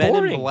fucking look at Men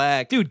boring. in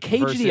Black, Dude.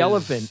 Cage versus, the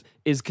Elephant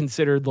is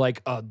considered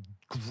like a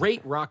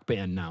great rock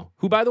band now.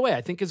 Who, by the way,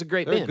 I think is a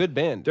great They're band. a good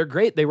band. They're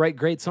great. They write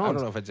great songs. I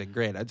don't know if I'd say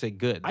great. I'd say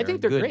good. I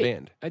think they're a good great.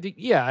 band. I think,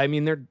 yeah. I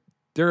mean,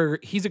 they're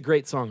he's a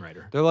great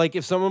songwriter. They're like,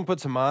 if someone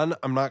puts him on,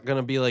 I'm not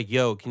gonna be like,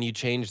 yo, can you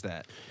change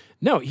that?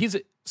 No,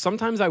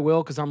 sometimes I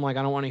will because I'm like,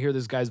 I don't want to hear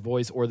this guy's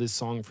voice or this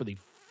song for the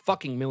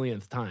fucking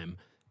millionth time.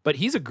 But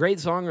he's a great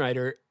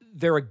songwriter.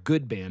 They're a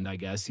good band, I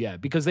guess, yeah,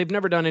 because they've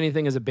never done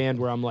anything as a band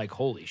where I'm like,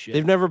 holy shit.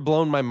 They've never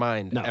blown my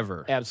mind No,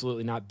 ever.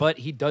 absolutely not. But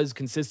he does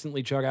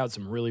consistently chug out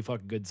some really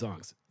fucking good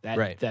songs.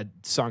 Right.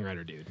 That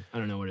songwriter dude. I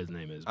don't know what his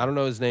name is. I don't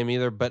know his name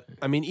either, but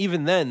I mean,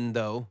 even then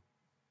though,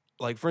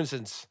 like for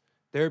instance,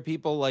 there are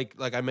people like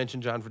I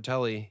mentioned John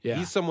Fratelli. Yeah.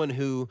 He's someone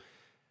who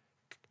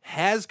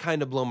has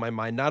kind of blown my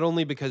mind, not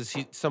only because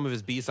some of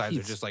his B-sides are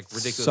He's just like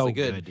ridiculously so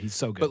good. He's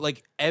so good. But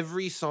like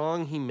every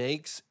song he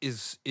makes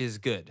is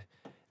good.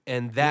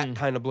 And that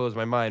kind of blows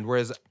my mind.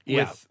 Whereas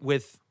Yeah.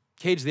 with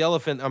Cage the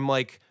Elephant, I'm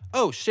like,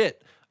 oh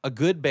shit, a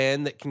good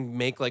band that can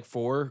make like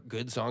 4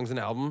 good songs an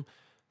album.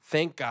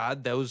 Thank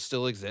God those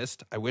still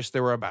exist. I wish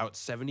there were about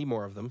 70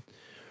 more of them.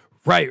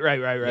 Right.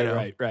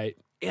 know? Right.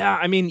 Yeah,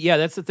 I mean, yeah,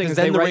 that's the thing. Because is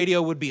then they the write-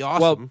 radio would be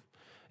awesome. Well,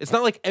 it's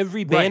not like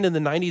every band in the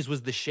 90s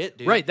was the shit,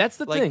 dude. Right, that's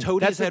the like, thing.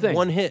 Toadies That's the had thing.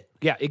 one hit.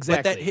 Yeah,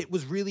 exactly. But that hit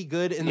was really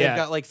good, and Yeah. they've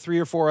got like 3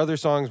 or 4 other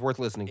songs worth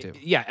listening to.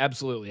 Yeah,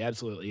 absolutely,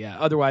 yeah.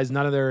 Otherwise,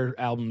 none of their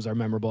albums are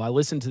memorable. I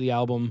listened to the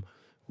album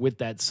with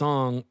that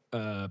song,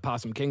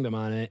 Possum Kingdom,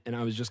 on it, and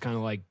I was just kind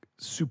of like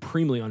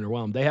supremely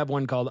underwhelmed. They have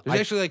one called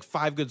There's actually like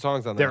 5 good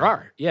songs on there. There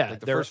are, yeah. Like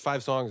the there first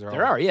 5 songs are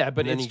There all- are, yeah,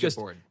 but and then it's you get just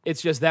bored.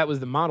 it's just that was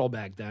the model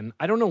back then.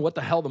 I don't know what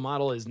the hell the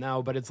model is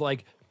now, but it's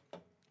like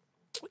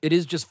it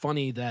is just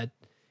funny that,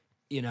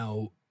 you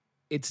know,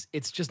 it's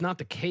just not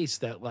the case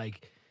that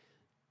like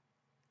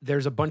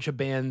there's a bunch of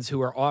bands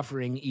who are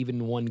offering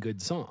even one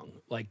good song.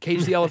 Like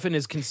Cage the Elephant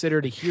is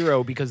considered a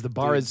hero because the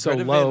bar Dude, is so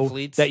Greta Van low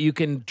Fleet's- that you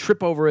can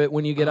trip over it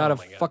when you get out of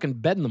my God. fucking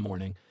bed in the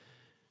morning,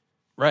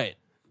 Right.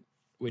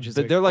 which is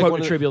But a they're like quote one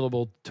of the-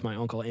 attributable to my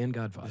uncle and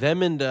godfather.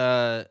 Them and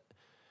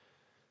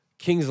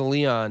Kings of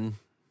Leon.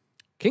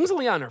 Kings of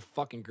Leon are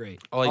fucking great.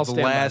 Like I'll the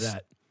stand last- by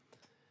that.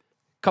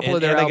 Couple And,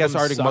 of their and I guess albums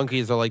Arctic suck.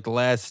 Monkeys are like the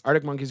last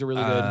Arctic Monkeys are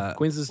really good.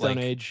 Queens of the Stone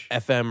like, Age.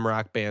 FM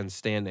rock band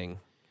standing.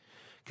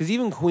 Because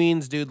even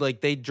Queens, dude,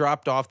 like they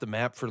dropped off the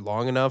map for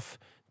long enough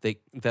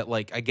that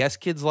like I guess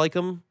kids like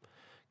them.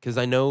 Because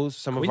I know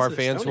some Queens of our of the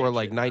fans Stone who are Age,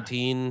 like yeah.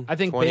 19, I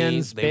think 20,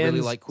 bands they really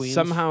bands like Queens.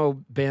 somehow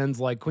bands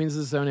like Queens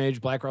of the Stone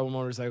Age, Black Rebel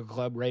Motorcycle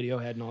Club,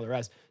 Radiohead, and all the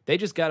rest. They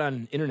just got on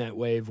an internet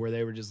wave where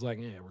they were just like,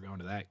 yeah, we're going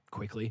to that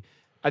quickly.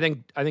 I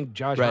think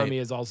Josh Right. Homme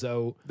is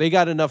also They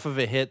got enough of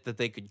a hit that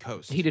they could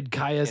coast. he did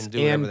Caius And do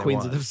whatever and they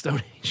Queens want. of the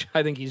Stone Age.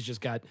 I think he's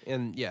just got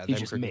And yeah, He's them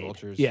just Cricket made.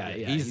 Vultures. Yeah,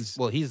 yeah,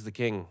 He's the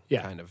king,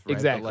 yeah, kind of. Right? But,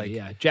 exactly. like,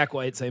 yeah, Jack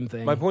White, same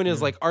thing. my point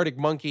is like Arctic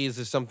Monkeys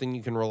is something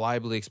you can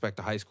reliably expect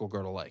a high school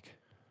girl to like,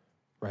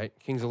 right?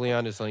 Kings of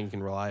Leon is something you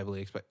can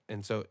reliably expect,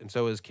 and so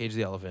is Cage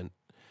the Elephant.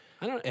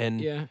 I don't. And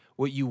yeah,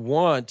 what you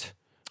want,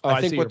 Oh, I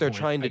I think see what your they're point,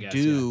 trying I to guess,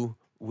 do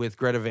with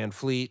Greta Van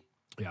Fleet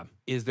yeah,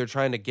 is they're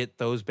trying to get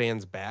those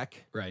bands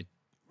back, right.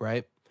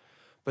 right?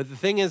 But the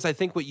thing is, I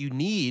think what you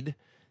need,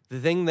 the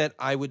thing that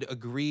I would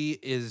agree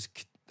is,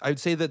 I would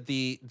say that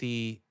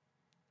the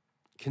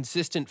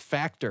consistent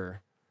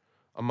factor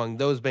among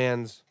those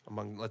bands,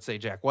 among let's say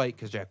Jack White,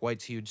 because Jack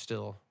White's huge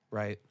still,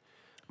 right?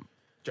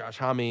 Josh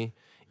Homme,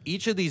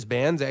 each of these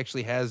bands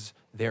actually has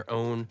their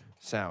own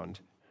sound,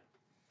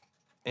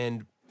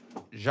 and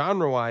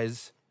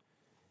genre-wise,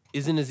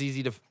 isn't as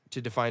easy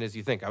to define as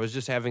you think. I was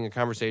just having a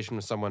conversation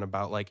with someone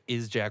about like,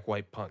 is Jack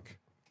White punk,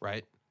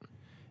 right?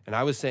 And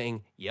I was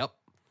saying, yep.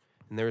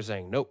 And they were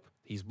saying, nope,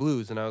 he's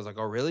blues. And I was like,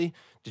 oh, really?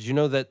 Did you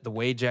know that the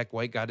way Jack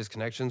White got his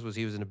connections was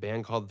he was in a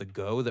band called The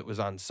Go that was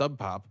on Sub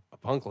Pop, a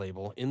punk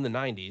label, in the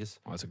 90s?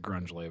 Oh, it's a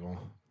grunge label.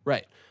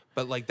 Right.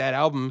 But like that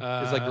album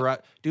is like,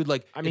 dude,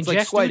 like, I mean, it's like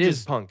Jack White Stooges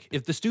is- punk.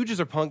 If the Stooges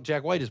are punk,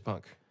 Jack White is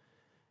punk.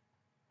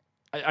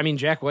 I mean,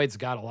 Jack White's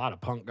got a lot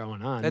of punk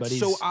going on. That's but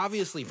he's so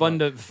obviously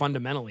punk.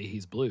 fundamentally,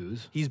 he's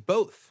blues. He's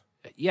both.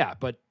 Yeah,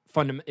 but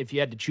if you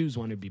had to choose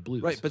one, it'd be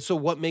blues. Right, but so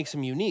what makes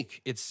him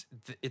unique? It's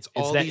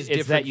all that, these it's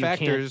different that you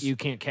factors. You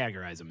can't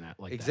categorize him that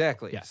like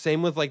exactly. That. Yeah.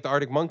 Same with like the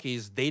Arctic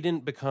Monkeys. They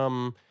didn't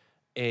become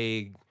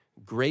a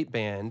great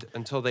band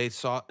until they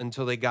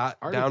got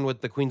down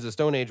with the Queens of the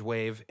Stone Age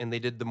wave, and they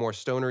did the more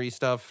stonery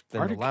stuff,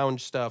 then the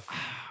lounge stuff.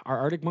 Are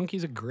Arctic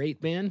Monkeys a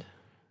great band?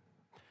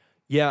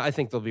 Yeah, I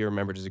think they'll be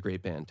remembered as a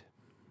great band.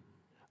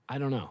 I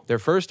don't know. Their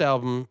first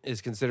album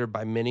is considered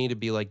by many to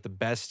be like the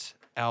best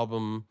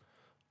album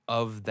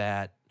of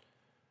that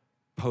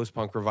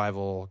post-punk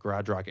revival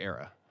garage rock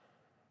era.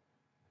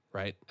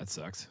 Right? That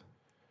sucks.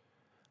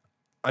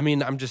 I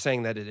mean, I'm just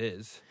saying that it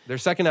is. Their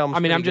second album's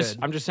I'm good.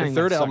 just saying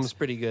the third that sucks. album's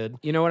pretty good.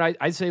 You know what?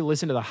 I'd say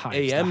listen to the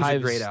Hives. AM's the Hives, a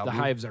great album.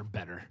 The Hives are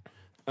better.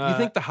 You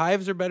think the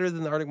Hives are better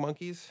than the Arctic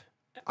Monkeys?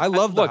 I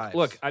love the Hives.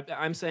 Look,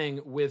 I'm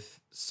saying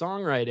with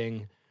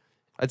songwriting,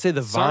 I'd say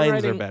the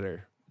Vines are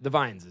better. The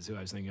Vines is who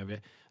I was thinking of.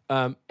 It.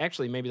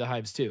 Actually, maybe the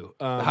Hives too.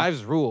 The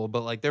Hives rule,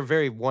 but like they're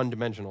very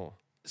one-dimensional.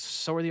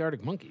 So are the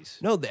Arctic Monkeys.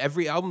 No,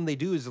 every album they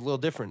do is a little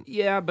different.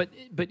 Yeah, but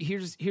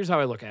here's how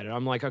I look at it.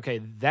 I'm like, okay,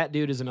 that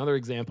dude is another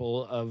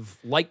example of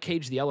like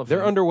Cage the Elephant.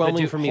 They're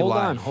underwhelming for me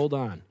live. Hold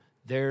on.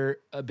 They're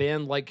a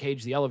band like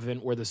Cage the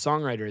Elephant where the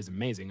songwriter is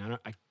amazing.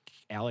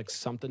 Alex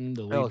something,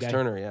 the lead Alex guy.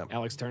 Turner, yeah.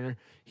 Alex Turner.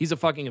 He's a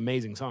fucking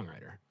amazing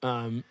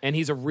songwriter. And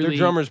he's a really... Their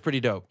drummer's pretty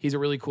dope. He's a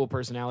really cool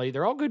personality.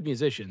 They're all good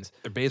musicians.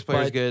 Their bass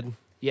player's good.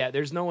 Yeah,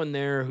 there's no one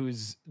there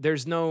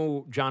there's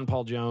no John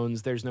Paul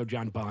Jones, there's no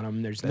John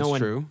Bonham, there's no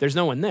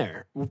one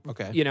there.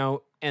 Okay. You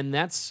know, and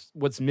that's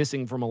what's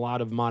missing from a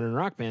lot of modern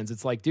rock bands.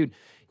 It's like, dude,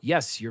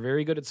 yes, you're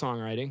very good at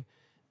songwriting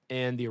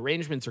and the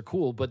arrangements are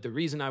cool, but the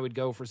reason I would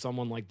go for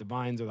someone like the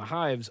Vines or the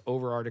Hives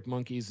over Arctic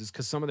Monkeys is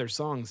because some of their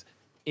songs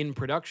in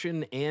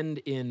production and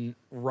in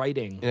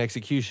writing, in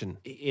execution,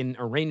 in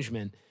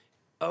arrangement,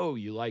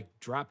 you like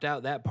dropped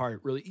out that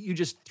part. Really, you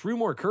just threw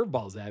more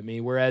curveballs at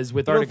me. Whereas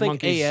with Arctic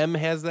Monkeys, AM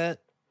has that.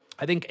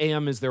 I think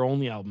AM is their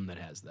only album that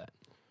has that.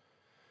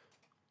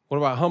 What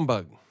about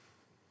Humbug?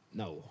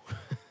 No.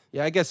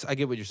 Yeah, I guess I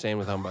get what you're saying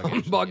with Humbug.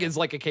 Humbug is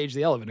like a Cage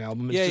the Elephant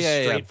album. It's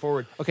just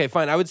straightforward. Okay,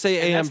 fine. I would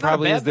say AM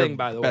probably is their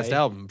best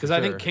album. Because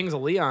I think Kings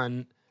of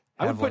Leon,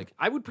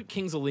 I would put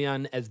Kings of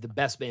Leon as the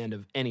best band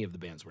of any of the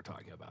bands we're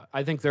talking about.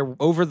 I think they're...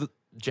 Over the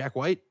Jack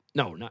White?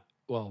 No, not...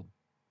 Well,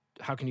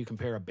 how can you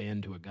compare a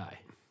band to a guy?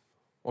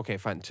 Okay,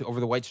 fine. Over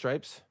the White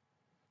Stripes?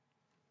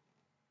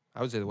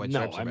 I would say the White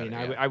Stripes are better. No,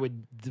 I mean, I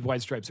would... The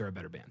White Stripes are a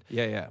better band.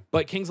 Yeah.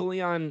 But Kings of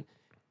Leon...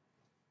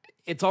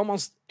 It's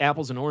almost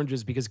apples and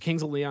oranges because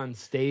Kings of Leon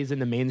stays in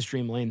the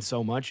mainstream lane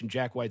so much, and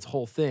Jack White's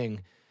whole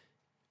thing,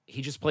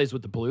 he just plays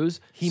with the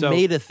blues. He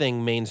made a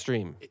thing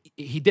mainstream.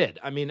 He did.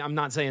 I mean, I'm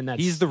not saying that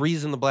he's the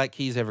reason the Black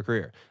Keys have a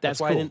career. That's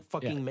why cool. I didn't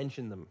fucking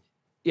mention them.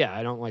 Yeah,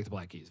 I don't like the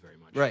Black Keys very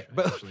much. Right,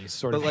 but actually,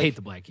 sort of hate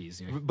the Black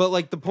Keys. You know? But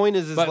like the point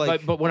is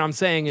but what I'm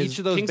saying is each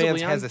of those Kings bands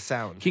of Leon, has a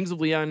sound. Kings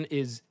of Leon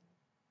is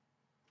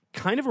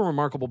kind of a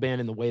remarkable band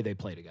in the way they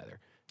play together.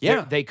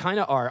 Yeah, they kind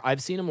of are.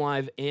 I've seen them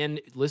live and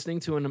listening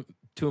to them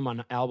on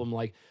an album,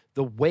 like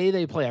the way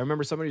they play. I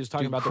remember somebody was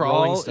talking about Crawl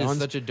the Rolling Stones. Is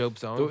such a dope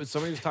song.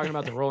 Somebody was talking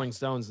about the Rolling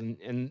Stones,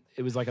 and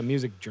it was like a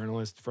music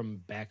journalist from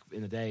back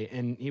in the day,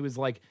 and he was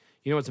like,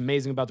 you know what's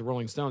amazing about the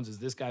Rolling Stones is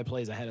this guy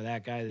plays ahead of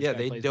that guy. This guy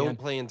they plays don't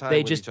play in time.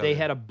 They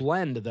had a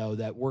blend though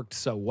that worked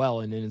so well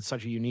and in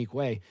such a unique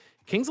way.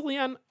 Kings of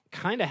Leon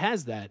kind of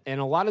has that,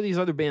 and a lot of these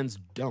other bands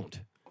don't.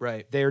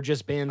 Right. They're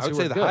just bands. I would who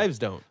say are the good. Hives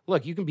don't.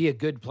 Look, you can be a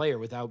good player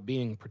without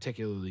being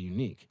particularly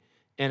unique,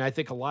 and I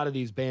think a lot of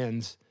these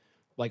bands,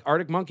 like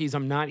Arctic Monkeys,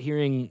 I'm not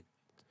hearing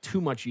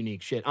too much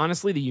unique shit.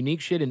 Honestly, the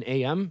unique shit in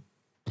AM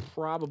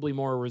probably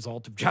more a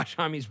result of Josh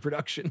Homme's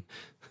production.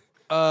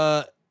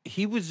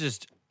 He was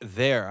just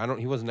there.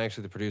 He wasn't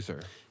actually the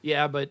producer.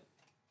 Yeah, but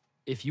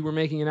if you were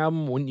making an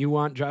album, wouldn't you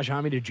want Josh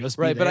Homme to just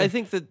be right? there? But I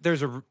think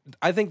that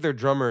I think their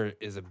drummer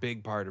is a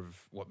big part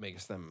of what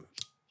makes them.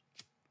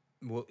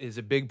 Is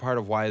a big part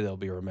of why they'll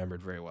be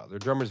remembered very well. Their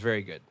drummer's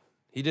very good.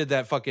 He did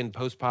that fucking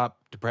post-pop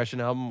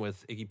depression album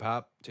with Iggy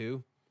Pop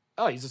too.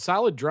 Oh, he's a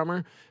solid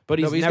drummer, but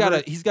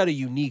he's got a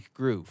unique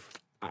groove.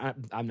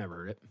 I've never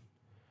heard it.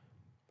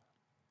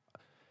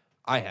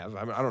 I have.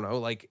 I don't know.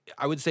 Like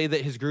I would say that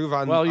his groove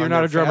on. Well, you're on not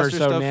their a drummer, faster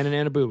so stuff, man and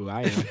Anna Boo Boo.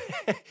 I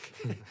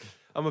am.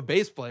 I'm a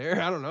bass player.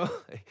 I don't know.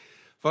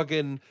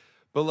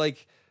 But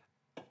like,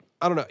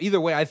 I don't know.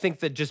 Either way, I think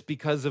that just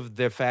because of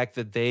the fact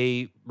that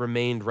they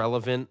remained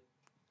relevant,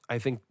 I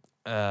think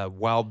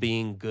while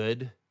being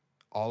good,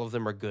 all of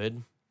them are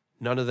good.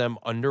 None of them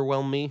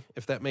underwhelm me,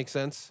 if that makes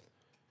sense.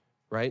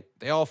 Right?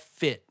 They all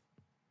fit.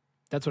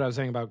 That's what I was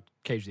saying about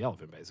Cage the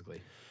Elephant,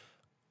 basically.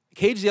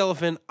 Cage the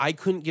Elephant, I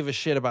couldn't give a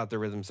shit about their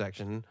rhythm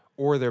section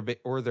or their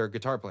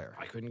guitar player.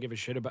 I couldn't give a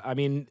shit about. I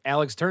mean,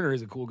 Alex Turner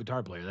is a cool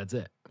guitar player. That's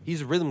it. He's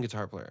a rhythm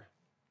guitar player.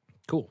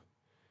 Cool.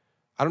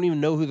 I don't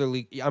even know who their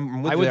lead.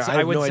 I'm with you there. I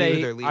have no idea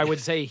who their lead. I would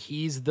say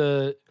he's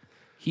the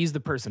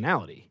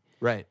personality.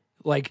 Right.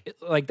 Like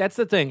that's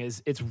the thing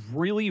is it's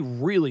really,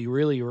 really,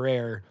 really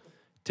rare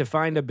to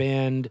find a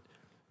band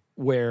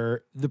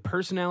where the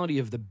personality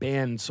of the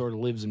band sort of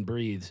lives and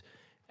breathes.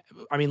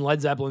 I mean,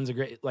 Led Zeppelin's a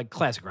great, like,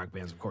 classic rock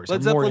bands, of course. Led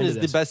I'm more Zeppelin into is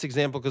the this. best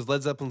example because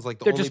Led Zeppelin's like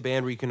the They're only just-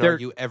 band where you can they're-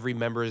 argue every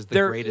member is the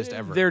They're- greatest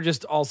ever. They're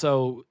just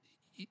also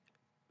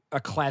a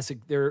classic.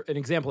 They're an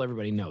example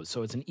everybody knows,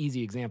 so it's an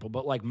easy example.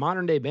 But like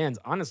modern day bands,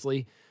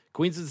 honestly,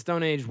 Queens of the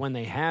Stone Age, when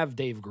they have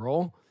Dave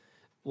Grohl,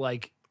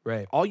 like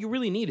Right. all you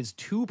really need is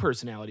two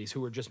personalities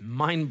who are just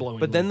mind blowing.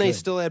 But then they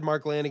still had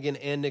Mark Lanigan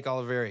and Nick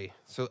Oliveri,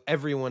 so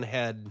everyone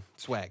had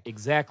swag.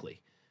 exactly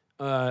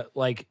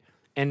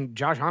and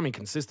Josh Homme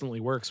consistently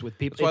works with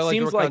people. That's why I It like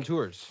seems to work on like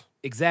tours.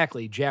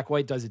 exactly Jack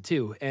White does it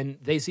too, and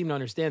they seem to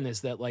understand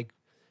this. That like,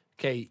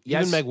 okay,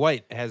 yes, Even Meg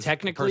White has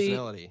technically-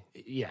 personality.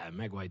 yeah,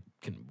 Meg White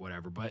can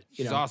whatever, but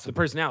you She's know awesome. the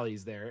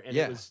personality's there, and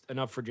Yeah. it was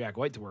enough for Jack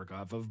White to work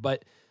off of.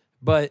 But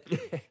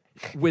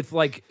with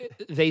like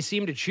they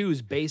seem to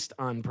choose based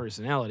on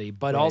personality,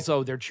 but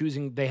also they're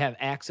choosing. They have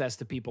access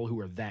to people who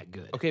are that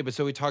good. Okay, but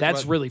so we talked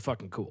That's about really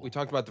fucking cool. we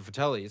talked about the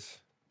Fratellis.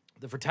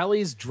 The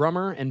Fratellis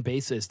drummer and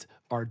bassist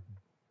are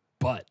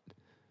butt.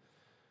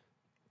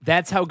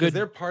 That's how good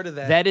They're part of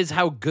that. That is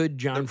how good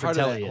John They're part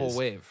of Fratelli that is. whole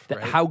wave, That-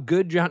 right? How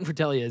good John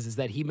Fratelli is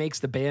that he makes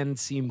the band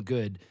seem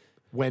good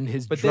when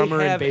his But they drummer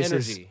and have bassist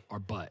energy. are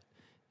butt.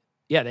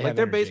 Yeah, they Like have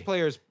their energy. bass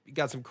players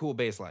got some cool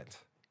bass lines.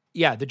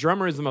 Yeah, the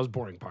drummer is the most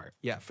boring part.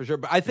 Yeah, for sure.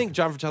 But I think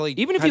John Fratelli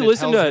Even if you kinda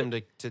listen tells to-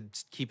 him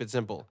to keep it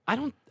simple.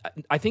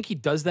 I think he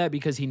does that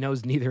because he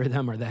knows neither of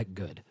them are that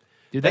good.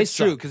 Dude, they That's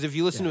true suck. because if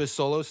you listen to his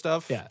solo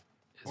stuff, Yeah,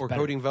 it's or better.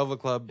 Coding Velvet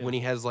Club, when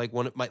he has like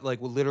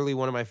literally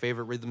one of my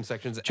favorite rhythm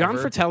sections John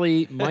ever.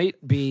 Fratelli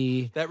might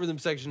be That rhythm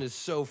section is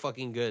so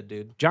fucking good,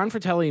 dude. John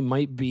Fratelli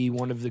might be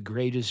one of the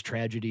greatest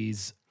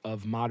tragedies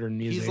of modern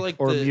music like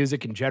or the-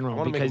 music in I general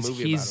want to make a because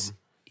movie he's about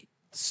him.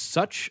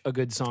 such a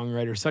good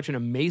songwriter, such an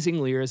amazing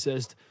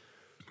lyricist,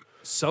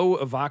 so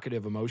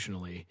evocative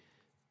emotionally,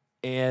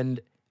 and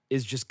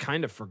is just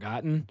kind of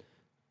forgotten.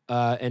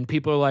 And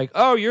people are like,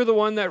 "Oh, you're the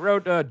one that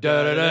wrote da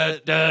da da da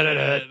da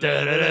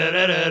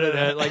da da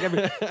da."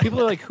 Like people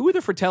are like, "Who are the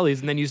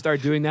Fratellis?" And then you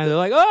start doing that, they're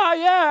like, "Oh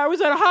yeah, I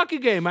was at a hockey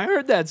game. I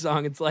heard that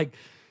song." It's like,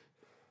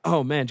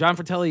 oh man, John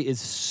Fratelli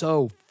is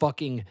so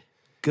fucking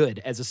good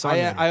as a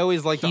songwriter. I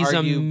always like to He's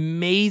argue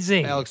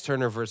amazing. Alex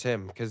Turner versus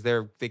him because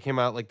they came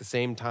out like the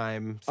same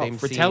time, same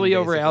Fratelli scene,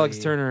 over Alex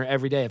basically. Turner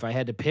every day if I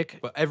had to pick.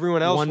 But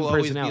everyone else one will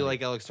always be personality.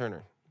 like Alex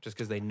Turner just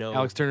because they know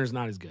Alex Turner's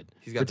not as good.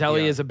 He's got-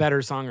 Fratelli yeah. is a better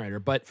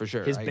songwriter, but For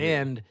sure, his I agree.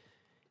 band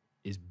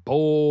is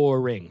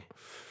boring.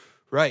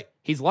 Right.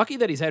 He's lucky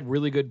that he's had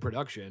really good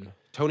production.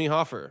 Tony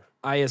Hoffer.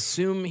 I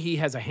assume he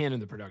has a hand in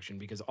the production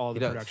because all the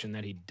does. production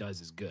that he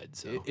does is good.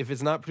 So If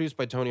it's not produced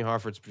by Tony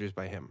Hoffer, it's produced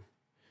by him.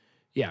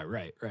 yeah,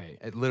 right.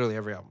 At literally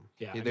every album.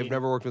 Yeah, I They've mean-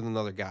 never worked with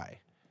another guy.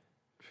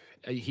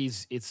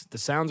 It's the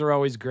sounds are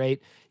always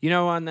great. You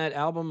know, on that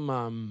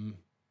album,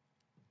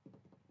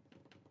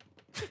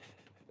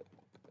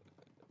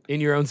 In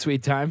Your Own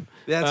Sweet Time.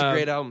 That's a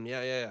great album.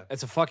 Yeah.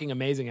 It's a fucking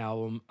amazing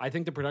album. I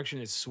think the production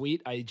is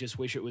sweet. I just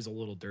wish it was a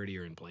little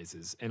dirtier in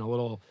places and a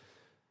little.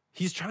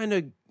 He's trying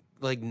to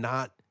like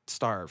not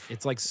starve.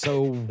 It's like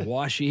so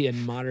washy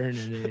and modern,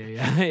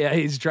 and yeah,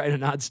 he's trying to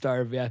not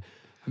starve. Yeah,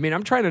 I mean,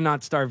 I'm trying to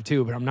not starve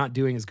too, but I'm not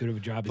doing as good of a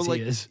job as But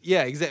like, he is.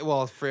 yeah, exactly.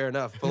 Well, fair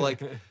enough. But like,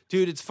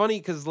 dude, it's funny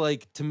because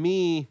like to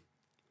me,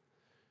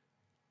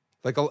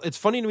 like it's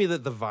funny to me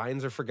that the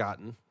Vines are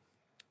forgotten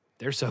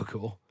They're so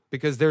cool.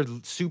 because they're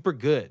super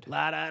good.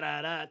 La, da,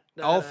 da, da,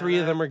 da, All da, three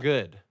of da. them are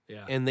good.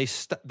 Yeah. And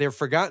they're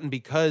forgotten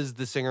because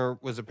the singer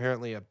was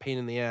apparently a pain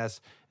in the ass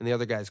and the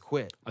other guys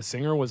quit. A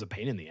singer was a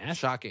pain in the ass.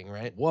 Shocking,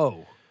 right?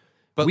 Whoa.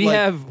 But we like,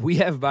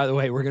 have. By the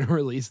way, we're gonna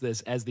release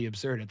this as the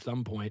absurd at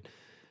some point.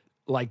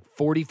 Like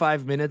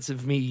 45 minutes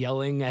of me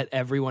yelling at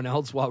everyone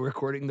else while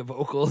recording the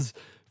vocals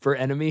for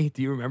Enemy.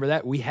 Do you remember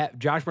that? We have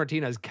Josh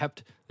Martinez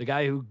kept the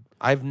guy who.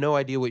 I have no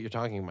idea what you're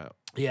talking about.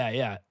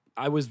 Yeah.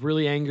 I was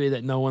really angry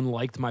that no one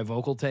liked my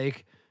vocal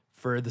take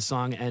for the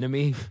song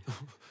Enemy.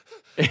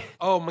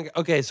 Oh my god.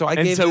 Okay, so I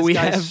And gave so this we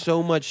guy have-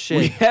 so much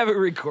We shit. have a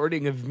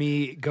recording of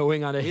me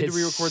going on a We had to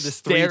re-record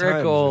this 3 times or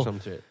hysterical some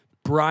shit.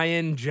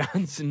 Brian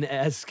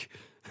Johnson-esque.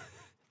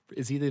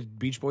 Is he the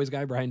Beach Boys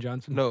guy, Brian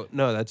Johnson? No,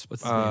 that's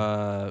What's his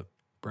name?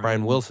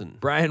 Brian Wilson.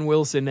 Brian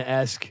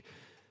Wilson-esque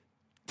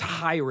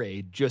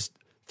tirade, just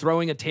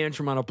throwing a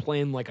tantrum on a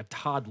plane like a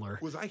toddler.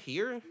 Was I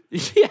here?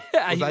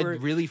 Yeah, Was you I were-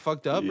 really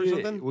fucked up or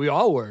something? We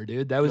all were,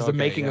 dude. That was the Okay,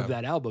 making yeah. of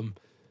that album.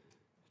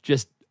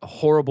 Just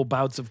horrible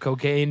bouts of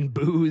cocaine,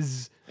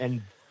 booze,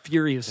 and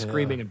furious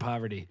screaming and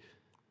poverty.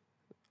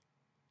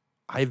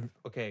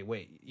 Okay,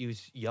 wait. You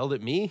yelled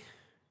at me?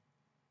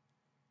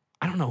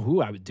 I don't know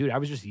who I would, dude. I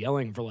was just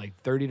yelling for like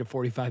 30 to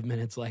 45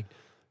 minutes. Like,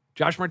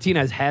 Josh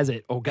Martinez has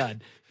it. Oh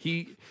God,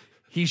 he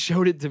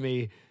showed it to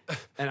me,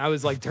 and I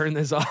was like, turn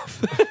this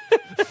off.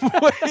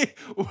 Wait,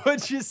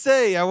 what'd you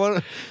say? I want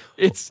to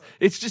It's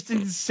just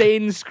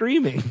insane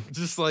screaming.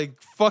 just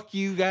like fuck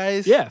you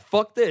guys. Yeah,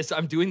 fuck this.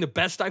 I'm doing the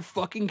best I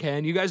fucking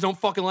can. You guys don't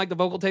fucking like the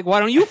vocal take. Why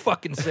don't you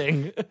fucking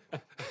sing?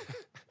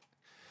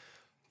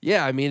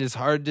 Yeah, I mean, it's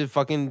hard to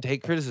fucking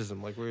take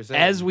criticism, like we were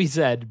saying. As we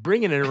said,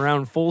 bringing it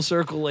around full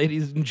circle,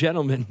 ladies and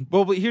gentlemen.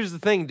 Well, but here's the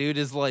thing, dude,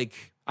 is like...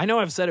 I know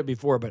I've said it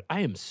before, but I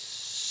am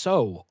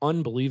so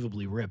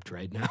unbelievably ripped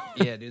right now.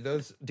 Yeah,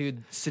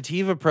 dude,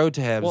 sativa pro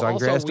tabs on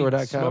also, grassdoor.com.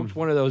 we smoked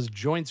one of those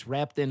joints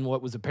wrapped in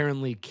what was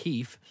apparently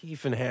keef.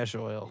 Keef and hash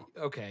oil.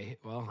 Okay,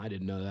 well, I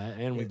didn't know that,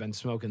 and we've been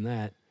smoking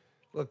that.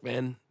 Look,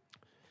 man.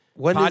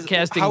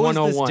 Podcasting how is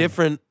 101. this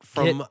different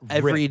from Get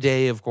every ripped.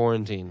 day of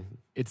quarantine?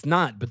 It's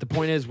not, but the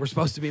point is we're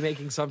supposed to be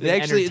making something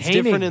Actually, it's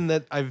entertaining. different in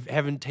that I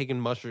haven't taken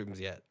mushrooms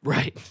yet.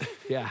 Right.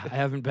 Yeah, I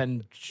haven't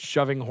been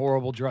shoving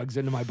horrible drugs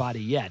into my body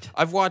yet.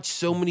 I've watched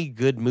so many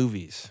good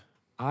movies.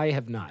 I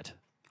have not.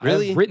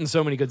 Really? I've written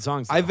so many good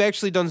songs. Though. I've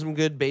actually done some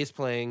good bass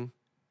playing.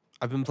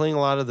 I've been playing a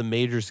lot of the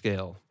major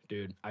scale.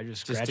 Dude, I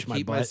just Just scratch to my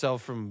keep butt.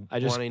 myself from I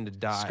just wanting to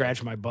die.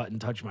 Scratch my butt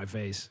and touch my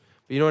face.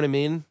 You know what I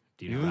mean?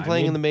 Do you know You've been what I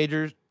playing in mean? the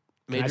majors.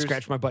 Can I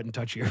scratch my butt and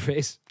touch your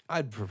face?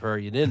 I'd prefer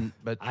you didn't,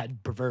 but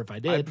I'd prefer if I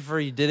I'd did. prefer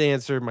you did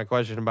answer my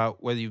question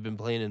about whether you've been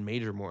playing in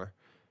major more,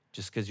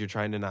 just because you're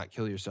trying to not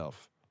kill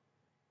yourself.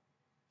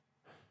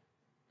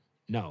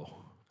 No.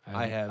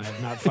 I have. I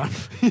have not found.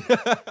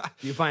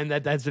 Do you find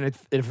that that's an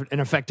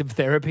effective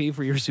therapy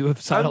for your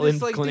suicidal I'm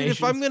just like, dude, inclinations?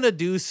 if I'm gonna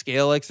do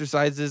scale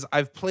exercises,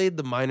 I've played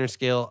the minor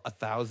scale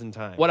 1,000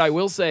 times. What I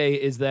will say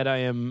is that I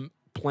am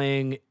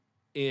playing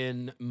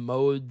in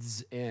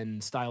modes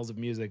and styles of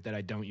music that I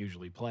don't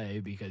usually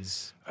play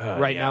because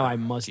right now I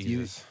must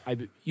use.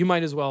 You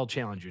might as well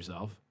challenge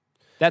yourself.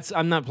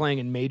 I'm not playing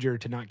in major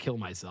to not kill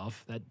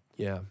myself.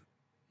 Yeah.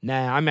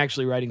 Nah, I'm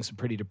actually writing some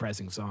pretty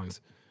depressing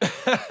songs.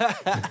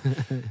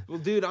 Well,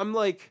 dude, I'm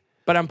like,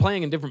 But I'm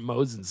playing in different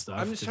modes and stuff.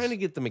 I'm just trying to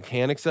get the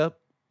mechanics up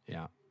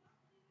Yeah.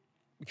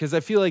 because I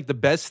feel like the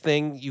best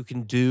thing you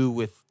can do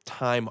with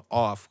time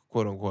off,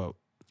 quote unquote,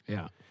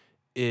 Yeah.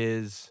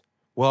 is,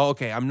 well,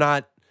 okay,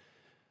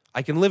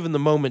 I can live in the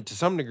moment to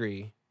some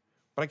degree,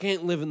 but I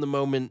can't live in the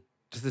moment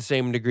to the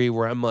same degree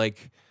where I'm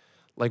like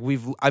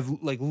I've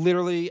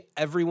literally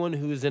everyone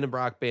who is in a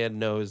rock band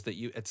knows that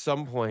you, at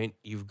some point,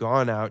 you've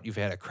gone out, you've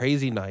had a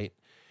crazy night.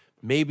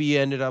 Maybe you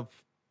ended up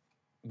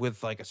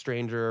with like a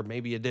stranger,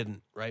 maybe you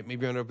didn't, right?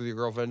 Maybe you ended up with your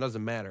girlfriend,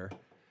 doesn't matter.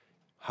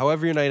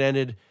 However your night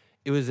ended,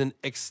 it was an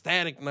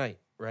ecstatic night,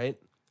 right?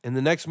 And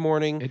the next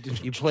morning,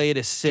 you played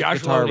a sick Josh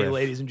guitar Loney, riff.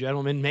 ladies and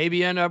gentlemen. Maybe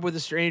you end up with a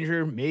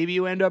stranger. Maybe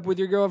you end up with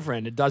your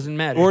girlfriend. It doesn't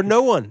matter. Or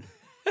no one.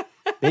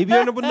 Maybe you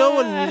end up with no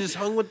one and you just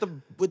hung with the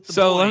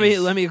So boys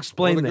let me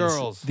explain or the this.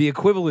 girls. The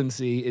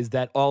equivalency is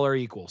that all are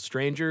equal: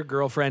 stranger,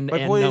 girlfriend, My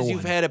and point no is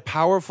you've one. had a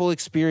powerful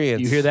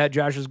experience. You hear that,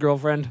 Josh's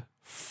girlfriend?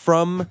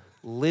 From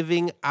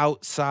living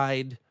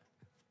outside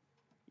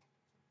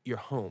your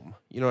home.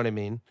 You know what I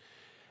mean?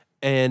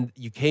 And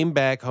you came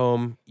back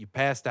home, you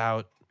passed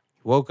out,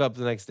 woke up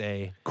the next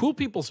day. Cool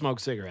people smoke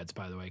cigarettes,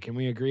 by the way. Can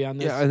we agree on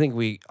this? Yeah, I think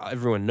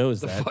everyone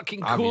knows the that.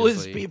 fucking obviously.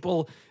 coolest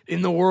people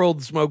in the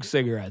world smoke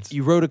cigarettes.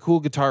 You wrote a cool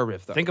guitar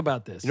riff, though. Think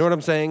about this. You know what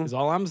I'm saying? Because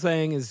all I'm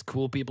saying is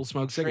cool people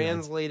smoke cigarettes.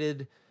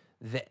 Translated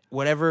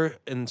whatever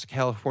in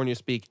California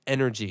speak,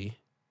 energy.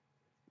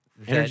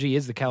 Energy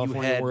is the you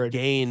California had word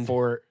gained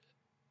for.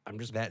 I'm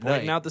just that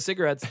pointing night. out the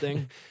cigarettes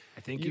thing.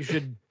 I think you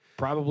should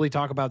probably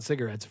talk about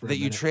cigarettes for a that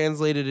you minute.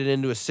 translated it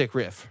into a sick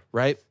riff,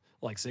 right?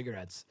 Like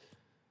cigarettes.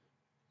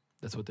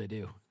 That's what they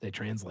do. They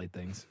translate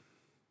things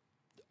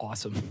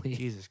awesomely.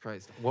 Jesus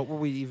Christ. What were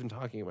we even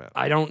talking about?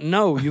 I don't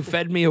know. You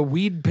fed me a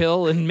weed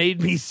pill and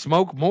made me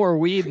smoke more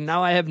weed, and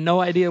now I have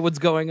no idea what's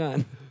going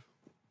on.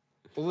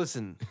 Well,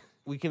 listen,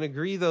 we can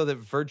agree, though, that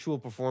virtual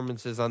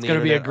performances on It's the going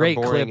to be a internet great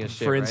are boring clip as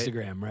shit, for right?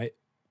 Instagram, right?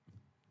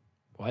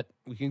 What?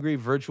 We can agree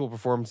virtual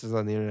performances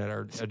on the internet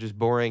are just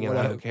boring and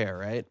I don't care,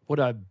 right? What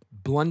a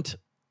blunt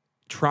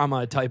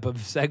trauma type of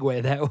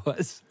segue that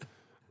was.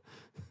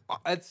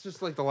 That's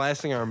just like the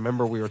last thing I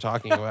remember we were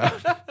talking about.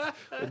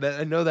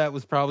 I know that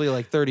was probably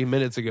like 30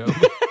 minutes ago. I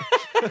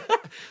don't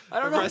The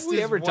know if rest we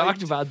is ever white.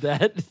 talked about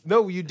that.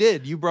 No, you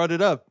did. You brought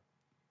it up.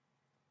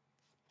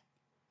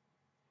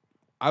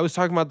 I was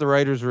talking about the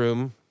writer's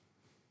room.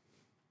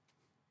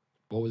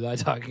 What was I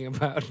talking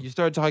about? You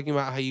started talking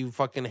about how you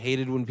fucking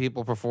hated when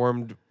people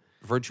performed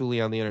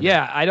virtually on the internet.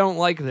 Yeah, I don't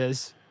like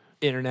this.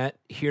 Internet,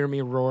 hear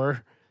me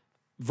roar.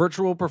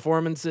 Virtual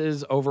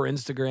performances over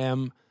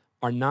Instagram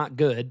are not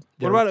good.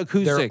 What about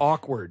acoustic? They're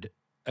awkward.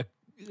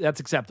 That's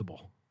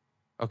acceptable.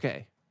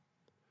 Okay.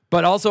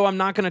 But also, I'm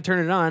not going to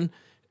turn it on,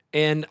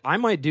 and I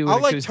might do an I'll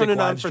like acoustic turn it on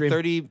live for stream.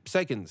 30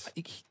 seconds.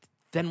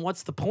 Then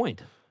what's the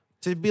point?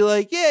 To be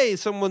like, yay,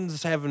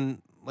 someone's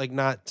having, like,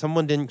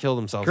 someone didn't kill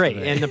themselves Great.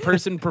 today. And the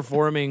person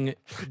performing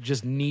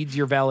just needs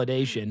your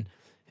validation.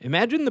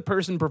 Imagine the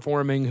person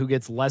performing who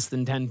gets less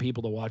than 10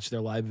 people to watch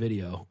their live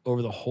video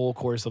over the whole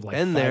course of like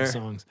Been 5 there.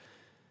 songs.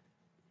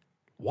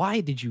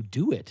 Why did you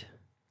do it?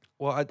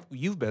 Well,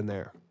 you've been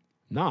there.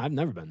 No, I've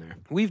never been there.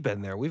 We've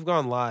been there. We've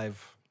gone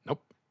live.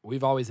 Nope.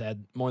 We've always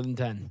had more than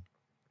 10.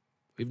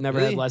 We've never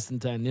Really? had less than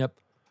 10. Yep.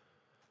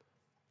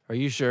 Are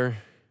you sure?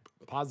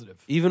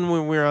 Positive. Even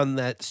when we were on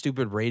that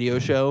stupid radio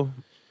show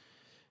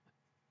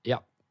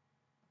Yep.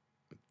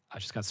 I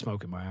just got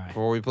smoke in my eye.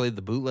 before we played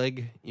the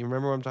bootleg, you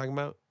remember what I'm talking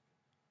about?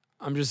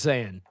 I'm just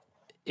saying,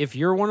 if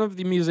you're one of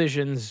the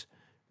musicians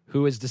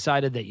who has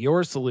decided that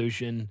your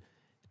solution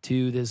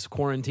to this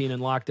quarantine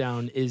and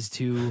lockdown is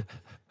to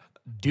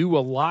do a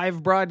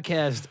live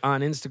broadcast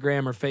on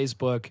Instagram or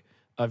Facebook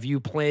of you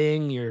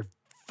playing your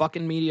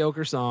fucking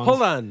mediocre songs.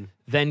 Hold on.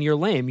 Then you're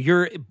lame.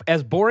 You're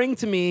as boring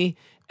to me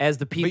as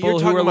the you're people who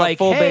talking are about like,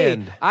 full hey,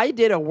 band. I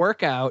did a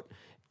workout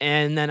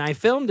and then I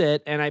filmed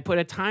it and I put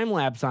a time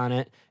lapse on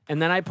it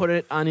and then I put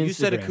it on Instagram. You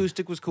said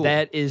acoustic was cool.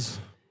 That is...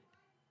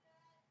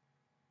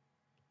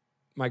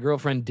 My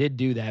girlfriend did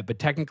do that, but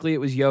technically it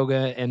was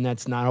yoga, and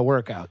that's not a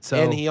workout. So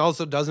and he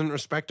also doesn't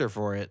respect her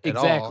for it at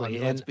all. exactly. I mean,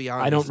 And let's be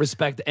honest. I don't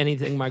respect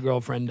anything my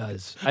girlfriend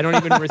does. I don't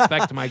even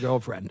respect my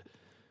girlfriend.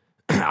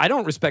 I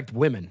don't respect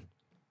women.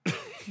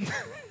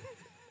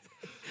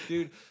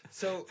 Dude,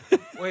 so,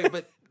 wait,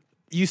 but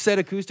you said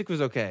acoustic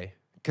was okay.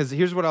 Because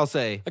here's what I'll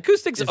say.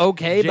 Acoustic's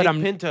okay, but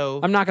Jake Pinto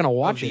I'm not going to of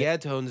watch the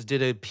it. Adtones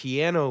did a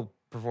piano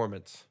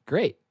performance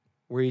Great.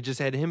 where he just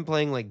had him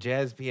playing like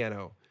jazz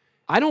piano.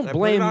 I don't And I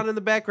blame... put it on in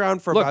the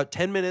background for Look, about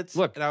 10 minutes.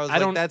 look, and I was I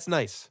like, don't- that's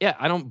nice. Yeah,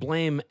 I don't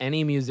blame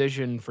any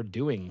musician for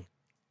doing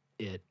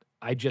it.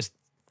 I just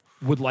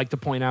would like to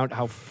point out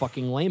how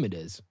fucking lame it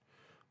is.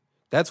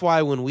 That's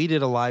why when we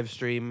did a live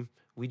stream,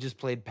 we just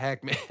played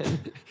Pac-Man.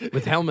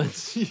 With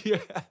helmets. Yeah.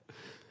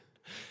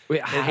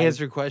 Wait, And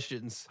answer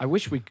questions. I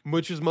wish we...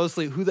 Which was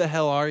mostly, who the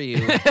hell are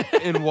you?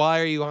 And why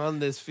are you on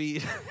this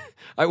feed?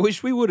 I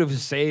wish we would have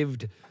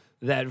saved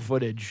that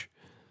footage.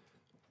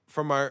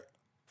 From our,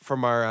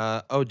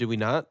 oh, did we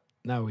not?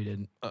 No, we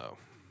didn't. Oh.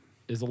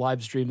 Is a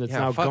live stream that's Yeah,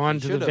 now fuck, gone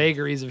we to the should've.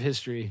 vagaries of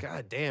history.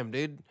 God damn,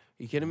 dude.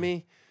 You kidding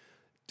me?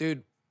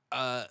 Dude,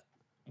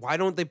 why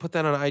don't they put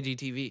that on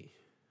IGTV?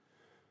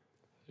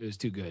 It was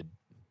too good.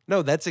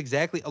 No, that's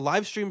exactly, a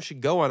live stream should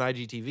go on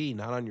IGTV,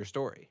 not on your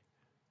story.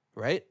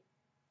 Right?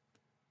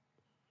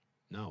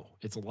 No,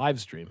 it's a live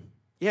stream.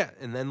 Yeah,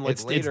 and then like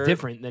It's later,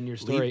 different than your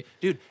story.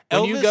 Dude,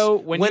 When Elvis you go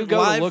went to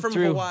live look from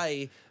through-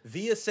 Hawaii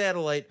via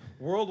satellite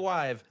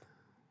worldwide.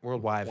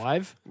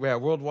 Live? Yeah,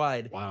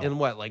 worldwide. Wow. In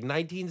what, like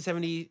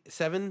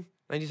 1977,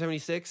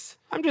 1976?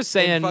 I'm just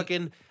And saying,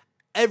 fucking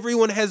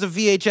everyone has a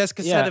VHS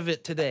cassette Yeah. of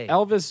it today.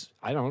 Elvis,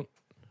 I don't.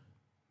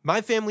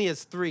 My family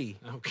has 3.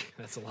 Okay,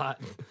 that's a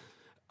lot.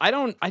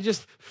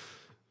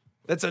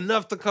 That's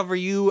enough to cover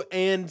you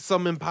and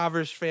some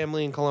impoverished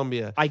family in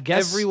Colombia. I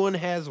guess- everyone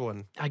has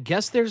one. I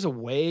guess there's a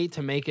way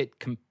to make it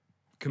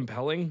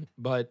compelling,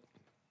 but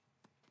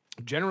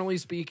generally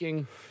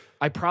speaking,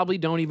 I probably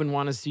don't even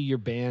want to see your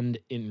band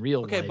in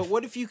real life. Okay, but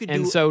what if you could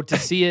And do? so to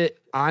see it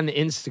on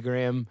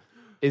Instagram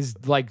is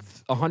like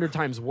 100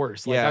 times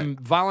worse. Like Yeah. I'm I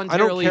don't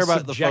voluntarily care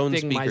about the phone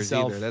subjecting speakers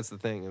myself. either. That's the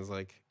thing. Is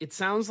like, It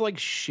sounds like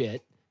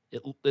shit.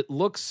 It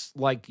looks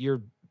like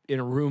you're in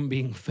a room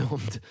being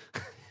filmed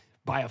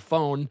by a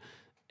phone,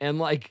 and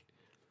like,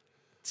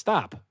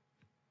 stop.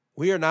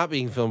 we are not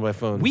being filmed by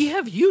phones. We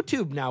have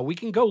YouTube now. We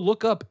can go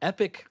look up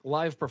epic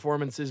live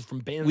performances from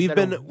bands We've that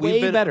been are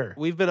way better.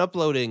 We've been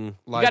uploading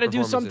live. You got to do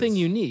performances. something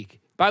unique.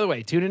 By the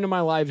way, tune into my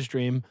live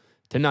stream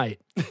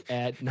tonight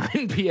at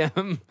 9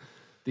 p.m.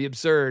 The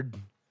Absurd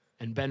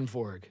and Ben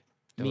Forg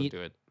Don't meet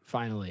do it.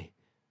 finally.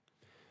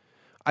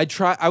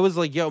 I was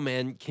like, yo,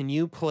 man, can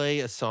you play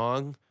a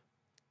song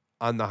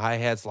on the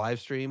Hi-Hats live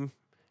stream?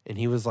 And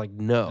he was like,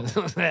 no.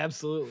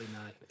 Absolutely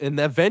not. And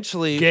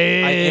eventually,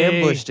 Gay. I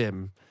ambushed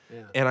him.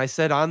 Yeah. And I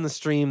said on the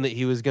stream that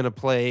he was going to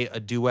play a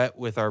duet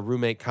with our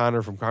roommate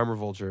Connor from Karma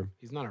Vulture.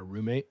 He's not a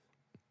roommate.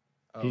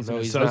 Oh, He's no,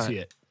 an he's not.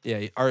 associate.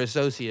 Yeah, our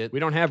associate. We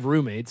don't have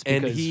roommates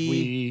And because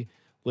we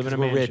live in a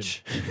we're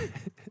mansion rich.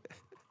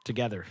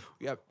 together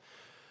Yep.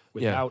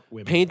 without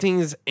women.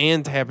 Paintings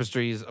and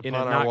tapestries upon In a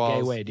our not gay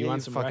walls. way. Do you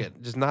want some Fuck rye?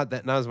 it. Just not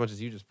as much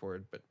as you just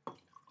poured, but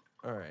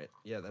all right.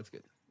 Yeah, that's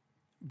good.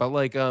 But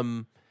like,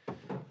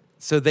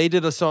 so they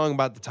did a song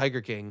about the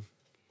Tiger King.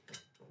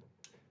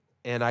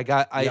 And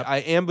Yep.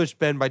 I ambushed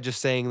Ben by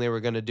just saying they were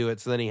going to do it,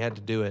 so then he had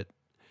to do it.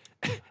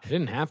 I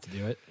didn't have to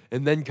do it.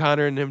 And then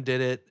Connor and him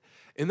did it.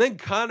 And then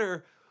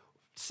Connor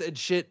said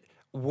shit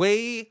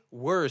way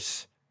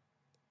worse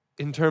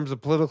in terms of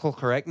political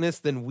correctness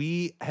than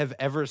we have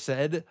ever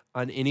said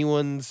on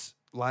anyone's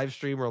live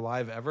stream or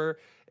live ever.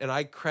 And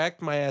I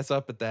cracked my ass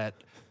up at that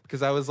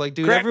because I was like,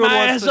 dude, Crack everyone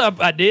my wants ass to,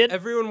 up, I did.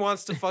 everyone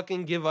wants to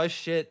fucking give us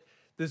shit.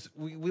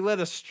 We let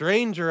a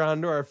stranger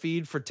onto our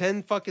feed for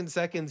 10 fucking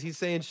seconds. He's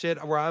saying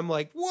shit where I'm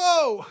like,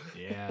 whoa.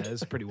 Yeah,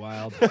 that's pretty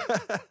wild.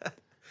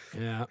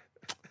 Yeah.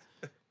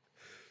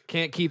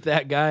 Can't keep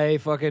that guy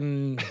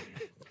fucking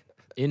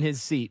in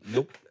his seat.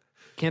 Nope.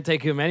 Can't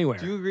take him anywhere.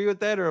 Do you agree with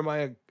that, or am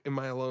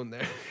I alone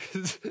there?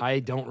 'Cause I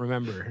don't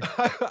remember.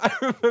 I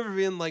remember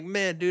being like,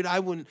 man, dude,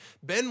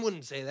 Ben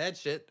wouldn't say that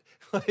shit.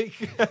 Like,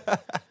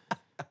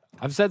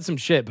 I've said some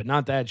shit, but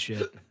not that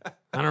shit.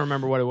 I don't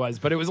remember what it was,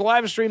 but it was a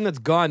live stream that's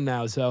gone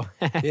now, so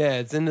yeah,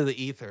 it's into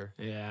the ether.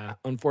 yeah,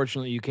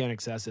 unfortunately you can't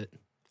access it.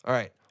 All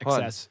right, hold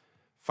on. Access.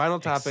 Final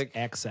topic.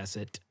 Access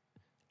it.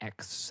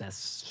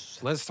 Access.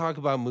 Let's talk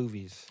about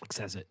movies.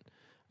 Access it.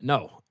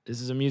 No,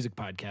 this is a music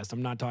podcast.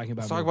 I'm not talking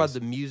about Let's talk movies.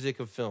 about the music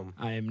of film.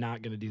 I am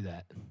not going to do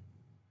that.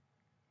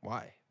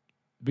 Why?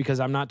 because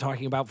I'm not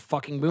talking about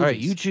fucking movies. All right,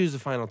 you choose the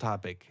final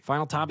topic.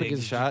 Final topic Big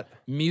is shot.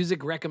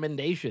 music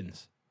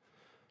recommendations.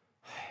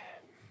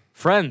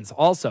 Friends,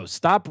 also,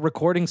 stop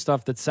recording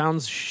stuff that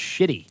sounds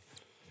shitty.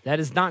 That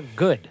is not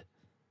good.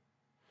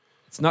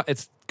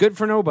 It's good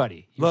for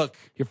nobody. Look.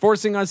 You're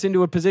forcing us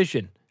into a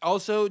position.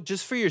 Also,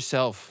 just for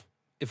yourself,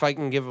 if I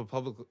can give a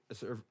public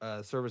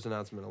service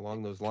announcement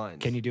along those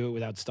lines. Can you do it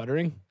without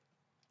stuttering?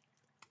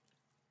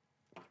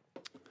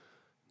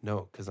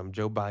 No, because I'm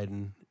Joe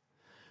Biden.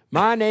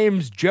 My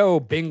name's Joe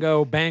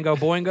Bingo Bango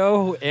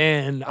Boingo,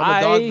 and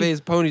I'm a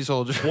dog-faced pony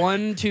soldier.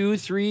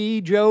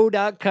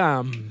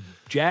 123joe.com.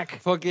 Jack.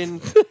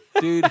 Fucking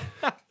dude.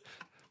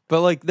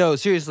 But like, no,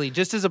 seriously,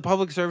 just as a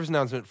public service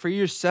announcement for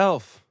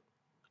yourself.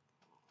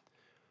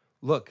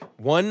 Look,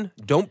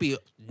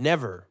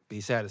 never be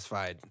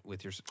satisfied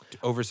with your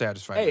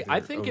oversatisfied. Hey, with your I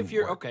think own if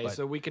you're work, okay, but-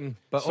 so we can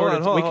but sort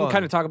hold of on, we hold can on.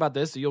 kind of talk about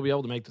this. So you'll be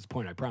able to make this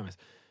point. I promise.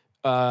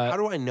 How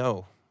do I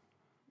know?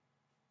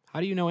 How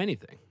do you know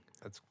anything?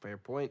 That's a fair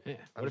point. Yeah.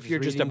 I What was if you're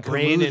just a reading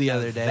brain Camus in the a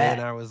other day, vat?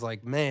 and I was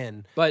like,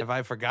 man, But- have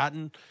I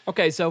forgotten?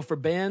 Okay, so for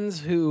bands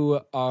who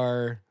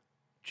are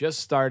just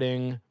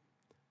starting,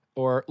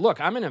 or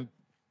look, I'm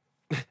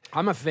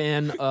a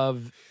fan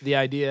of the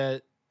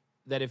idea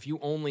that if you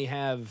only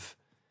have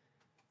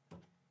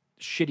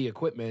shitty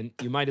equipment,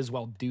 you might as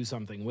well do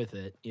something with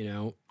it. You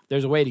know,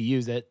 there's a way to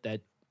use it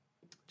that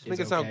Just make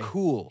is it sound okay.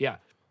 cool. Yeah,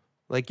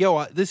 Like,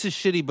 yo, this is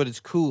shitty, but it's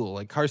cool.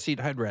 Like car seat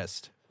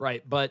headrest.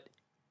 right. But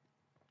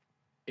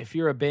if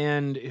you're a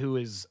band who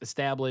is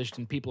established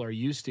and people are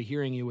used to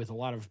hearing you with a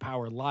lot of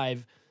power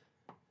live,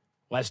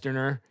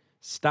 Westerner,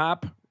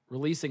 stop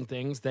releasing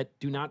things that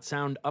do not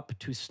sound up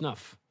to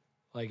snuff.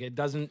 Like it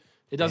doesn't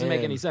make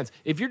any Man. sense.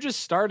 If you're just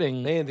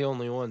starting, They ain't the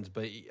only ones,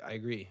 but I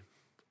agree.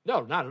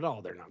 no, not at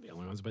all. They're not the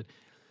only ones,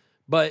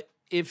 but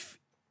if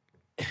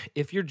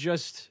you're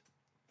just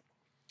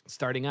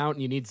starting out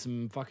and you need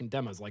some fucking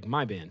demos, like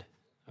my band,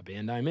 a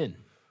band I'm in,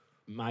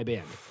 my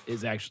band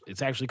it's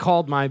actually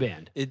called My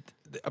Band. It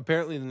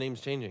apparently the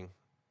name's changing.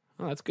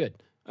 Oh, that's good.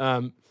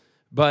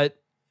 But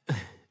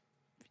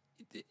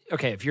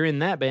okay, if you're in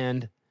that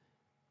band,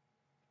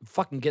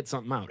 fucking get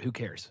something out. Who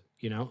cares?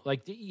 You know,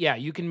 like yeah,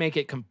 you can make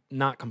it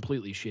not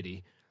completely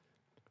shitty,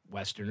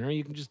 Westerner.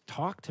 You can just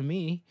talk to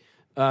me,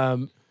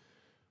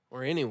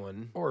 Or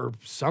anyone. or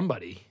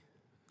somebody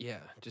Yeah.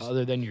 Just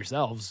other than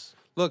yourselves.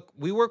 look,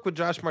 we work with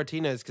Josh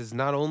Martinez because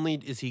not only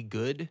is he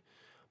good,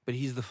 but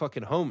he's the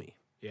fucking homie.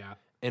 Yeah.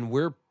 And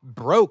we're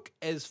broke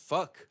as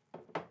fuck.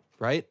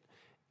 Right?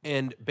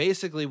 And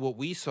basically what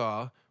we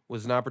saw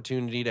was an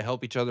opportunity to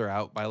help each other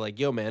out by like,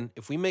 yo, man,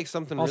 if we make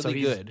something Also, really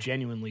he's good.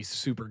 genuinely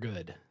super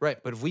good.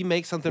 Right. But if we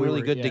make something We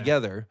really were- good yeah.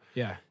 together,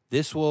 Yeah.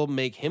 this will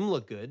make him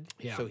look good,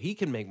 Yeah. so he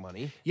can make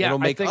money. Yeah, it'll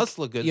I make think, us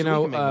look good, you so know,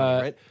 we can make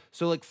money, right?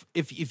 So, like,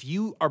 if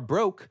you are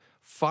broke,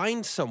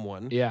 find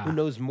someone Yeah. who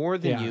knows more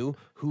than Yeah. you,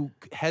 who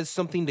has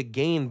something to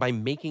gain by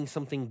making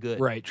something good.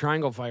 Right.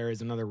 Triangle Fire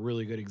is another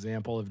really good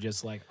example of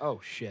just like, oh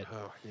shit.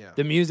 Oh yeah.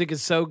 The music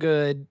is so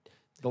good,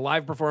 the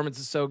live performance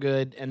is so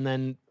good, and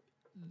then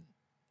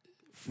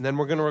And then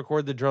we're gonna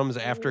record the drums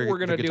after we're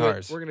gonna the do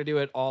guitars. it. We're gonna do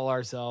it all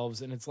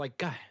ourselves, and it's like,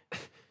 God,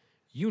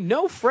 you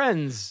know,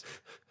 friends.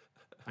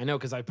 I know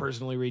because I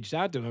personally reached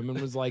out to him and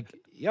was like,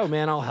 "Yo,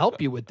 man, I'll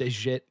help you with this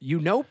shit." You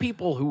know,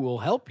 people who will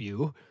help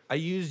you, I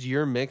used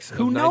your mix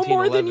Who of know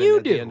more than 1911 you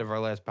at do. the end of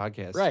our last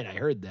podcast. right? I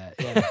heard that.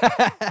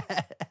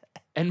 Yeah.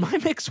 And my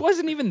mix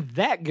wasn't even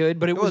that good,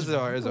 but it was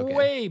okay.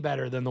 way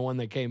better than the one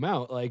that came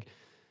out. Like,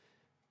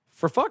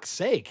 for fuck's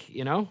sake,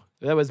 you know,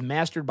 that was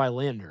mastered by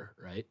Lander,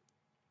 right?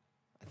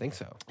 I think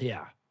so.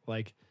 Yeah,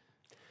 like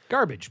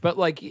garbage. But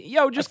like,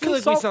 yo, just I feel like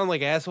consult. we sound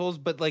like assholes,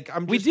 but like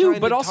I'm We just do,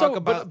 trying but to also- talk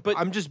about. but-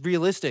 I'm just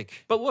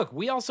realistic. But look,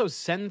 we also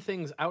send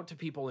things out to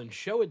people and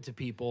show it to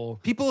people.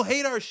 People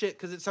hate our shit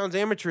because it sounds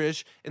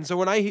amateurish, and so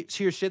when I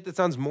hear shit that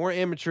sounds more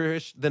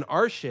amateurish than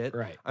our shit,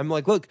 Right. I'm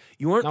like, look,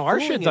 you aren't. No, our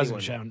fooling shit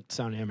doesn't anyone.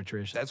 sound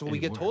amateurish. That's what we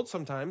get anymore. told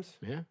sometimes.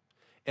 Yeah,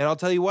 And I'll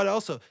tell you what.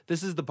 Also,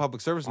 this is the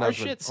public service our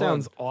announcement. shit Hold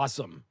on. sounds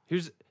awesome.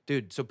 Here's,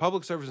 dude. So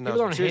public service People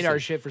announcement. don't hate our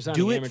seriously, shit for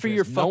sounding do it amateurish. for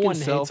your No fucking one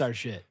self. hates our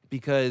shit.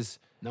 Because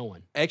No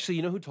one. actually,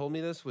 you know who told me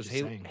this was Just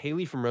saying.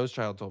 Haley from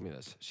Rosechild told me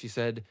this. She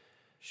said,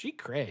 She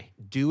cray.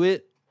 "Do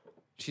it."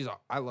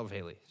 I love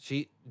Haley.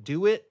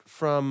 Do it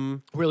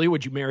from Really?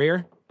 Would you marry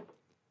her?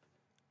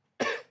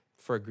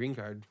 for a green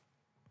card,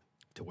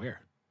 To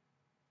where?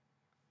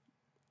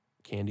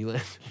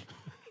 Candyland.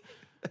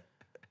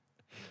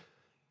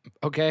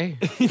 Okay.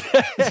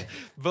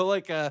 But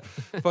like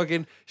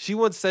fucking she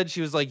once said,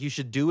 she was like, you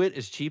should do it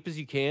as cheap as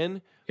you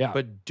can, Yeah.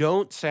 but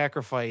don't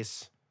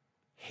sacrifice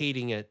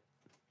hating it,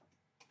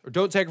 or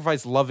don't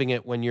sacrifice loving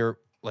it when you're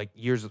like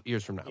years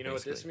from now. You know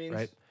what this basically, means?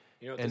 right?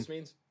 You know what And- this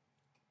means?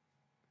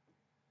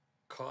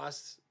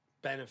 Cost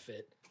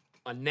benefit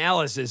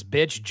analysis,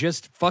 bitch.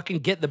 Just fucking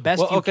get the best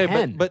Well, you okay,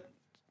 can. but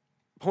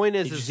point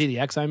is, Did you see the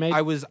X I made?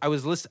 I was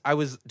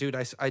dude,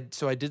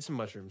 so I did some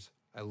mushrooms.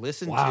 I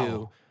listened Wow.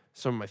 to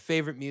some of my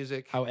favorite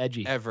music How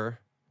edgy. ever.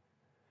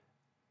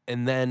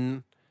 And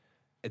then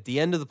at the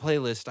end of the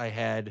playlist, I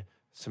had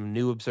some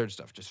new absurd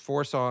stuff, just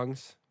 4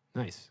 songs.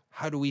 Nice.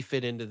 How do we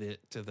fit into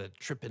the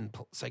trippin'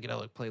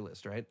 psychedelic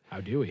playlist, right?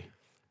 How do we?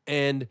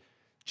 And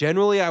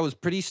generally, I was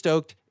pretty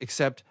stoked,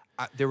 except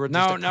there were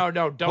just No,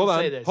 don't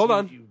say this. Hold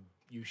on.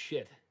 You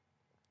shit.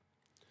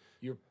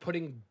 You're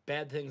putting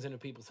bad things into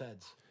people's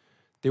heads.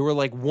 There were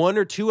like one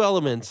or two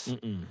elements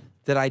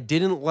that I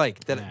didn't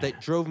like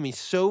that drove me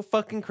so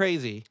fucking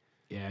crazy.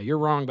 Yeah, you're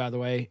wrong, by the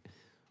way.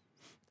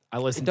 I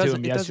listened to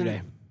him yesterday. It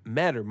doesn't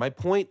matter. My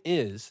point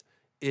is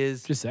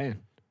just saying.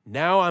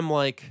 Now I'm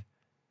like,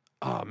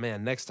 oh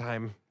man, next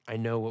time I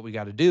know what we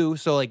got to do.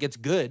 So like, it's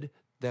good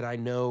that I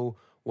know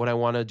what I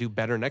want to do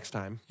better next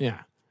time. Yeah.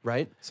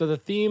 Right. So the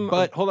theme,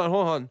 but hold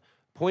on.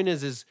 Point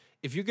is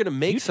if you're gonna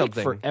make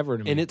something forever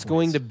to make and it's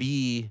going to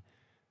be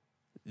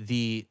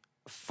the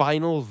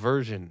final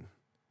version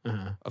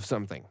of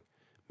something,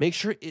 make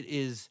sure it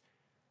is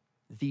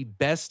the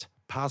best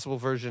possible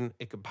version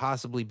it could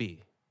possibly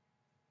be.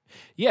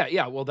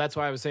 Yeah. Well, that's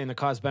why I was saying the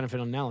cost-benefit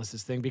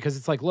analysis thing, because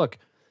it's like, look,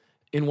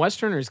 in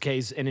Westerner's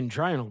case and in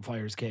Triangle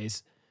Fire's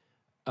case,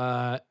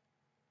 okay,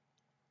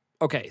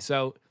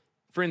 so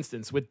for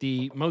instance, with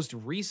the most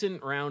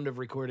recent round of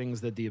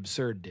recordings that The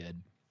Absurd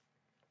did,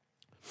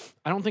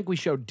 I don't think we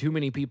showed too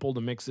many people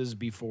the mixes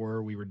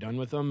before we were done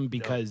with them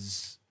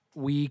because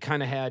we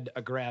kind of had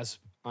a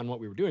grasp on what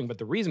we were doing. But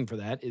the reason for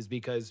that is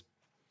because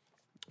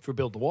for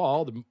Build the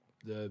Wall,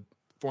 the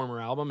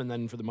former album, and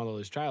then for the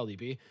Motherless Child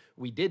EP,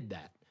 we did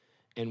that.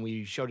 And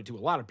we showed it to a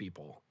lot of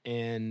people.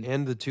 And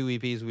the 2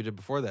 EPs we did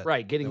before that.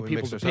 Right, getting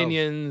people's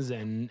opinions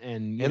and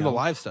the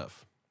live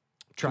stuff.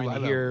 Trying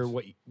to hear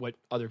what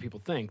other people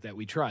think that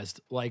we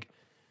trust. Like,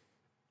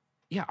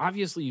 yeah,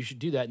 obviously you should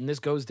do that. And this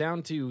goes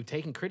down to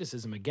taking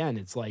criticism again.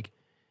 It's like,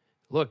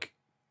 look,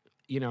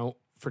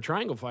 for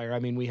Triangle Fire, I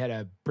mean, we had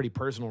a pretty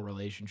personal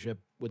relationship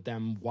with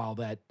them while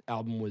that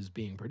album was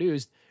being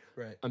produced.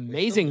 Right.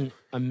 Amazing,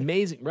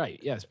 right,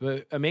 yes.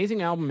 But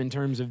amazing album in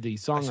terms of the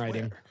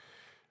songwriting.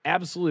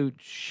 Absolute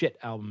shit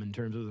album in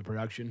terms of the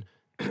production.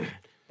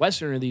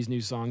 Westerner, these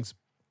new songs.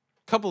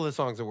 Couple of the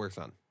songs it works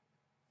on.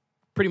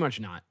 Pretty much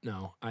not.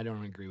 No, I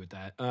don't agree with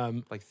that.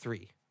 Like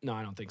 3. No,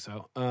 I don't think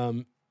so.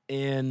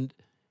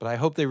 But I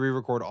hope they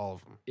re-record all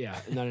of them. Yeah,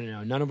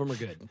 no. None of them are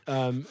good.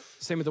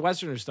 Same with the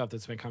Westerner stuff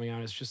that's been coming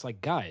out. It's just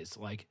like, guys,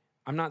 like,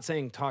 I'm not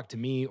saying talk to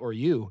me or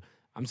you.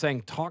 I'm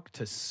saying talk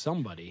to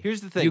somebody. Here's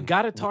the thing. You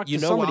got to talk to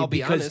somebody I'll be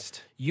because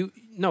honest.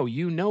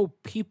 you know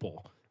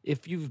people.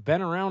 If you've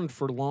been around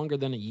for longer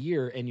than a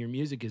year and your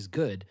music is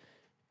good,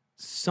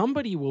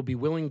 somebody will be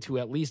willing to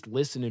at least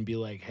listen and be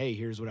like, hey,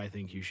 here's what I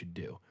think you should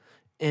do.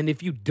 And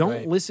if you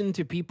don't listen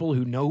to people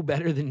who know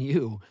better than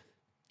you,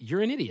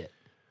 you're an idiot.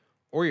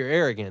 Or you're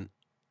arrogant.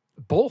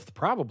 Both,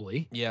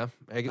 probably. Yeah.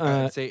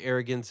 I'd say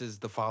arrogance is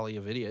the folly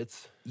of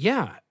idiots.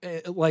 Yeah.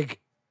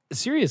 Like,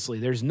 seriously,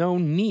 there's no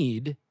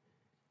need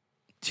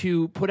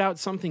to put out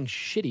something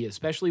shitty,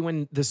 especially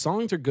when the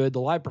songs are good, the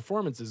live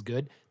performance is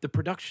good, the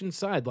production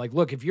side. Like,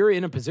 look, if you're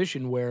in a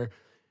position where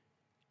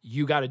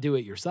you got to do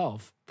it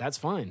yourself, that's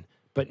fine.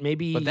 But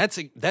maybe... But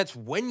that's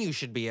when you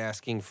should be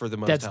asking for the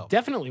most help. That's help.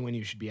 definitely when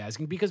you should be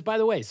asking. Because, by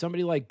the way,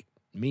 somebody like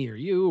me or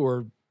you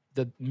or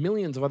the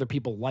millions of other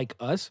people like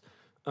us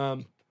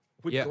would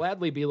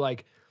gladly be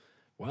like,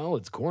 well,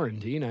 it's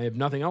quarantine. I have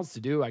nothing else to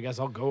do. I guess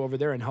I'll go over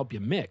there and help you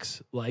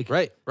mix. Like,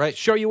 right.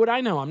 Show you what I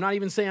know. I'm not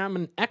even saying I'm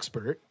an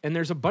expert. And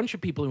there's a bunch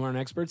of people who aren't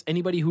experts.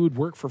 Anybody who would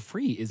work for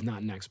free is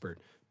not an expert.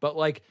 But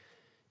like,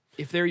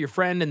 if they're your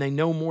friend and they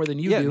know more than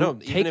you do,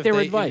 take their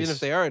advice. Even if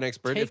they are an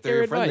expert, if they're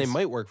your friend, they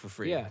might work for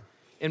free. Yeah.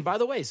 And by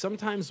the way,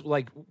 sometimes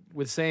like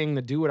with saying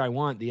the do what I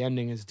want, the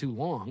ending is too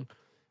long.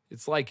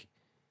 It's like,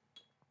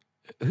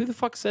 who the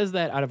fuck says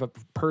that out of a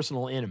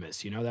personal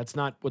animus? That's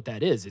not what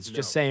that is. It's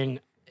just saying,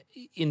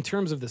 in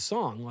terms of the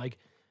song, like,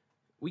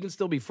 we can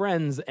still be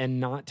friends and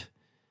not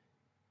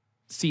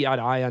see eye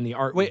to eye on the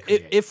art. Wait,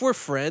 if we're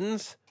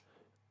friends,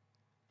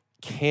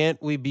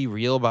 can't we be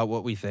real about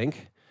what we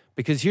think?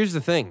 Because here's the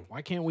thing.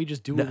 Why can't we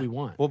just do what we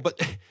want? Well,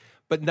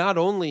 but not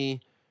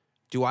only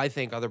do I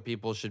think other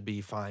people should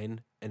be fine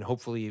and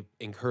hopefully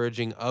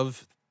encouraging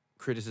of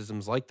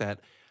criticisms like that,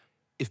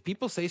 if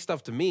people say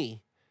stuff to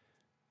me,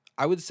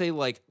 I would say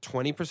like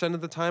 20%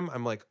 of the time,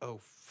 I'm like, oh,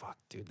 fuck,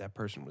 dude, that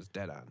person was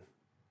dead on.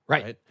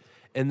 Right.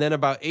 And then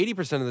about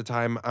 80% of the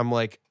time, I'm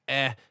like,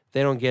 they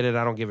don't get it.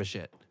 I don't give a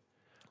shit.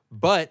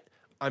 But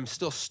I'm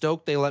still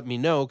stoked they let me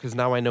know because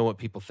now I know what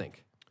people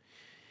think.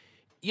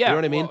 Yeah. You know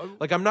what I mean?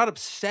 Like, I'm not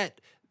upset.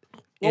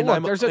 Well,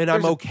 And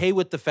I'm okay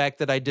with the fact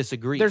that I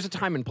disagree. There's a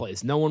time and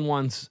place. No one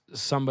wants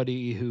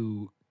somebody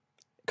who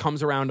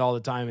comes around all the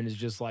time and is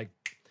just like,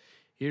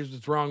 here's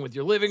what's wrong with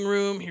your living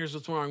room. Here's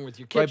what's wrong with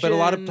your kitchen. Right, but a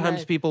lot of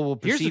times people will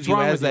perceive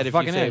you as that if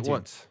you say it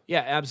once.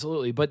 Yeah,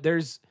 absolutely. But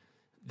there's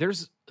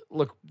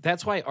look,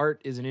 that's why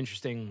art is an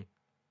interesting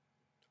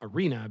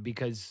arena,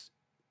 because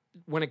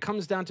when it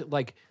comes down to,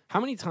 like, how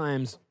many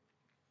times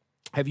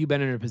have you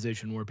been in a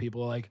position where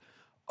people are like,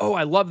 oh,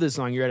 I love this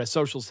song. You're at a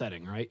social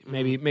setting, right?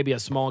 Maybe a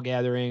small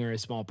gathering or a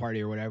small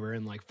party or whatever,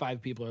 and like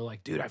 5 people are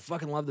like, dude, I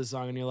fucking love this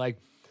song. And you're like,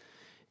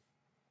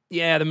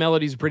 yeah, the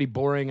melody's pretty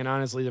boring, and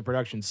honestly, the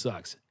production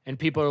sucks. And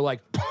people are like,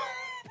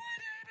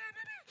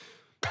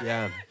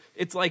 yeah.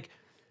 it's like,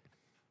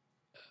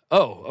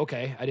 oh,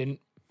 okay, I didn't.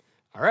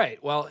 All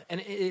right, well, and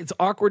it's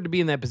awkward to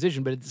be in that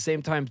position, but at the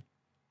same time,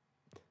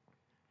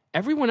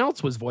 everyone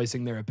else was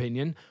voicing their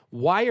opinion.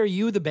 Why are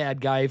you the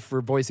bad guy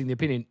for voicing the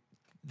opinion?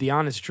 The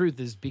honest truth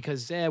is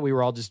because we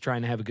were all just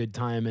trying to have a good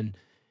time, and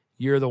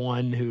you're the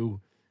one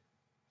who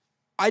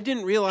I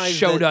didn't realize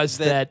showed us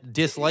that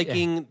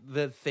disliking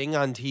the thing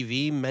on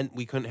TV meant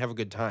we couldn't have a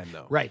good time,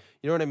 though. Right.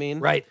 You know what I mean?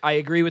 Right. I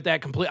agree with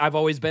that completely. I've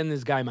always been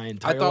this guy my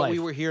entire I thought life. we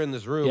were here in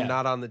this room, Yeah.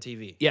 not on the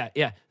TV. Yeah,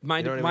 yeah. My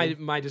You know what I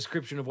mean? my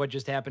description of what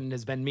just happened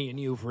has been me and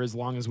you for as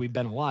long as we've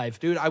been alive.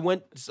 Dude, I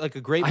went, it's like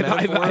a great I've,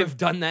 metaphor. I've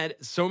done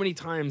that so many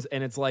times,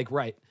 and it's like,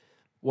 right,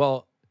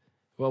 well,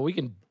 we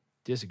can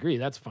disagree.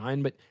 That's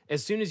fine. But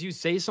as soon as you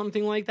say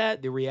something like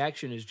that, the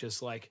reaction is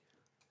just like,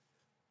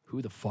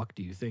 who the fuck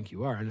do you think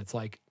you are? And it's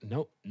like,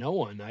 no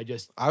one.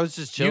 I was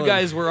just chilling. You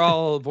guys were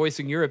all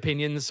voicing your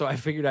opinions, so I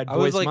figured I'd I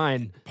was voice like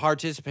mine.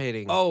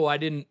 participating. Oh, I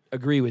didn't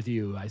agree with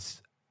you.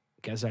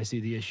 Guess I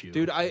see the issue.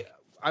 Dude, I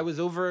was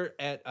over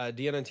at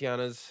Deanna and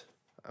Tiana's,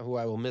 who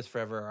I will miss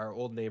forever, our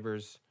old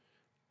neighbors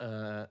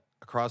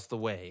across the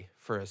way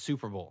for a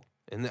Super Bowl.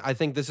 And I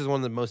think this is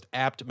one of the most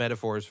apt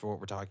metaphors for what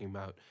we're talking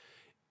about.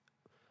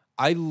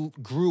 I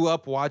grew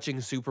up watching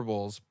Super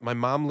Bowls. My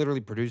mom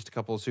literally produced a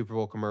couple of Super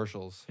Bowl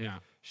commercials. Yeah.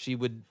 She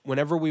would,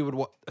 whenever we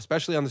would,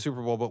 especially on the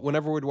Super Bowl, but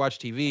whenever we'd watch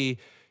TV,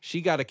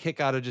 she got a kick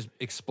out of just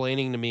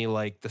explaining to me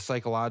like the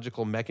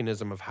psychological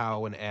mechanism of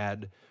how an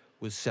ad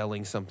was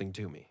selling something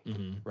to me,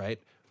 right?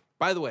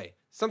 By the way,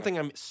 something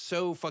I'm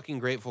so fucking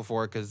grateful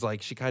for because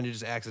like she kind of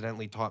just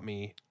accidentally taught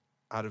me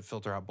how to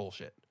filter out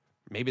bullshit.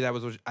 Maybe that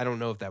was what I don't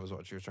know if that was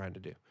what she was trying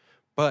to do,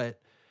 but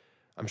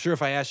I'm sure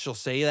if I asked, she'll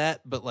say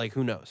that. But like,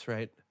 who knows,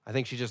 right? I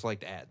think she just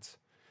liked ads.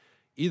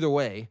 Either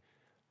way,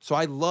 so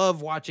I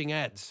love watching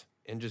ads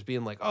and just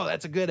being like, oh,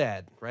 that's a good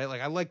ad, right?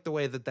 Like I like the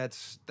way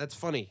that's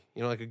funny,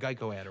 you know, like a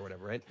Geico ad or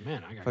whatever, right?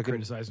 Man, I got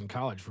criticized in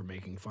college for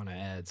making fun of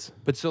ads.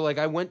 But so like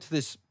I went to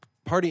this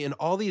party and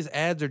all these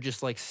ads are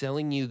just like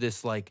selling you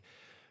this like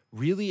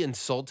really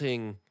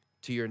insulting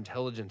to your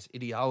intelligence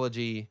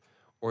ideology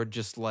or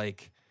just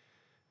like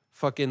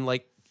fucking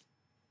like,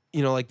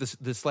 you know, like the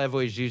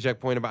Slavoj Žižek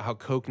point about how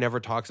Coke never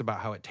talks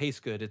about how it tastes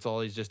good. It's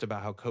always just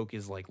about how Coke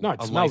is like No,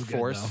 it a smells life good,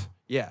 force. though.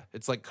 Yeah,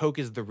 it's like Coke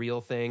is the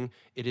real thing.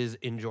 It is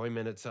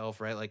enjoyment itself,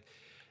 right? Like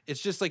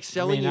it's just like I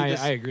selling mean, you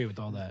this, I agree with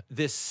all that.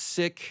 this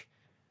sick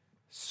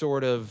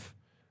sort of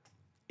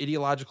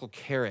ideological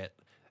carrot.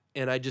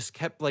 And I just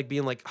kept like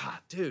being like,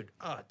 dude,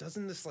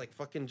 doesn't this like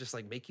fucking just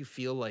like make you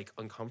feel like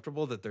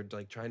uncomfortable that they're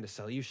like trying to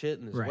sell you shit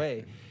in this Right.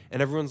 way?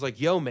 And everyone's like,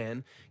 yo,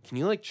 man, can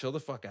you like chill the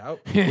fuck out?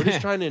 We're just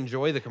trying to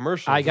enjoy the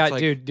commercials. I got, It's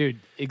like, dude,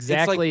 it's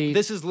exactly. like,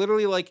 this is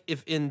literally like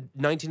if in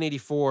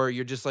 1984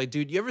 you're just like,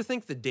 dude, you ever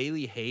think the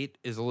Daily Hate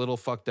is a little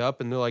fucked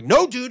up? And they're like,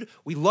 no, dude,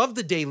 we love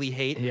the Daily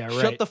Hate. Yeah,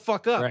 right. Shut the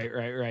fuck up.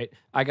 Right.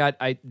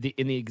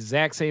 In the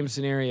exact same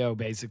scenario,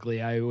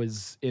 basically, I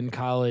was in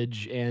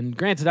college, and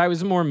granted, I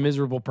was a more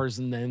miserable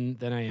person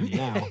than I am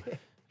now.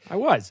 I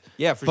was.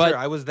 Yeah, for But- sure.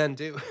 I was then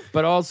too.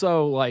 But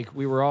also, like,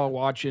 we were all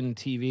watching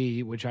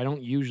TV, which I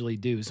don't usually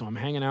do, so I'm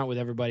hanging out with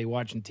everybody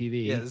watching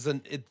TV. Yeah,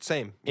 it's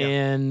same. Yeah.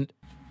 And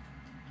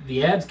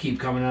the ads keep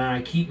coming on, and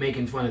I keep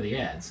making fun of the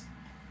ads.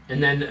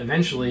 And then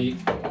eventually,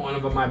 one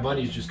of my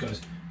buddies just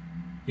goes,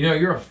 you know,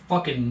 you're a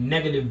fucking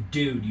negative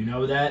dude, you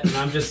know that? And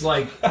I'm just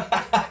like,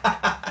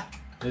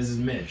 this is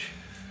Mitch.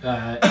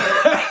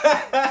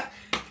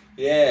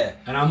 Yeah.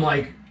 And I'm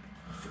like,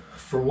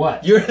 for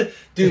what? You're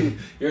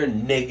a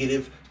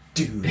negative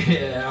dude.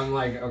 Yeah, I'm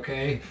like,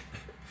 okay,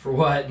 for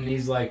what? And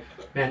he's like,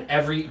 man,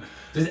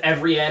 does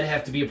every ad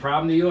have to be a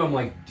problem to you? I'm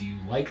like, do you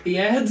like the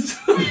ads?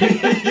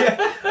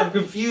 Yeah, I'm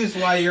confused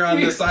why you're on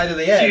the side of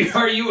the ads.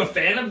 Are you a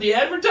fan of the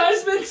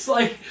advertisements?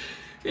 Like,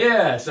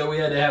 yeah. So we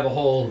had to have a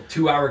whole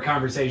 2-hour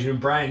conversation, and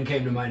Brian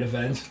came to my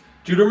defense.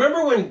 Dude,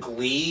 remember when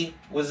Glee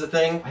was a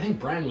thing? I think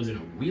Brian was in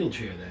a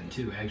wheelchair then,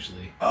 too,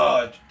 actually.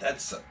 Oh,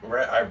 that's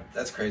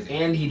crazy.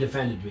 And he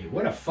defended me.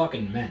 What a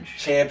fucking mensch.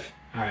 Champ.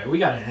 All right, we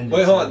got to end Wait,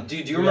 this. hold on.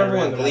 Dude, do you remember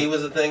when Glee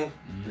was a thing?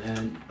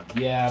 And,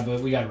 yeah,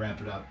 but we got to wrap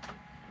it up. Do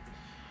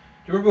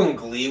you remember when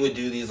Glee would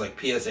do these, like,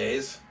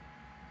 PSAs?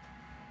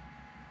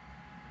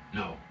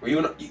 No. Were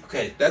you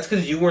okay, that's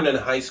because you weren't in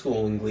high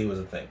school when Glee was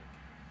a thing.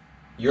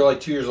 You're, like,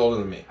 2 years older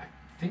than me. I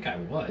think I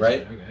was.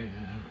 Right? Okay,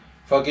 yeah.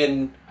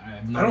 Fucking...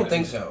 I don't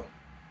think so.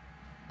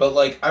 But,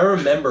 like, I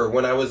remember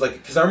when I was, like...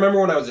 Because I remember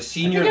when I was a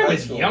senior in high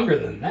school... I was younger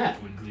than that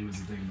when Glee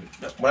was a thing.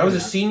 But When I was a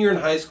senior in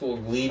high school,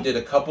 Glee did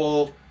a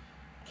couple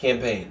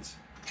campaigns,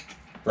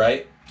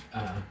 right?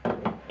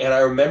 And I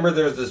remember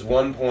there was this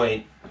one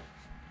point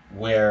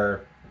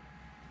where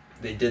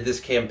they did this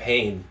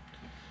campaign.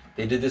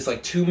 They did this,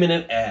 like,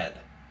 2-minute ad.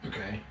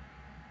 Okay.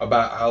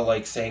 About how,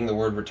 like, saying the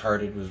word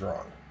retarded was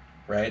wrong,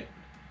 right?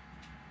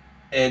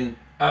 And...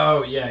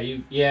 Oh,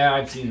 yeah,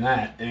 I've seen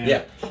that.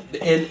 Yeah.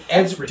 And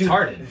That's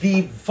retarded. Dude,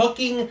 the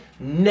fucking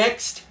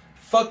next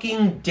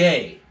fucking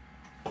day,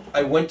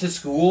 I went to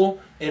school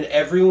and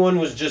everyone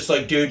was just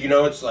like, dude, you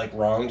know it's like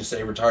wrong to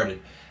say retarded.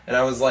 And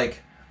I was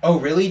like, oh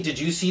really? Did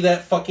you see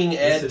that fucking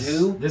ad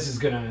too? This is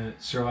gonna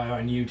survive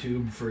on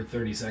YouTube for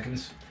 30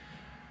 seconds.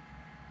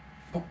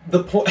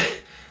 The point.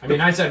 I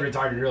mean, I said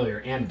retarded earlier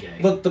and gay.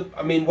 Look,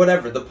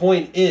 whatever. The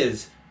point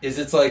is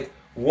it's like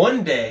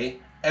one day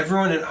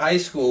everyone in high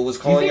school was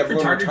calling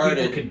everyone retarded.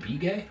 People could be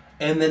gay?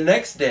 And the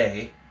next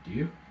day, do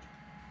you?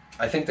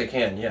 I think they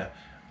can. Yeah.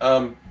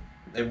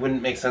 It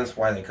wouldn't make sense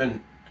why they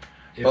couldn't.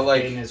 If but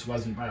like, gayness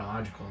wasn't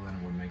biological, then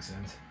it wouldn't make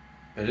sense.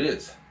 But it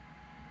is.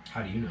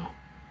 How do you know?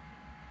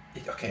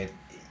 Okay.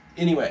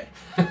 Anyway,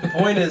 the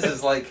point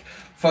is like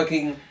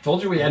fucking.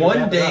 Told you we had one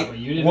to day. Up, but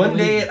you didn't one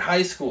day at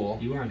high school.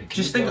 You wanted to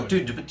just think,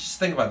 dude. Just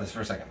think about this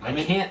for a second. I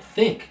can't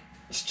think.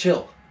 Just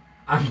chill.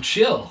 I'm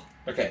chill.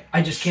 Okay.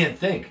 I just can't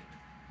think.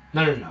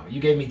 No.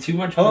 You gave me too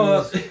much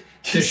booze.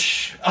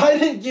 I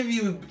didn't give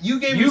you. You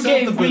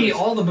gave me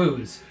all the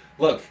booze.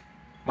 Look,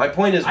 my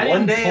point is,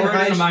 one day in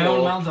high school, my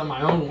own mouth on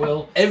my own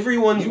will.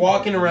 Everyone's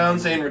walking around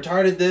saying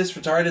retarded this,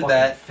 retarded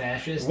that.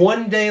 Fascist.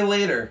 One day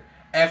later,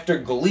 after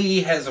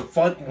Glee has a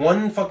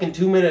one fucking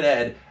 2-minute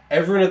ad,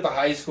 everyone at the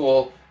high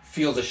school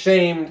feels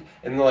ashamed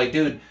and they're like,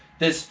 dude,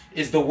 this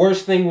is the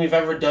worst thing we've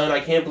ever done. I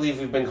can't believe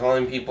we've been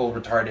calling people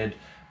retarded,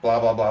 blah,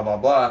 blah, blah, blah,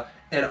 blah.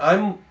 And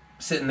I'm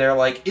sitting there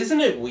like,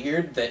 isn't it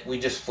weird that we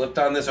just flipped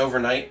on this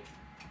overnight?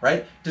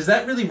 Right? Does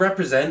that really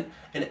represent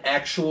an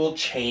actual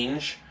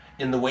change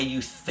in the way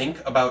you think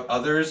about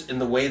others, in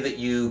the way that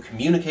you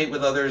communicate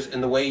with others,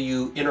 in the way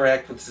you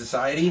interact with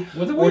society?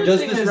 Well, or does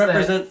this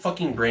represent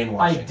fucking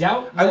brainwashing? I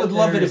doubt I would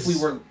love it if we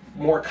were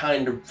more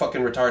kind to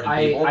fucking retarded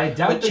people. I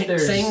doubt that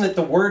there's... saying that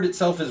the word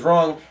itself is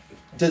wrong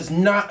does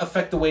not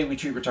affect the way we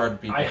treat retarded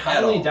people. I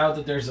highly doubt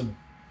that there's a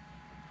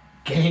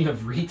gang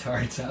of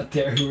retards out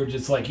there who are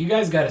just like, you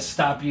guys got to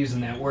stop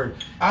using that word.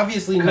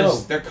 Obviously, no.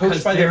 They're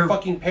coached by their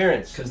fucking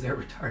parents. Because they're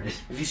retarded.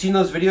 Have you seen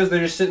those videos? They're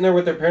just sitting there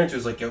with their parents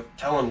who's like, yo,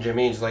 tell him,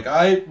 Jimmy. He's like,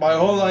 my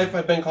whole life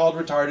I've been called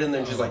retarded. And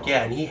then she's like,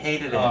 yeah, and he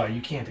hated it. Oh, you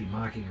can't be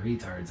mocking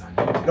retards on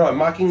YouTube. No, I'm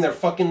mocking the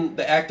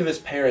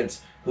activist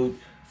parents who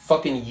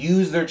fucking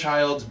use their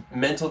child's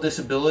mental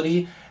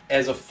disability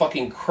as a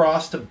fucking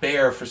cross to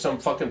bear for some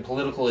fucking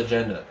political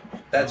agenda.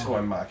 That's who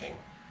I'm mocking.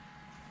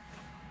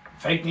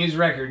 Fake news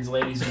records,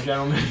 ladies and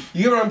gentlemen.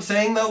 You know what I'm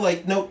saying, though?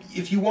 Like, no,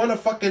 if you want to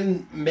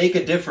fucking make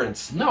a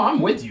difference... No,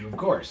 I'm with you, of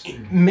course.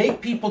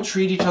 Make people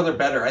treat each other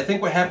better. I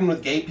think what happened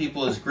with gay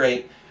people is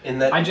great in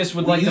that I just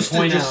would like to point out...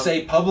 We used to just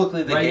say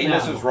publicly that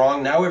gayness was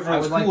wrong. Now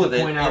everyone's cool with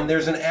it, and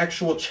there's an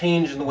actual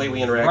change in the way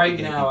we interact with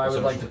gay people. Right now, I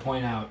would like to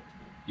point out,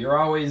 you're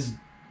always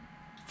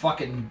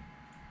fucking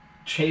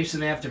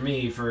chasing after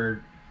me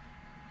for,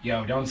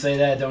 yo, don't say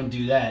that, don't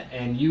do that,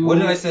 and you... What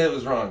did I say that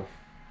was wrong?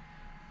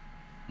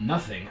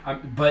 Nothing.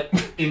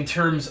 But in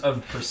terms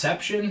of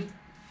perception,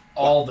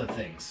 all the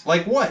things.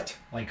 Like what?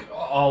 Like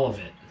all of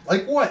it.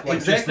 Like what? Like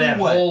exactly just that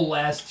what? whole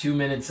last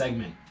 2-minute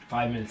segment.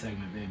 5-minute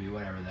segment, maybe,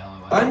 whatever the hell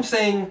it was. I'm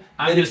saying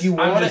that if you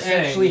want to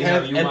actually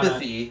have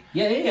empathy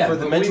for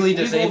the mentally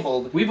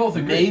disabled, we both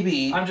agree.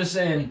 Maybe. I'm just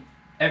saying,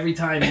 every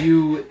time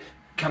you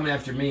come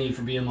after me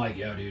for being like,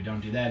 yo, dude, don't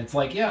do that, it's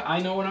like, yeah,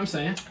 I know what I'm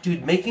saying.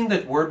 Dude, making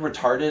the word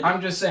retarded...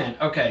 I'm just saying,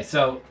 okay,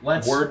 so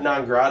let's... Word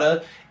non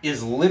grata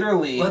is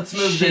literally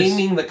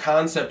shaming the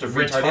concept of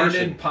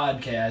retardation. Retarded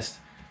podcast.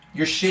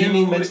 You're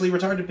shaming mentally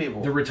retarded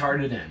people. The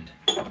retarded end.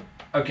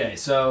 Okay,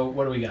 so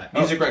what do we got?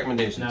 Music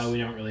recommendations. No, we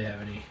don't really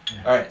have any.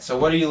 Yeah. All right, so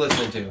what are you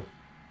listening to?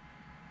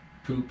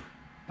 Poop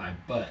by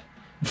Butt.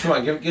 Come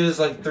on, give us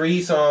like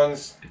 3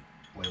 songs.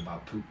 What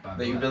about Poop by Butt?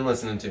 That you've been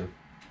listening to.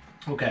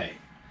 Okay.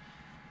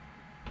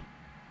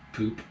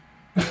 Poop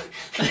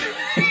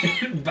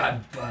by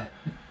Butt.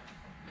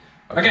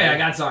 Okay, I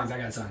got songs.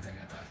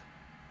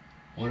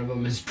 One of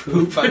them is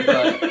Poop by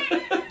Butt.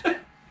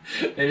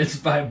 And it's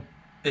by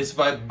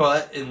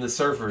Butt and the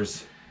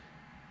Surfers.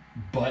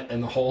 Butt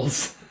and the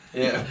Holes.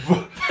 Yeah.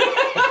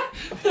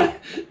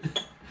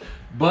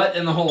 Butt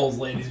and the Holes,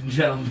 ladies and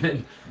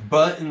gentlemen.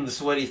 Butt and the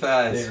Sweaty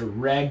Thighs. Their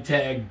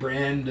ragtag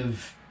brand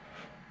of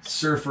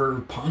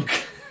surfer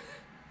punk.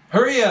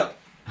 Hurry up!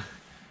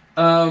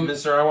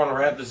 Mister, I want to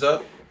wrap this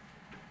up.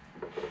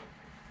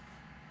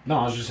 No,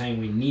 I was just saying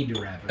we need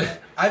to wrap it up.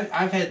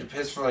 I've had to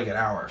piss for like an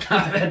hour.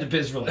 I've had to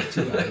piss for like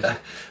 2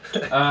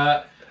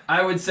 hours.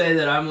 I would say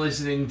that I'm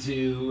listening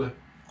to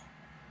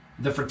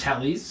the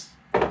Fratellis,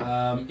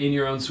 In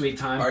Your Own Sweet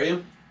Time. Are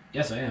you?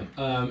 Yes, I am.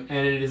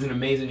 And it is an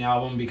amazing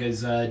album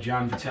because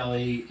John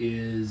Fratelli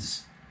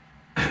is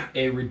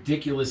a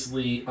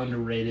ridiculously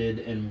underrated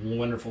and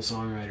wonderful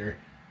songwriter.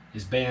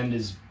 His band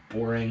is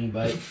boring,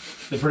 but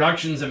the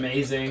production's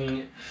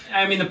amazing.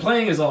 I mean, the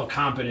playing is all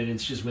competent.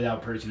 It's just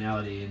without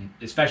personality, and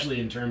especially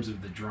in terms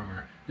of the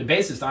drummer. The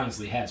bassist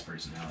honestly has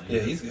personality.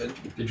 Yeah, he's good.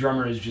 The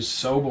drummer is just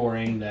so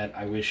boring that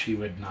I wish he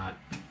would not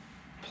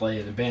play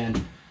in the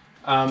band.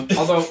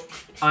 Although,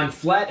 on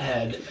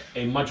Flathead,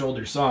 a much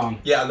older song...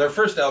 Yeah, on their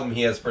first album,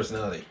 he has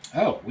personality.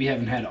 Oh, we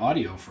haven't had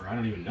audio for I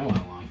don't even know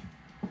how long.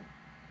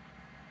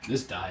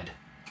 This died.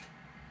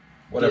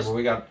 Whatever,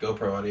 we got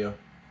GoPro audio.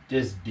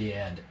 This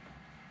dead.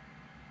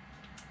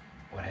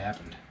 What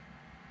happened?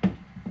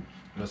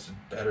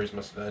 Batteries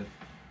must have died.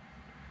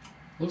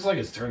 Looks like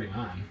it's turning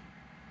on.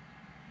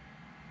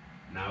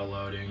 Now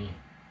loading.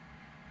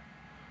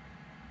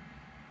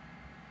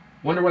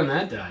 Wonder when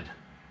that died.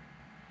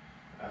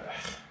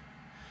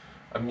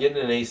 I'm getting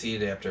an AC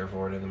adapter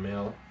for it in the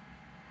mail.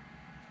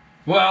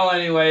 Well,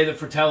 anyway, the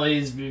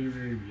Fratellis.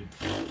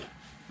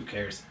 Who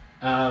cares?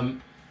 We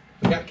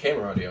got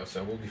camera audio,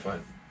 so we'll be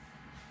fine.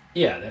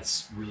 Yeah,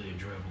 that's really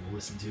enjoyable to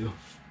listen to.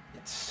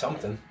 It's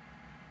something.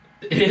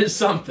 It is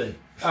something.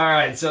 All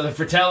right, so the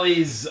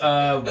Fratellis,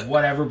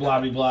 whatever,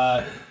 blah,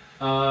 blah,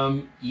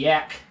 blah.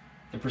 Yak,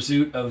 The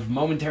Pursuit of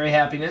Momentary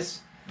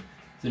Happiness.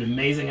 It's an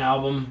amazing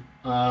album.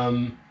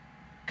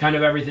 Kind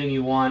of everything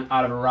you want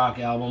out of a rock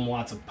album.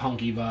 Lots of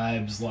punky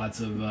vibes, lots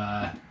of,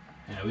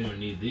 we don't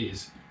need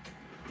these.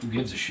 Who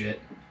gives a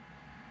shit?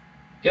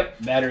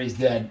 Yep, battery's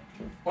dead.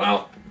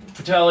 Well,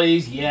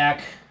 Fratelli's,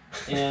 Yak,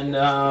 and,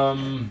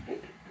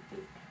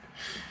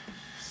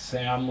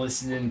 say I'm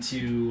listening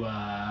to,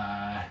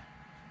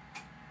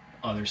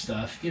 other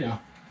stuff, you know.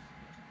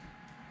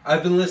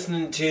 I've been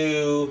listening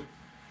to,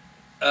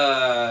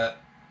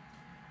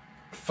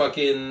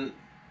 fucking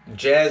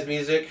jazz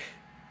music,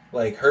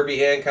 like Herbie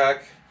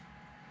Hancock,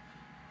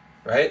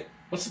 right?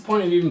 What's the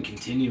point of even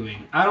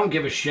continuing? I don't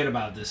give a shit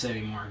about this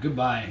anymore.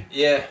 Goodbye.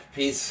 Yeah,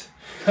 peace.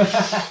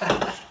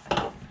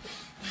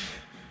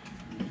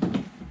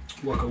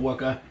 Waka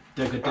waka.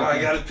 Oh,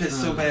 I gotta piss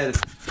so bad.